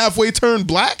 Gucci done halfway turned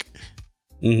black.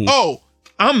 Mm-hmm. Oh,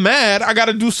 I'm mad. I got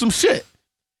to do some shit.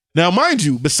 Now, mind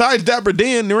you, besides Dapper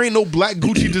Dan, there ain't no black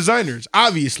Gucci designers,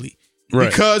 obviously. Right.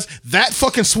 Because that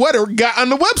fucking sweater got on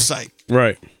the website.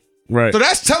 Right. Right. So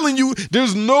that's telling you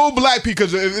there's no black people.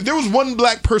 Because if there was one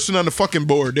black person on the fucking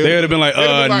board, they would have been like,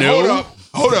 no.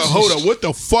 Hold up. What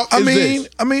the fuck is this?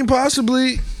 I mean,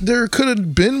 possibly. there could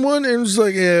have been one, and it was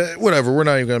like, yeah, whatever. We're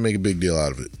not even gonna make a big deal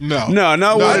out of it. No,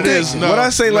 what it is. What I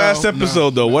say last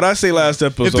episode, though. What I say last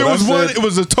episode. If there was one, it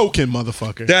was a token,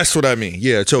 motherfucker. That's what I mean.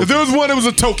 Yeah, token. If there was one, it was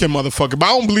a token, motherfucker. But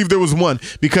I don't believe there was one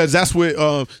because that's what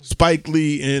Spike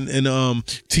Lee and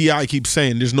T.I. keep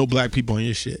saying. There's no black people on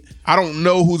your shit. I don't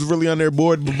know who's really on their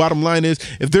board, but bottom line is,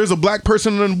 if there's a black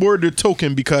person on the board, they're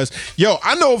token because, yo,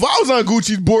 I know if I was on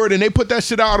Gucci's board and they put that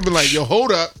shit out, I'd be like, yo,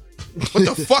 hold up. What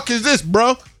the fuck is this,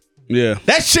 bro? Yeah.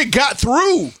 That shit got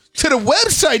through to the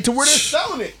website to where they're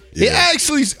selling it. Yeah. It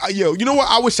actually, yo, you know what?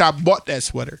 I wish I bought that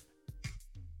sweater.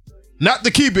 Not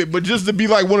to keep it, but just to be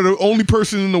like one of the only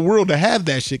persons in the world to have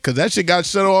that shit, because that shit got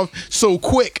shut off so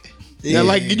quick. Yeah,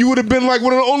 like you would have been like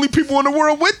one of the only people in the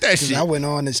world with that shit. I went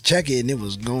on to check it and it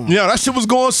was gone. Yeah, that shit was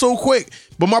going so quick.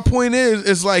 But my point is,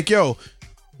 it's like, yo,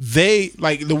 they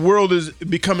like the world is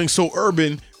becoming so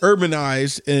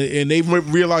urbanized, and they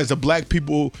realize the black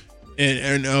people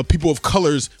and people of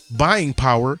color's buying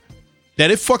power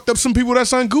that it fucked up some people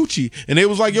that's on Gucci, and they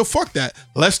was like, yo, fuck that.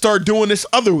 Let's start doing this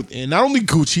other, and not only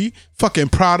Gucci, fucking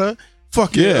Prada.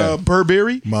 Fucking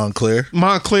Burberry. Montclair.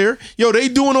 Yo, they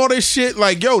doing all this shit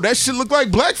like, yo, that shit look like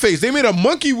blackface. They made a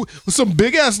monkey with some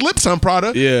big ass lips on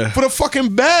Prada for the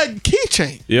fucking bag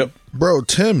keychain. Yep. Bro,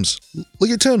 Tim's. Look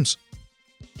at Tim's.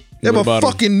 They have a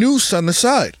fucking noose on the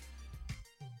side.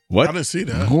 What? I didn't see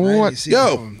that. What?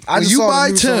 Yo, when you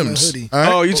buy Tim's. Right?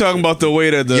 Oh, you talking about the way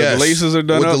that the laces are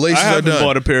done? The laces I haven't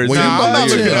bought a pair of Tim's.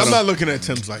 I'm not looking at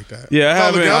Tim's like that. Yeah,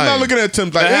 I'm not looking at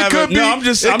Tim's like that. It could be.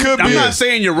 No, I'm not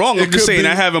saying you're wrong. I'm just saying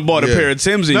I haven't bought a pair of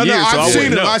Tim's in years.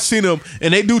 I've seen them,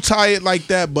 and they do tie it like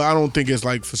that, but I don't think it's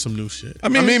like for some new shit. I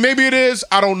mean, maybe it is.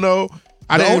 I don't know.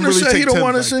 The owner said he don't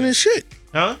want us in his shit.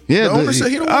 Huh? Yeah, the owner said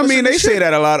he don't want us in his shit. They say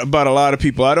that about a lot of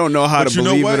people. I don't know how to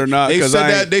believe it or not.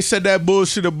 They said that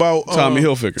bullshit about Tommy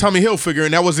Hilfiger,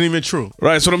 and that wasn't even true.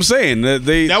 Right, that's what I'm saying.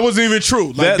 That wasn't even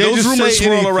true. Like, those rumors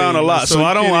swirl around a lot, so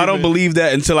I don't believe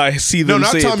that until I see them. No,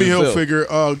 not say Tommy it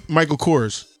Hilfiger. Michael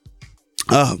Kors.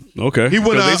 Okay. He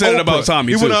went on they said Oprah. it about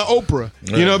Tommy. He went on Oprah.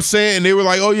 You know what I'm saying? And they were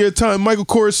like, "Oh yeah, Michael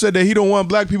Kors said that he don't want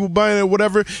black people buying it, or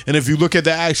whatever." And if you look at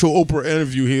the actual Oprah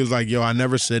interview, he was like, "Yo, I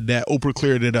never said that." Oprah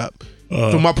cleared it up.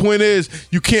 So my point is,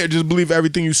 you can't just believe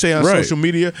everything you say on social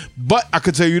media. But I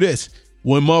could tell you this: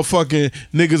 when motherfucking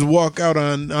niggas walk out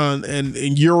on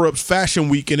in Europe's Fashion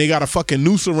Week and they got a fucking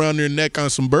noose around their neck on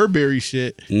some Burberry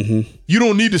shit, you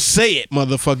don't need to say it,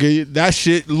 motherfucker. That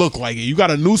shit look like it. You got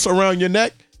a noose around your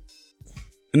neck.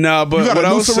 Nah, but you got what a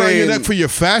I was noose around saying, your neck for your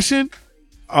fashion.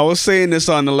 I was saying this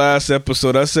on the last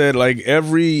episode. I said like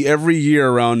every year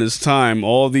around this time,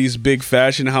 all these big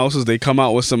fashion houses, they come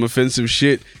out with some offensive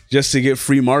shit just to get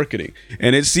free marketing,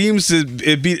 and it seems to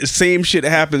be the same shit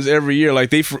happens every year.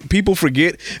 Like people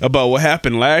forget about what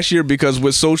happened last year because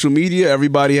with social media,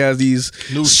 everybody has these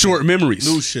short memories.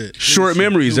 Short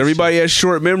memories. Everybody has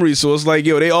short memories, so it's like,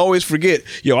 yo, they always forget.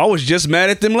 Yo, I was just mad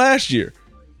at them last year.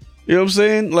 You know what I'm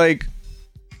saying? Like,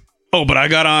 oh, but I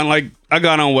got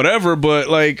on whatever, but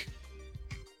like,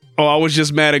 oh, I was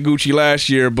just mad at Gucci last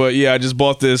year, but yeah, I just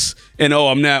bought this, and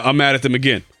I'm mad at them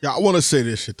again. Yeah, I want to say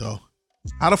this shit though.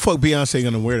 How the fuck Beyonce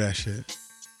gonna wear that shit?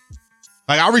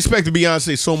 Like, I respect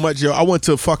Beyonce so much, yo. I went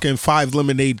to fucking 5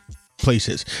 Lemonade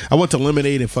places. I went to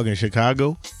Lemonade in fucking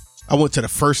Chicago. I went to the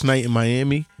first night in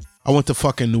Miami. I went to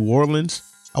fucking New Orleans.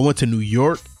 I went to New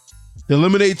York. The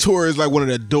Lemonade tour is like one of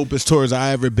the dopest tours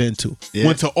I ever been to. Yeah.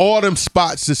 Went to all them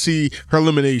spots to see her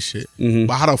Lemonade shit.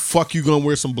 But how the fuck you gonna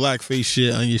wear some blackface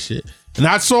shit on your shit? And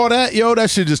I saw that, yo,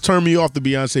 that shit just turned me off to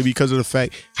Beyonce because of the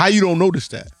fact, how you don't notice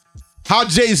that? How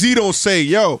Jay-Z don't say,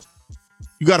 yo,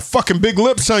 you got a fucking big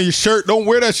lips on your shirt, don't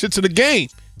wear that shit to the game.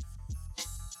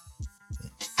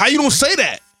 How you don't say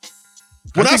that?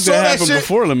 When I saw that happened shit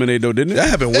before Lemonade, though, didn't it? That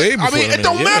happened way before. I mean, it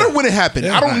don't matter when it happened.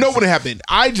 I don't know when it happened.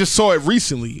 I just saw it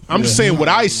recently. I'm just saying what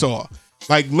I saw.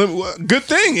 Like, good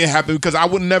thing it happened because I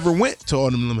would never went to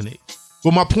all them Lemonade.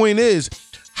 But my point is,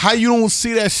 how you don't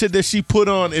see that shit that she put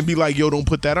on and be like, yo, don't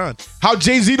put that on? How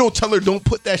Jay-Z don't tell her don't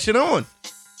put that shit on?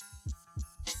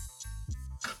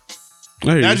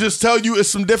 I just tell you it's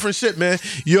some different shit, man.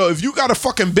 Yo, if you got a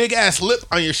fucking big ass lip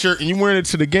on your shirt and you wearing it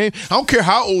to the game, I don't care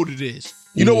how old it is.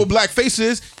 You know what blackface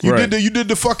is? You did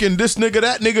the fucking this nigga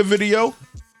that nigga video,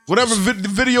 whatever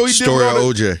video he Story did. Story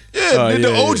of OJ. Yeah, did the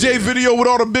OJ video with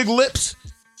all the big lips.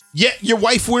 Yet your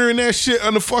wife wearing that shit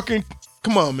on the fucking.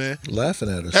 Come on, man. Laughing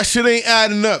at us. That shit ain't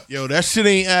adding up, yo. That shit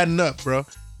ain't adding up, bro.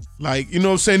 Like, you know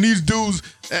what I'm saying? These dudes,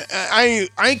 I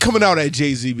ain't coming out at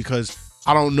Jay-Z because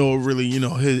I don't know really, you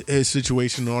know, his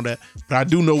situation and all that. But I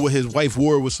do know what his wife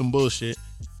wore was some bullshit.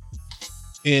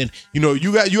 And, you know,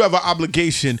 you have an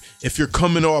obligation if you're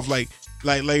coming off like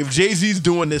Like if Jay-Z's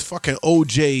doing this fucking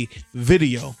OJ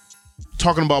video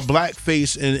talking about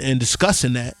blackface and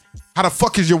discussing that, how the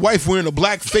fuck is your wife wearing a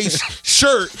blackface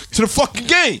shirt to the fucking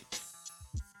game?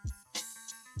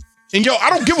 And yo, I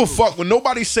don't give a fuck what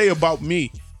nobody say about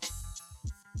me.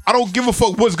 I don't give a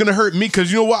fuck what's gonna hurt me,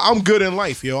 because you know what? I'm good in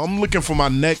life, yo. I'm looking for my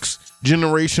next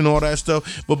generation, all that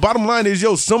stuff. But bottom line is,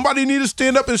 yo, somebody need to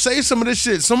stand up and say some of this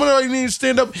shit. Somebody need to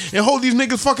stand up and hold these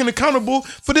niggas fucking accountable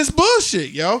for this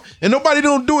bullshit, yo. And nobody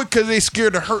don't do it because they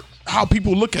scared to hurt how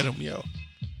people look at them, yo.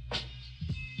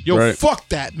 Yo, right. Fuck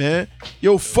that, man.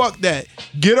 Yo, fuck that.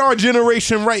 Get our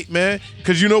generation right, man.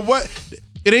 Because you know what?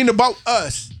 It ain't about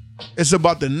us. It's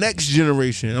about the next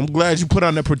generation. I'm glad you put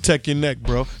on that protect your neck,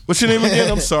 bro. What's your name again?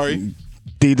 I'm sorry.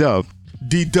 D-Dub.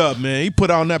 D-Dub, man. He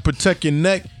put on that protect your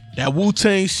neck, that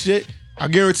Wu-Tang shit. I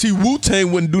guarantee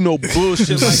Wu-Tang wouldn't do no bullshit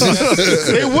like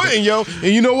that. They wouldn't, yo.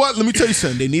 And you know what? Let me tell you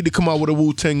something. They need to come out with a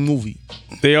Wu-Tang movie.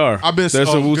 They are. There's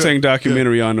a Wu-Tang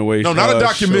documentary on the way. No, not a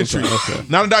documentary. Okay.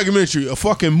 Not a documentary. A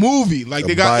fucking movie. Like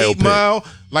they got 8 Mile.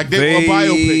 Like they a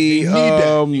biopic.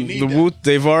 They need that.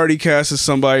 They've already casted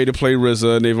somebody to play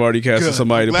RZA, and they've already casted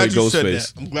somebody to play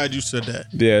Ghostface. I'm glad you said that.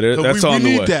 Yeah, that's on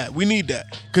the way. We need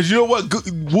that. Because you know what?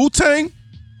 Wu-Tang,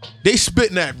 they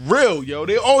spitting that real, yo.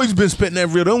 They always been spitting that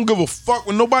real. They don't give a fuck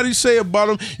what nobody say about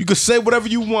them. You can say whatever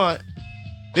you want.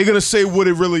 They're going to say what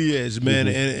it really is, man.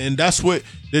 Mm-hmm. And that's what,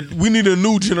 we need a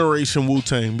new generation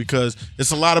Wu-Tang, because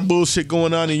it's a lot of bullshit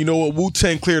going on. And you know what?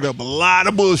 Wu-Tang cleared up a lot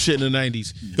of bullshit in the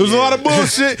 90s. It was a lot of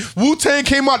bullshit. Wu-Tang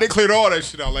came out, they cleared all that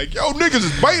shit out. Like, yo, niggas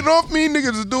is biting off me.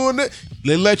 Niggas is doing that.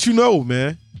 They let you know,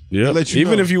 man. Yeah.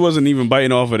 Even if you wasn't even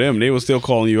biting off of them, they were still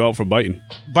calling you out for biting.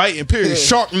 Biting, period. Yeah.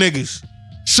 Shark niggas.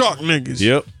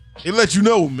 Yep. They let you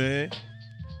know, man.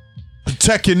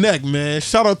 Protect your neck, man.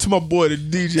 Shout out to my boy, the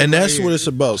DJ. And that's what it's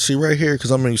about. See, right here,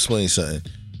 because I'm going to explain something.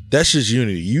 That's just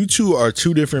unity. You two are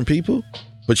two different people,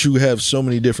 but you have so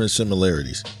many different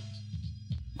similarities.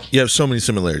 You have so many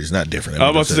similarities, not different. I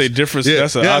was about to say different. Yeah,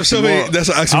 that's an oxymoron. That's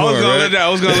an oxymoron, I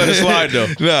was going to let it slide,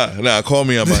 though. Nah, call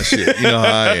me on my shit. You know how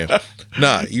I am.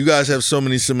 Nah, you guys have so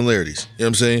many similarities. You know what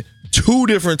I'm saying? Two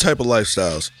different type of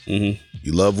lifestyles. Mm-hmm.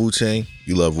 You love Wu-Tang.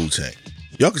 You love Wu-Tang.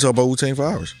 Y'all can talk about Wu-Tang for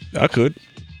hours. I could.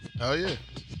 Hell yeah.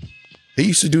 He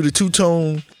used to do the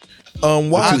two-tone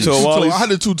Wallies. I had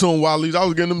the two-tone Wallies. I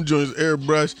was getting them joints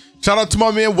airbrushed. Shout out to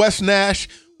my man Wes Nash.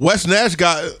 Wes Nash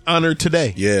got honored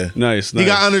today. Yeah. Nice. He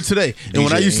got honored today. And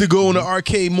when I used to go in the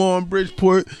arcade mall in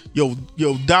Bridgeport, yo,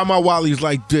 dye my Wallies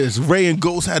like this. Ray and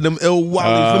Ghost had them L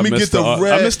Wallies. Let me get the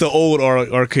red. I missed the old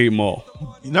arcade mall.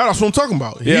 No, that's what I'm talking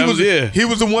about. Yeah, he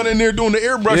was the one in there doing the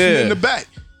airbrushing in the back.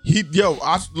 Get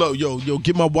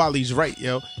my Wallies right,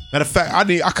 yo. Matter of fact,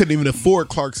 I couldn't even afford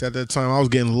Clarks at that time. I was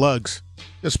getting lugs.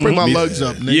 Just spray my lugs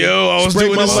up, nigga. Yo, I was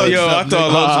doing this. Yo, I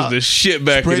thought lugs was the shit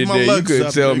back in the day. You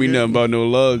couldn't tell me nothing about no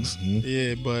lugs.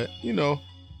 Yeah, but you know,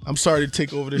 I'm sorry to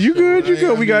take over this. You good? You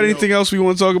good? We got anything else we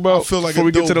want to talk about before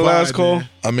we get to the last call? Man.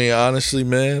 I mean, honestly,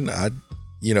 man, I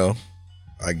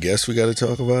guess we got to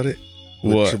talk about it.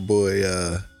 What? With your boy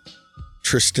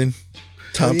Tristan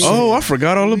Thompson. Oh, I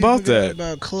forgot all about that.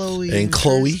 About Chloe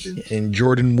and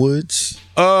Jordan Woods.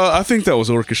 I think that was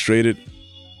orchestrated.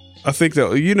 I think that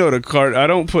I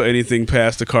don't put anything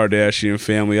past the Kardashian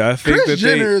family. I think Kris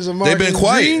Jenner is a they've been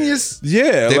quiet. Genius.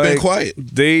 Yeah, they've been quiet.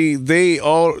 They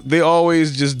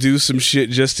always just do some shit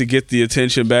just to get the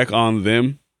attention back on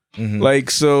them. Mm-hmm.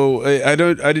 Like, so I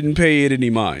didn't pay it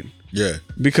any mind. Yeah,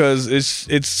 because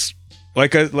it's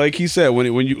like he said what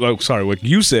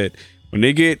you said. When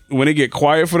they get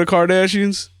quiet for the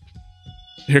Kardashians,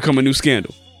 here come a new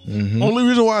scandal. Mm-hmm. Only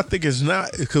reason why I think it's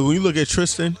not is because when you look at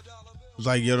Tristan, it's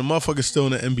like, yo, the motherfucker's still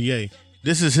in the NBA.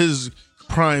 This is his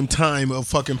prime time of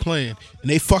fucking playing,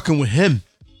 and they fucking with him.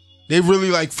 They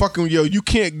really like fucking, yo, you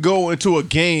can't go into a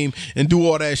game and do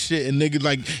all that shit, and nigga,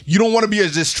 like, you don't want to be a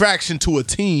distraction to a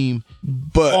team,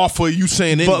 but off of you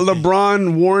saying anything. But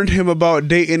LeBron warned him about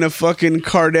dating a fucking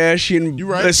Kardashian. You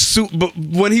right? But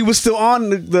when he was still on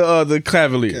the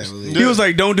Cavaliers, he was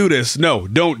like, "Don't do this. No,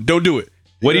 don't do it."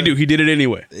 What did he do? He did it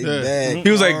anyway. Yeah.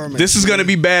 He was like, "This is gonna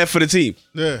be bad for the team."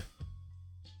 Yeah.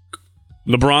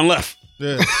 LeBron left.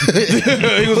 Yeah.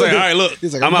 He was like, "All right, look,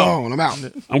 He's like, I'm out.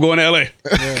 I'm going to LA.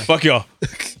 Yeah. Fuck y'all.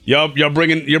 You're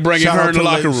bringing her in the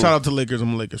locker room." Shout out to Lakers.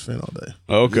 I'm a Lakers fan all day.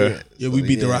 Okay. Yeah, we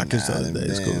beat the Rockets the other day.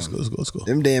 Let's go.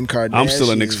 Them damn Kardashians. I'm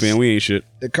still a Knicks fan. We ain't shit.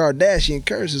 The Kardashian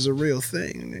curse is a real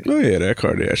thing. Oh yeah, that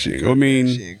Kardashian. I mean,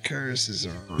 Kardashian curse is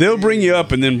they'll bring you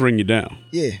up and then bring you down.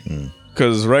 Yeah.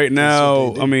 Because right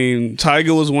now, I mean,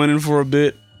 Tiger was winning for a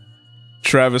bit.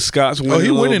 Travis Scott's winning. Oh,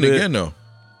 he winning again though.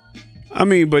 I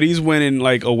mean, but he's winning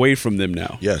like away from them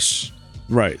now. Yes.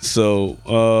 Right. So,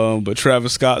 but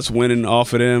Travis Scott's winning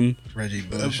off of them. Reggie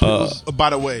Bush. By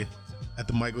the way, at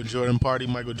the Michael Jordan's party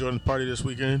this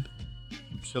weekend,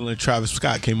 chilling. Travis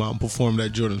Scott came out and performed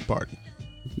at Jordan's party.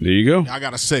 There you go. I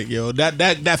gotta say, yo,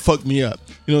 that fucked me up.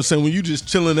 You know what I'm saying? When you just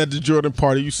chilling at the Jordan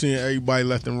party, you seeing everybody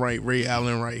left and right. Ray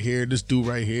Allen right here, this dude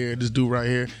right here, this dude right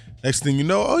here. Next thing you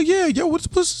know, oh yeah, yo, what's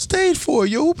the stage for?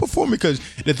 Yo, who performing? Because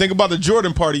the thing about the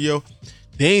Jordan party, yo,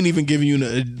 they ain't even giving you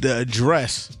the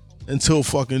address until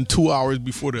fucking 2 hours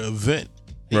before the event.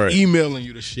 Right. Emailing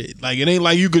you the shit. Like, it ain't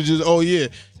like you could just, oh yeah.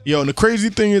 Yo, and the crazy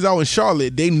thing is, I was in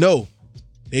Charlotte. They know.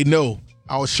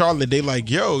 I was Charlotte. They like,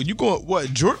 yo, you going,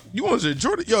 what, Jordan? You going to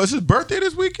Jordan? Yo, it's his birthday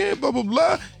this weekend? Blah, blah,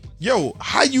 blah. Yo,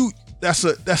 how you, that's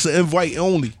an invite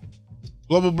only.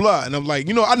 Blah, blah, blah. And I'm like,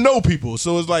 you know, I know people.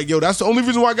 So it's like, yo, that's the only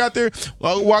reason why I got there.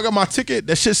 Why I got my ticket,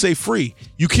 that shit say free.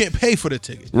 You can't pay for the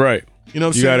ticket. Right. You know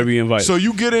what I'm saying? You got to be invited. So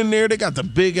you get in there, they got the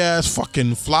big ass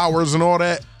fucking flowers and all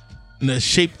that in the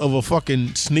shape of a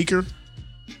fucking sneaker.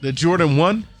 The Jordan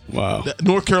 1. Wow. The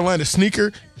North Carolina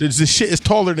sneaker. The shit is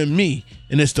taller than me.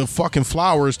 And it's the fucking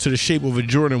flowers to the shape of a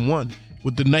Jordan 1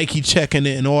 with the Nike check in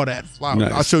it and all that flowers.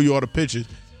 Nice. I'll show you all the pictures.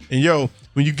 And yo,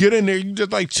 when you get in there, you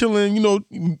just like chilling, you know,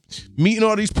 meeting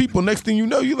all these people. Next thing you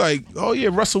know, you like, oh yeah,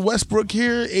 Russell Westbrook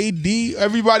here, AD.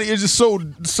 Everybody is just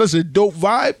such a dope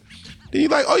vibe. Then you're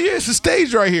like, oh yeah, it's a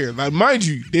stage right here. Like, mind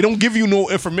you, they don't give you no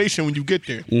information when you get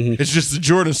there. Mm-hmm. It's just the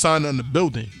Jordan sign on the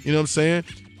building. You know what I'm saying?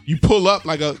 You pull up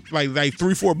like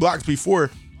 3-4 blocks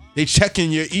before, they check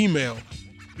in your email.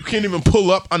 You can't even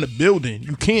pull up on the building.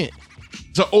 You can't.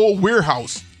 It's an old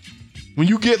warehouse. When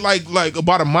you get like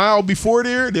about a mile before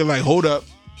there, they're like, hold up,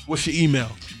 what's your email?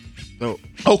 Oh,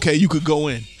 okay, you could go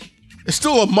in. It's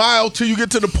still a mile till you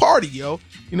get to the party, yo.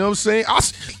 You know what I'm saying?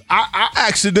 I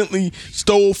accidentally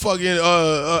stole fucking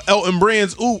Elton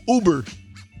Brand's Uber.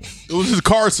 It was his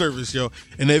car service, yo.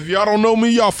 And if y'all don't know me,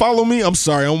 y'all follow me. I'm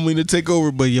sorry, I don't mean to take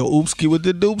over, but yo, oopski with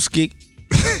the doopski.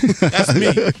 That's me.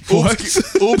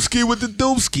 Oopski with the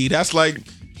doopski. That's like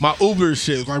my Uber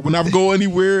shit. Like when I go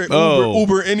anywhere,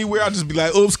 Uber anywhere, I just be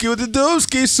like, oopski with the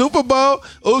doopski, Super Bowl,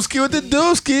 oopski with the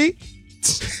doopski.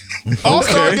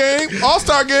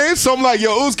 All-Star game. So I'm like,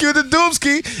 yo, oopski with the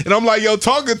doopski. And I'm like, yo,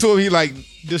 talking to him, he like,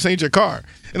 this ain't your car.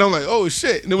 And I'm like, oh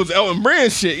shit. And it was Elton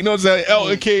Brand shit. You know what I'm saying?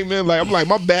 Elton came in like, I'm like,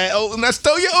 my bad, Elton, I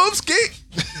stole your oopski.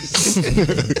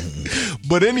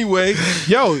 But anyway,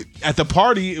 yo, at the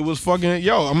party, it was fucking,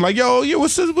 yo, I'm like, yo,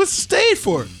 what's the stage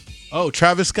for? Oh,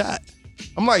 Travis Scott.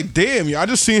 I'm like, damn, yo, I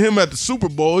just seen him at the Super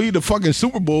Bowl. He the fucking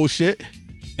Super Bowl shit.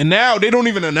 And now they don't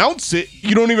even announce it.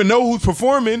 You don't even know who's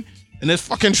performing. And it's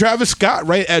fucking Travis Scott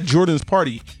right at Jordan's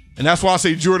party. And that's why I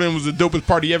say Jordan was the dopest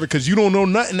party ever, because you don't know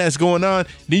nothing that's going on.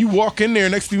 Then you walk in there,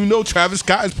 next thing you know, Travis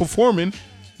Scott is performing.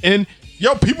 And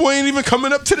yo, people ain't even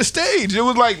coming up to the stage. It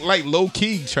was like low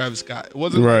key Travis Scott. It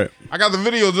wasn't right. Like, I got the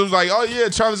videos. It was like, oh yeah,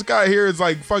 Travis Scott here is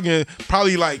like fucking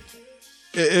probably like,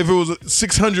 if it was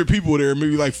 600 people there,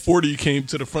 maybe like 40 came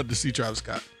to the front to see Travis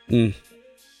Scott.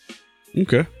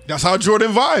 Okay. That's how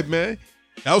Jordan vibe, man.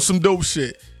 That was some dope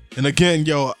shit. And again,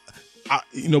 yo,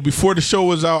 before the show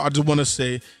was out, I just want to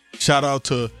say shout out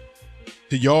to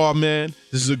y'all, man.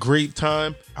 This is a great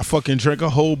time. I fucking drank a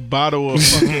whole bottle of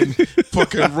fucking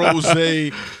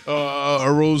rosé, a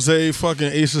rosé, fucking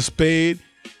Ace of Spade,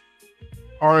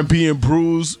 R&B and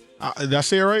Brews. Did I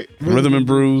say it right? Rhythm and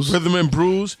Brews. Rhythm and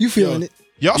Brews. You feeling it?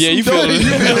 Y'all you feeling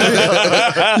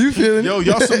it. You feeling it? Yo,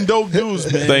 y'all some dope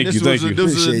dudes, man. Thank you. This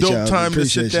was a dope time to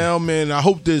sit down, man. I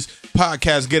hope this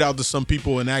podcast get out to some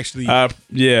people and actually get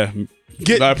the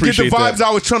vibes that.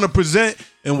 I was trying to present.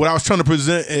 And what I was trying to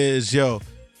present is, yo,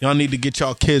 y'all need to get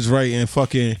y'all kids right and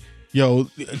fucking, yo,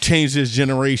 change this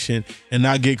generation and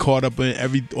not get caught up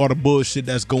in all the bullshit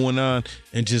that's going on,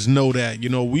 and just know that, you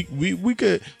know, we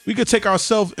could take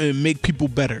ourselves and make people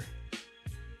better.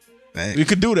 Right. We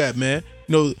could do that, man.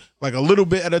 You know, like a little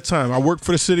bit at a time. I work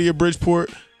for the city of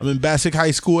Bridgeport. I'm in Bassick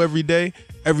High School every day.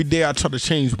 Every day I try to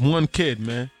change one kid,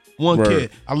 man. One kid.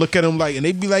 I look at them like, and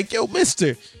they be like, yo,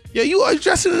 mister, yo, you always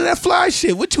dressing in that fly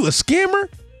shit. What, you a scammer?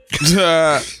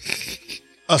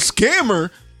 A scammer?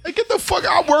 Like, get the fuck,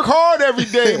 I work hard every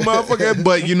day, motherfucker.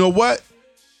 But you know what?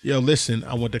 Yo, listen,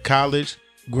 I went to college,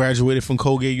 graduated from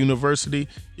Colgate University.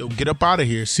 Yo, get up out of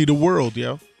here. See the world,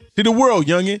 yo. See the world,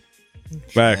 youngin'.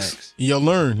 Facts. You'll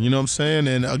learn, you know what I'm saying?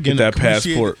 And again, get that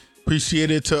passport. Appreciate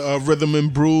it to Rhythm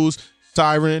and Brews,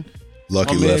 Siren,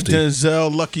 Lucky my Lefty, man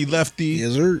Denzel, Lucky Lefty,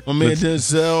 yes, sir. My man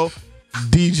Denzel,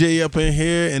 DJ up in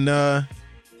here, and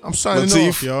I'm signing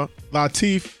off, y'all.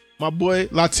 Latif, my boy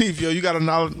Latif, yo, you got a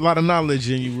lot of knowledge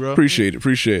in you, bro. Appreciate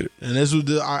it. And this was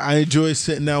I enjoy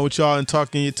sitting down with y'all and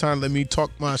talking your time. Let me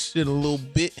talk my shit a little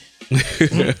bit.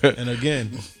 And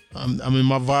again, I'm in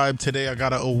my vibe today. I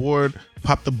got an award.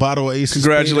 Pop the bottle of Ace of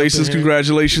Congratulations.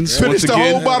 Finish the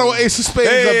whole bottle of Ace of Spades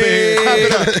up in here. Clap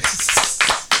it up.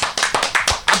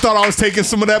 I thought I was taking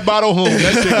some of that bottle home.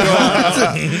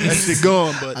 That shit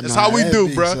gone. But that's how we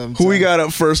do, bro. Who we got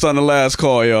up first on the last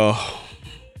call, y'all?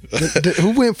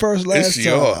 Who went first last time?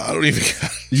 Y'all. I don't even.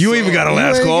 You even got a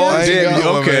last call? Damn,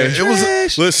 okay. Man. It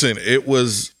was. Listen, it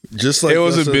was just like it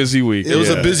was a busy week. It was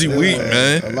a busy week,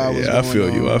 man. I feel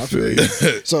you. I feel you.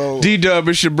 So D-Dub,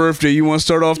 it's your birthday. You want to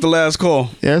start off the last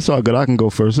call? Yeah, it's all good. I can go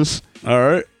first. All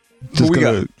right. Who we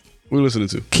got? We listening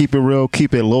to? Keep it real.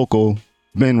 Keep it local.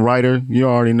 Ben Ryder, you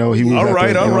already know he was. All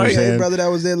right. Hey, brother, that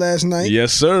was there last night.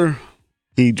 Yes, sir.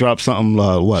 He dropped something.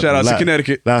 Shout out to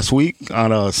Connecticut last week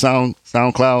on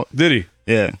SoundCloud. Did he?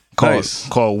 Yeah,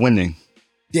 called Winning.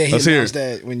 Yeah, he Let's hear announced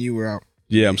that when you were out.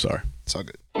 Yeah, I'm sorry. It's all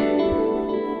good.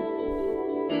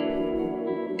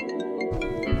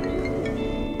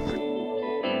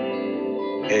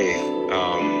 Hey,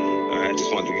 I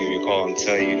just wanted to give you a call and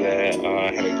tell you that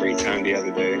I had a great time the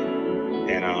other day,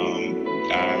 and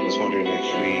I was wondering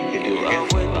if we could do it again.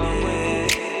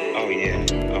 Oh yeah,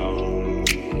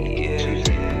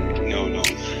 Tuesday? No,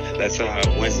 that's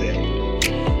Wednesday. All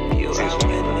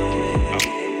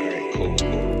right, cool.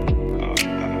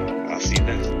 I'll see you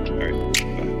then. All right,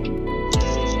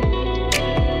 bye.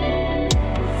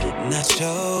 Not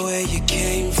sure where you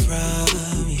came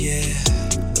from, yeah.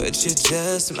 But you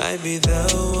just might be the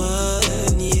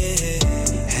one, yeah.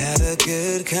 Had a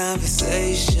good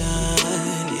conversation,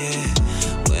 yeah.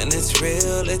 When it's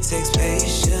real, it takes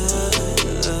patience.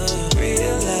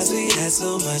 Realize we had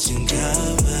so much in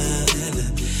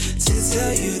common. To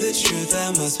tell you the truth,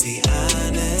 I must be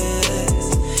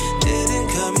honest. Didn't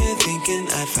come here thinking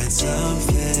I'd find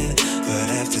something, but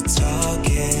after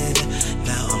talking,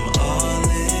 now I'm all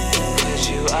in. 'Cause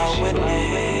you are with me.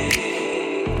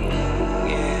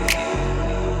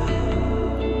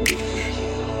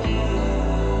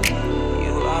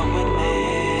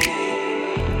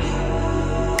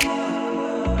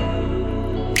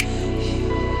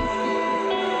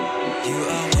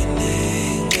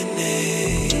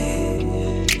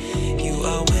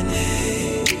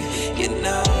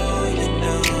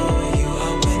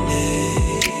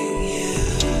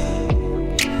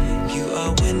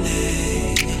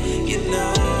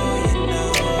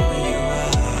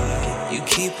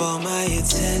 All my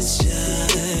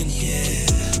attention, yeah.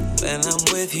 When I'm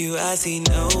with you, I see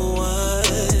no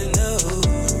one, no.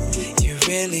 You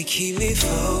really keep me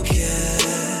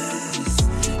focused.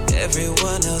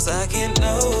 Everyone else I can't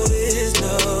notice,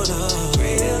 no.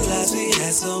 Realize we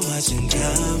had so much in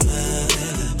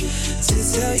common. To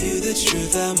tell you the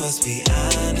truth, I must be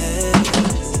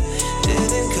honest.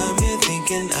 Didn't come here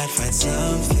thinking I'd find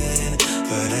something,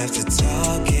 but after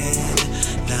talking,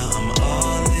 now I'm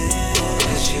all in.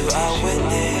 You are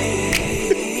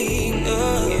winning,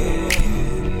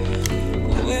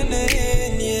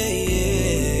 winning, yeah.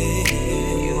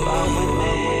 You are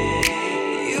winning.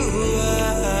 You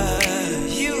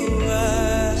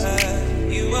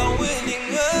are winning.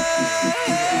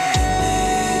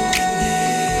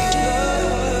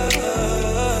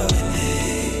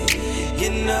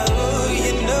 You know.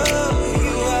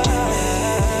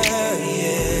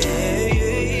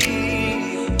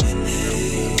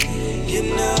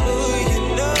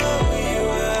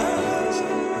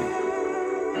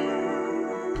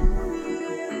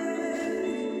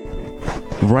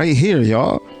 Right here,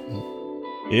 y'all.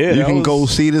 Yeah, you can go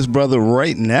see this brother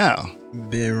right now.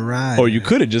 Been right. Or you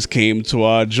could have just came to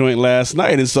our joint last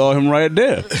night and saw him right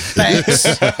there. Thanks.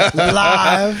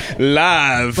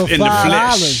 Live for in the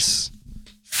flesh.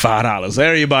 $5.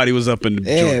 Everybody was up in the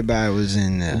joint. Everybody was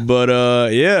in there.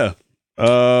 But yeah.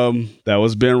 That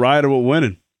was Ben Ryder with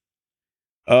Winning.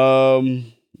 So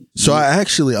I'm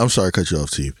sorry to cut you off,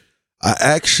 Steve. I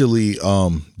actually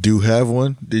do have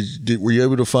one. Were you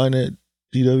able to find that,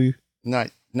 DW? Not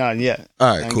yet.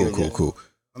 All right, cool.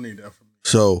 I need that from you.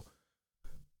 So,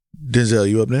 Denzel,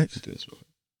 you up next?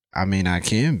 I mean, I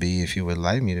can be if you would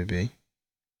like me to be.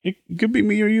 It could be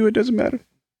me or you. It doesn't matter.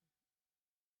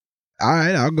 All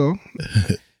right, I'll go.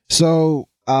 So,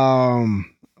 my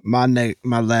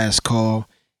last call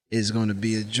is going to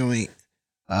be a joint.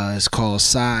 It's called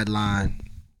Sideline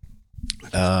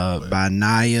by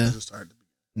Naya.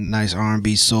 Nice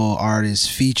R&B soul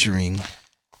artist featuring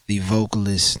the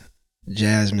vocalist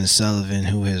Jasmine Sullivan,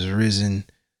 who has risen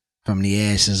from the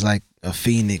ashes like a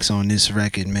phoenix on this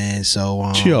record, man.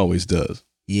 So she always does.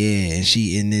 Yeah, and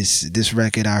she in this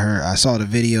record I saw the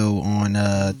video on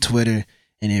Twitter,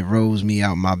 and it rose me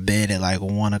out my bed at like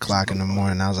 1 o'clock in the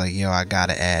morning. I was like, yo, I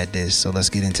gotta add this. So let's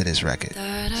get into this record.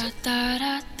 Da da da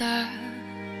da da.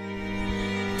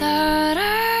 Da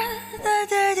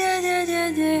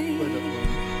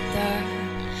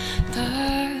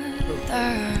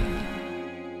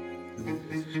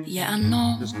Yeah, I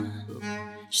know.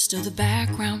 Just do the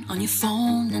background on your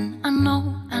phone, and I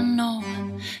know.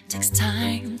 Takes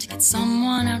time to get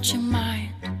someone out your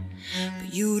mind,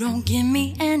 but you don't give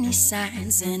me any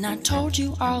signs, and I told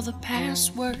you all the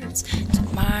passwords to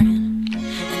mine,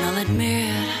 and I'll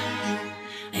admit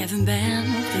I haven't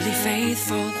been really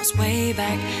faithful. That's way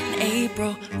back in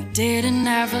April. We didn't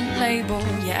have a label.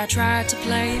 Yeah, I tried to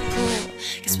play it cool.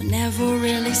 Guess we're never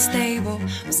really stable.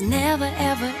 Was never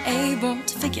ever able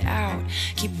to figure out.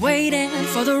 Keep waiting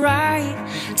for the right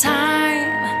time.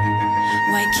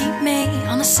 Why keep me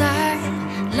on the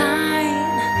sideline?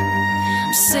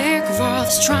 I'm sick of all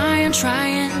this trying. While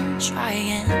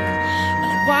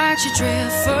I watch you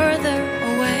drift further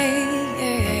away.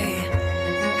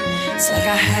 It's like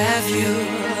I have you,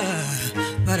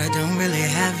 but I don't really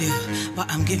have you.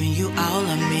 But I'm giving you all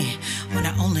of me when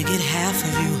I only get half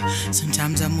of you.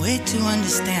 Sometimes I'm way too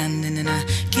understanding and I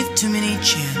give too many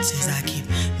chances. I keep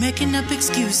making up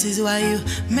excuses while you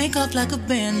make off like a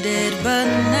bandit. But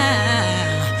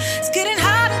now it's getting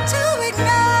harder to ignore.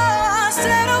 I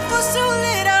settle for so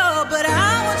little, but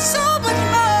I want so much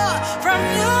more from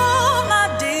you, my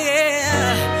dear.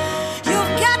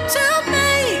 You've got to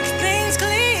make things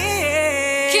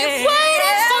clear. Keep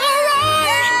waiting for the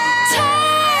right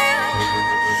time.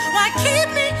 Why keep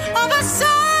me on the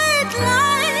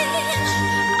sideline?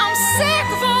 I'm sick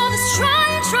of all this trying.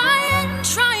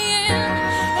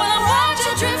 While I watch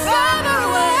you drift further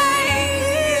away.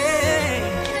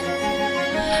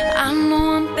 I know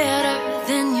I'm better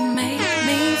than you make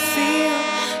me feel.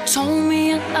 Told me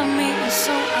you love me,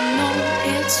 so I know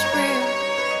it's real.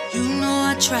 You know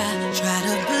I try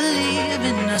to believe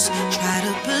in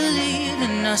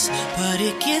us, but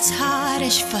it gets hard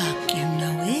as fuck. You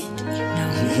know it.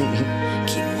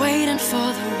 Keep waiting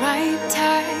for the right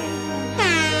time.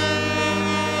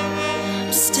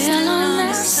 I'm still on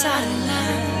that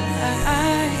sideline.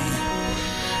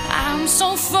 I'm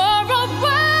so far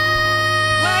away.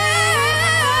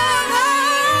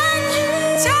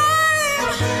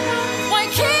 Why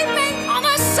keep me on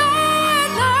the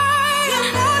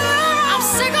sideline? I'm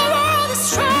sick of all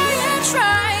this trying.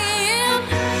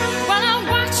 While I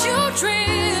watch you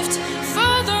drift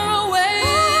further away.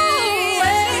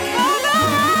 Waiting for the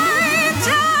right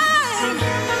time.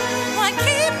 Why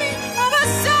keep me on the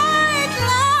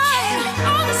sideline?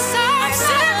 I'm sick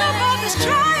of all this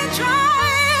trying.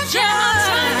 Yeah, I'm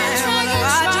trying.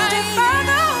 Watch you drift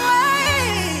further away.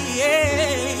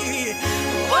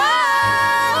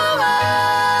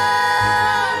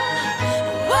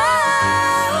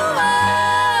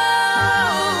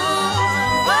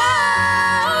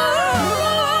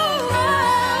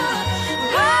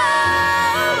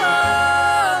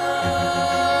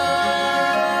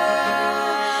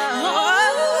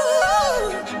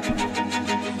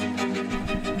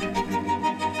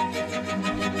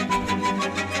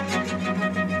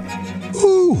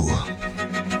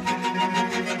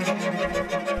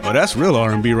 Oh, that's real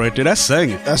R&B right there. That's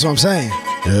singing. That's what I'm saying.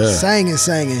 Yeah.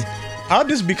 Singing. How'd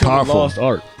this become Powerful. a lost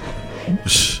art?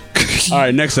 All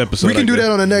right, next episode. We can do that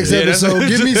on the next episode.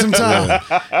 Give me some time.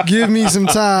 Give me some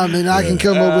time, and I can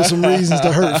come up with some reasons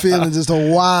to hurt feelings as to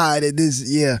why that this.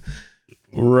 Yeah.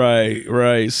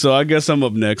 Right. So I guess I'm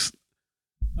up next.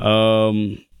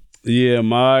 Yeah,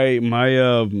 my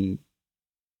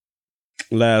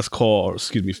last call.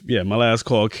 Excuse me. Yeah, my last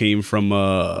call came from.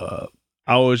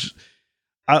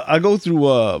 I go through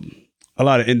a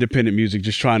lot of independent music,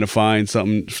 just trying to find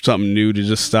something new to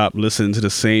just stop listening to the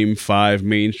same 5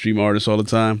 mainstream artists all the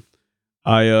time.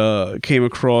 I came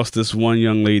across this one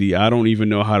young lady. I don't even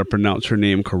know how to pronounce her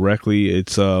name correctly.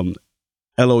 It's Louam,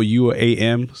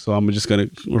 so I'm just gonna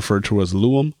refer to her as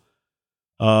Louam.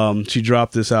 She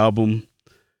dropped this album.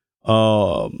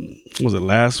 Was it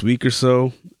last week or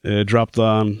so? It dropped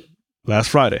on last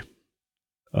Friday.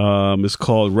 It's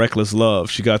called Reckless Love.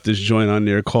 She got this joint on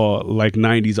there called like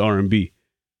 90s R&B.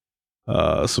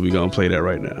 So we're gonna play that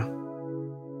right now.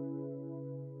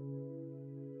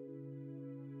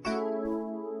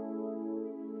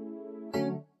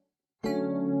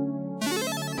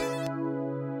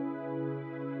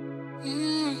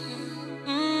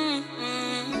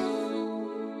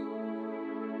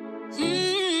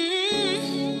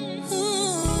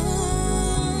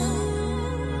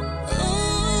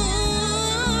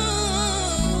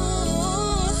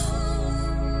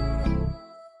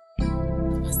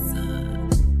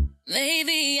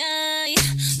 Maybe I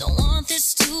don't want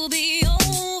this to be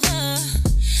over.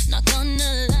 Not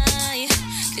gonna lie,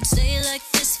 could stay like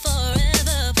this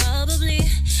forever. Probably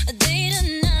a day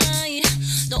tonight.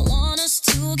 Don't want us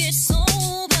to get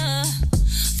sober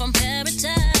from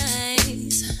paradise.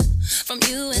 from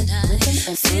you and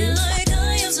I. Feel like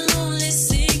I am slowly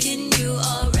sinking. You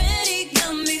already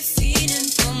got me feeling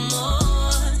for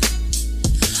more,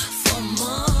 for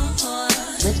more.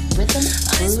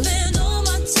 I spend all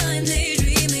my time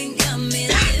daydreaming, got me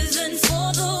living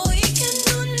for the weekend.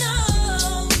 You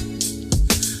know.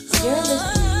 You're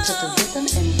listening to the Rhythm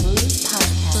and Blues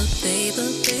podcast. But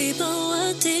baby,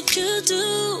 what did you do?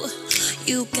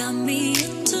 You got me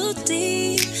in too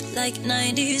deep, like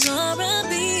 90s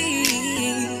R&B.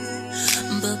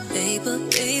 But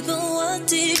baby, what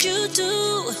did you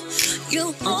do?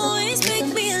 You always make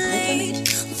me late.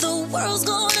 The world's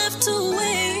gonna have to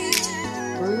wait.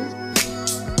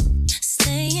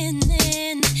 Staying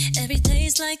in, every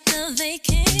day's like a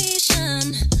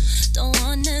vacation. Don't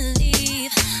wanna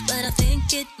leave, but I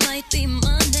think it might be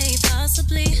Monday,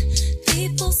 possibly.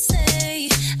 People say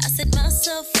I set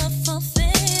myself up for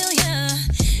failure,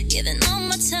 giving all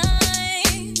my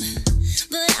time,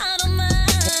 but I don't mind.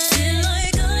 Feel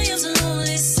like I am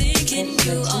slowly sinking.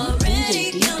 You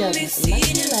already got me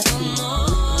feeling for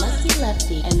more, Lucky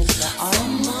Lefty and Mr. for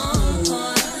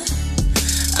more.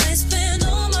 I spend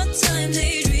all my time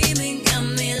daydreaming, got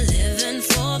me living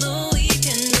for the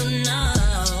weekend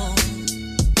now.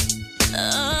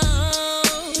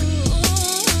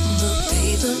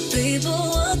 But baby,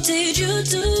 what did you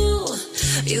do?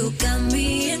 You got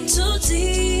me in too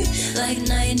deep, like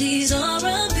 90s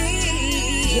R&B.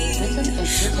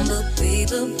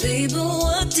 But baby,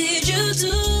 what did you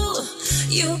do?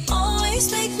 You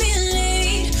always make me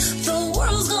late. The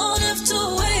world's gonna have to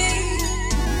wait.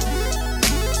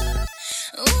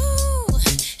 Ooh,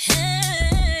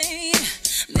 hey,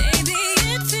 maybe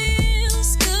it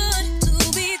feels good to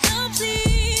be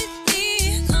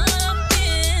completely caught up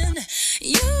in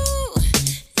you.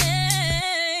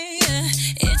 Hey,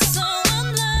 it's so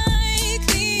unlike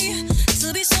me to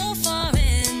be so far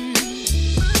in.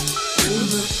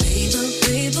 But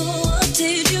baby, what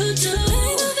did you do?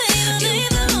 You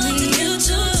got me in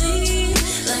too deep,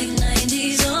 like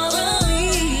 90s R&B.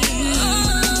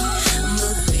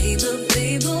 But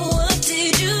baby, what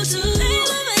did you do?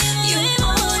 You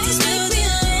always make me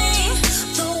late.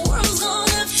 The world's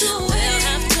gonna have to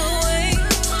wait.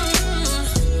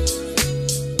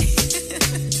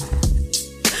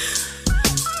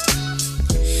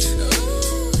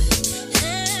 Ooh,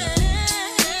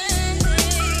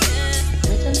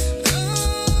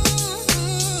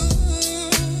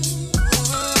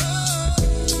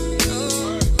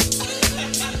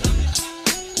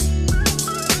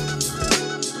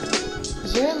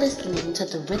 You're listening to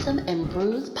the Rhythm and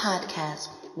Brews podcast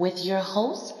with your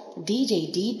hosts,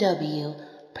 DJ DW,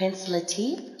 Prince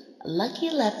Latif, Lucky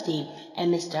Lefty,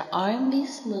 and Mr. R&B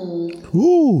Smooth.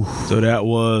 Ooh, So that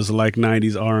was like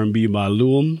 90s R&B by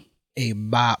Luum. a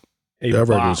bop. A That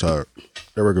record bop. was hard.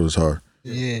 That record was hard.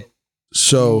 Yeah.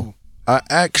 So I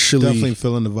Definitely actually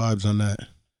feeling the vibes on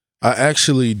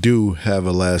that. do have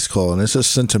a last call, and it's a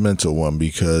sentimental one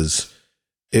because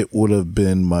it would have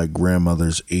been my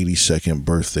grandmother's 82nd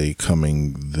birthday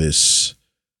coming this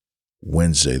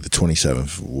Wednesday, the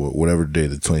 27th, whatever day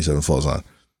the 27th falls on.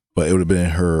 But it would have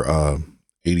been her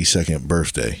 82nd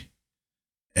birthday.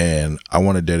 And I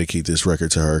want to dedicate this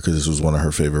record to her because this was one of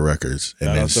her favorite records. And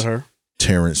Shout out that's to her.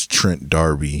 Terrence Trent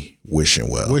D'Arby, Wishing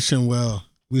Well. Wishing well.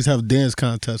 We used to have dance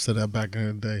contests of that back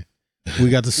in the day. We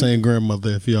got the same grandmother,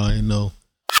 if y'all ain't know.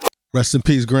 Rest in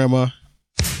peace, Grandma.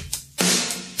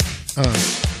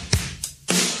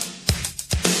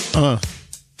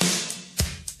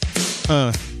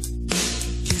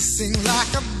 Kissing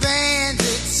like a bandit,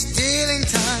 stealing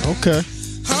time. Okay.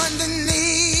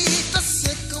 Underneath the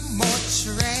sycamore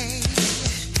tree.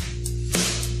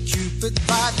 Cupid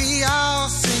by the all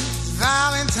saints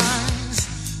Valentine's.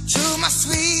 To my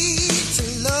sweet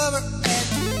lover at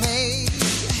May.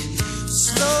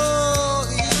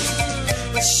 Slowly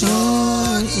but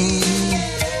surely,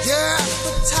 your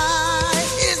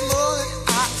appetite is more than I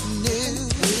knew.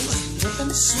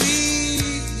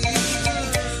 Sweetly,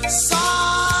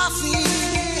 softly,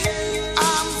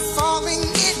 I'm falling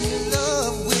in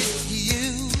love with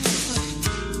you.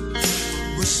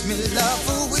 Wish me love,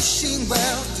 a wishing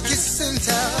well, to kiss and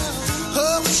tell.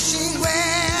 A wishing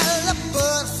well, a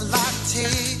butterfly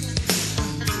take.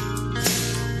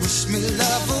 Wish me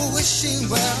love, a wishing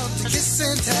well, to kiss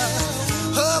and tell.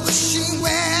 A wishing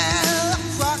well, a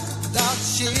crocodile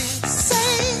chick.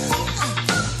 Say,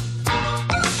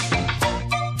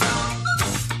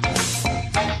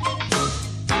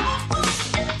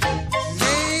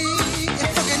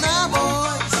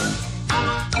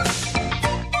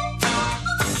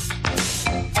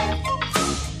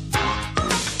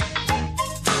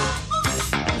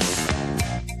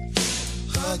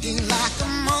 hugging like a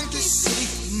monkey. monkey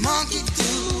see, monkey do.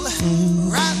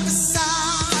 Right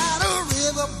beside a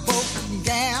riverboat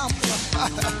gambler.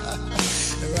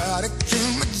 Right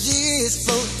again, my G's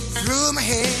float through my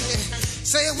head.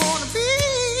 Say I wanna be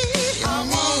a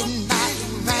midnight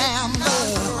rambler.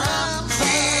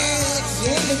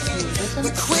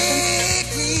 But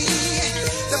quickly,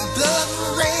 the blood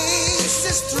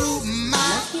races through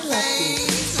my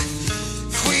veins.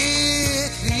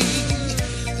 Quickly,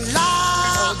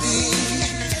 loudly,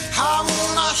 I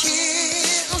wanna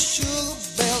hear those sugar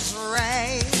bells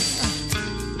ring.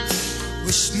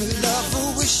 Wish me love a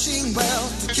wishing well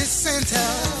to kiss and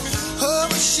tell. Her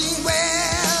wishing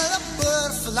well a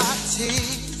butterfly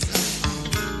tease.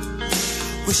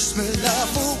 Wish me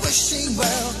love a wishing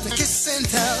well to kiss and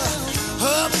tell.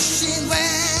 Her wishing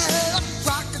well a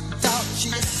crocodile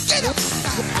cheese. Get up!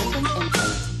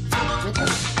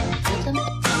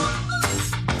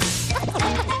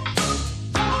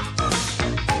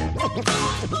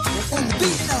 On the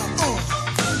beat now,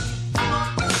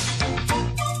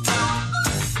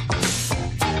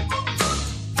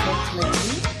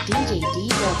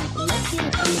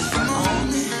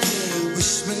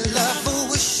 Wish me love a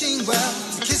wishing well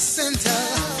to kiss and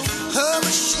tell. Her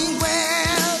wishing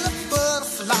well a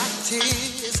butterfly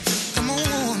tease. Come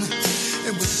on,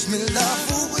 and wish me love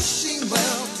a wishing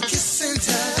well to kiss and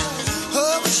tell.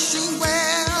 Her wishing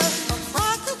well a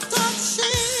crocodile cheese.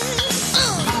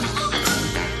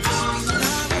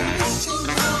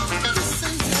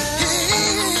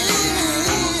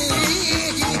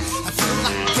 I feel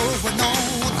like going on.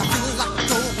 I feel like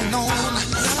going on.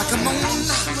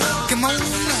 Come on,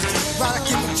 while I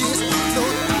keep my G's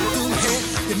float through my head.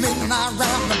 You make me not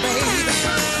round my baby.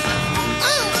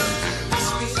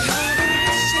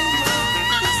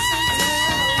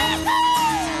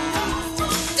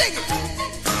 Dig it.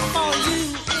 For you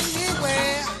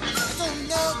anywhere. I don't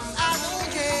know, I don't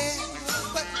care.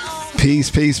 But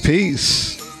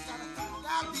Peace.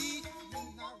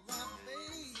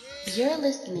 You're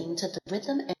listening to the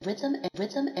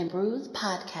Rhythm and Brews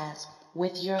podcast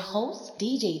with your hosts,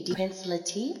 DJ D, Prince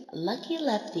Latif, Lucky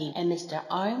Lefty, and Mr.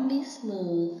 R&B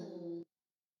Smooth.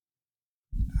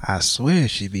 I swear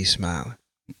she be smiling.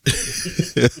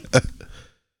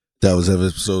 That was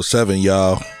episode 7,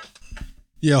 y'all.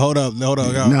 Yeah, hold up, y'all.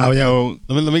 Now, yo,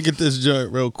 Let me get this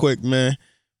joint real quick, man.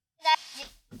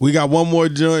 We got one more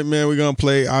joint, man. We're gonna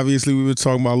play. Obviously, we were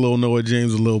talking about Lil Noah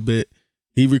James a little bit.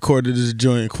 He recorded this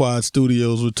joint in Quad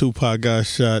Studios with Tupac got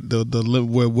shot.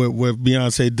 Where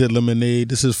Beyonce did Lemonade.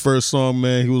 This is his first song,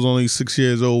 man. He was only 6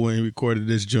 years old when he recorded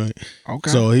this joint.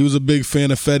 Okay. So he was a big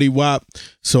fan of Fetty Wap.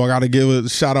 So I got to give a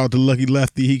shout out to Lucky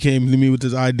Lefty. He came to me with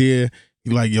this idea. He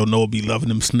like, yo, Noah be loving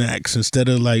them snacks. Instead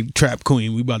of like Trap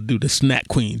Queen, we about to do the Snack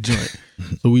Queen joint.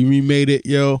 So we remade it,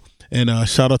 yo. And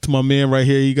shout out to my man right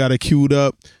here. He got it queued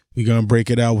up. We gonna break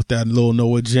it out with that Lil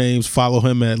Noah James. Follow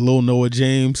him at Lil Noah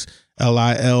James.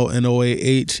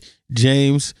 LILNOAH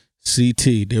James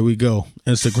CT. There we go.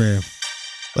 Instagram.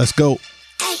 Let's go.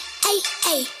 Hey.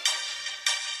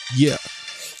 Yeah.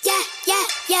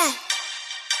 Yeah.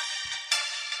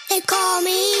 They call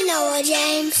me Noah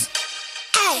James.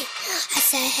 Hey, I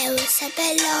said, hey, what's up,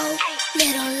 hello?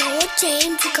 Little Noah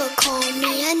James, you could call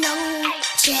me, I know.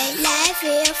 Jet life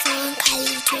here from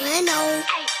Cali to NO.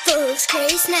 First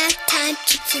grade snack time,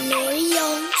 chips and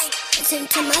Oreos. Listen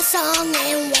to my song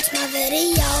and watch my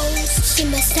videos. She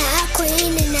must not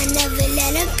queen and I never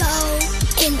let her go.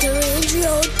 In the Range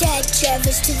Road that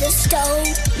travels to the stove.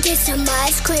 Get some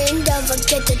ice cream, don't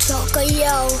forget the chocolate,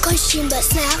 yo. Cause she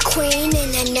must not queen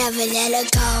and I never let her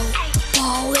go.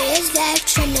 Always left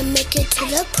trying to make it to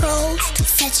the pros.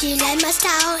 Said she liked my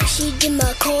style and she did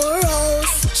my corals.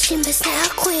 She must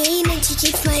not queen and she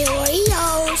keeps my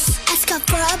Oreos. Ask her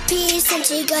for a piece and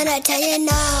she gonna tell you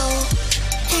no.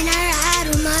 And I ride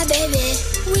with my baby.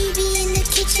 We be in the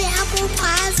kitchen, apple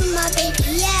pies with my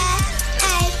baby, yeah.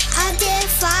 Ay, I did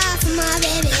 5 for my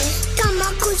baby. Got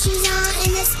my Gucci's on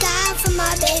in the sky for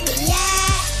my baby,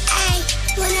 yeah. Ay,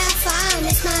 when I find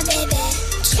it's my baby.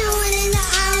 Chillin' in the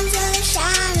arms of the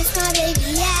shine, it's my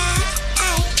baby, yeah.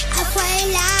 Ay, I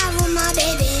play live with my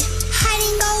baby. Hide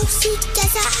and go seek,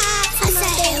 that's a eye for my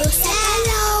baby.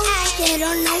 Hello, they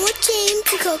don't know what James,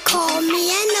 you could call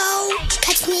me, I know.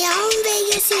 Catch me out in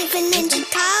Vegas, even in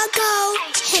Chicago.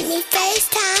 Hit me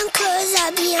FaceTime, cause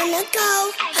I be on the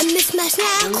go. I miss my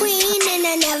snack queen and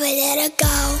I never let her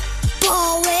go.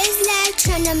 Always like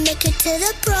trying to make it to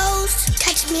the pros.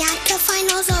 Catch me at the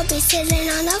finals, I'll be sitting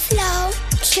on the floor.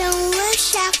 Chillin' with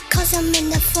Chef, cause I'm in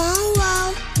the front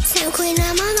row. Snack queen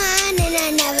on my mind and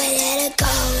I never let her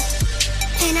go.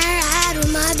 And I ride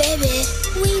with my baby.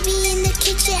 We be in the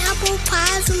kitchen, apple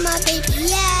pies with my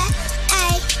baby, yeah.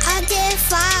 Ay,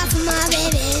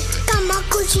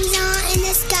 Gucci's on in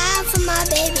the sky for my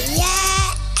baby,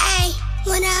 yeah. Ay,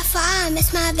 when I fall,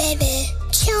 miss my baby.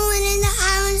 Chewing in the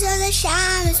islands of the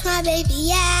shine, miss my baby,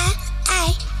 yeah.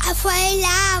 Ay, I play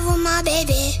live with my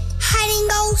baby. Hide and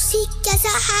go seek as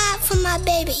I hide from my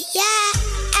baby, yeah.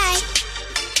 Ay,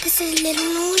 this is little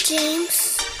Lil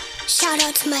James. Shout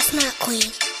out to my snack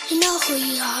queen. You know who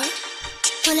you are.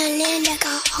 When I land, I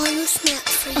got all new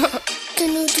snacks for you. The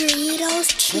new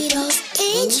Doritos, Cheetos,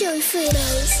 and Chewy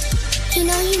Fritos. You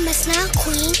know you my snack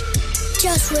queen.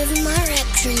 Just living my rap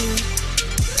dream.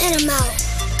 And I'm out.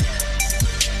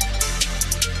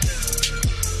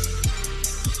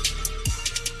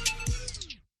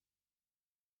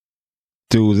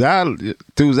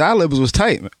 Dude's eyelids was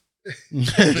tight, man.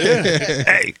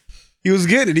 Hey, he was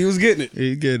getting it. He getting it.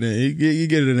 He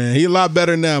get it in. He a lot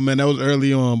better now, man. That was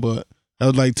early on, but that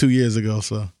was like 2 years ago.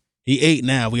 So he 8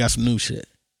 now. We got some new shit.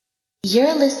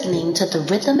 You're listening to the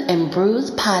Rhythm and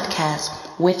Brews podcast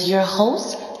with your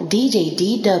hosts, DJ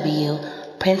DW,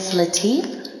 Prince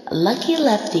Latif, Lucky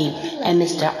Lefty, and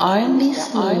Mr. R&B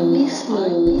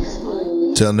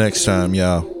Smooth. Till next time,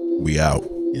 y'all. We out.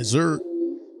 Yes, sir.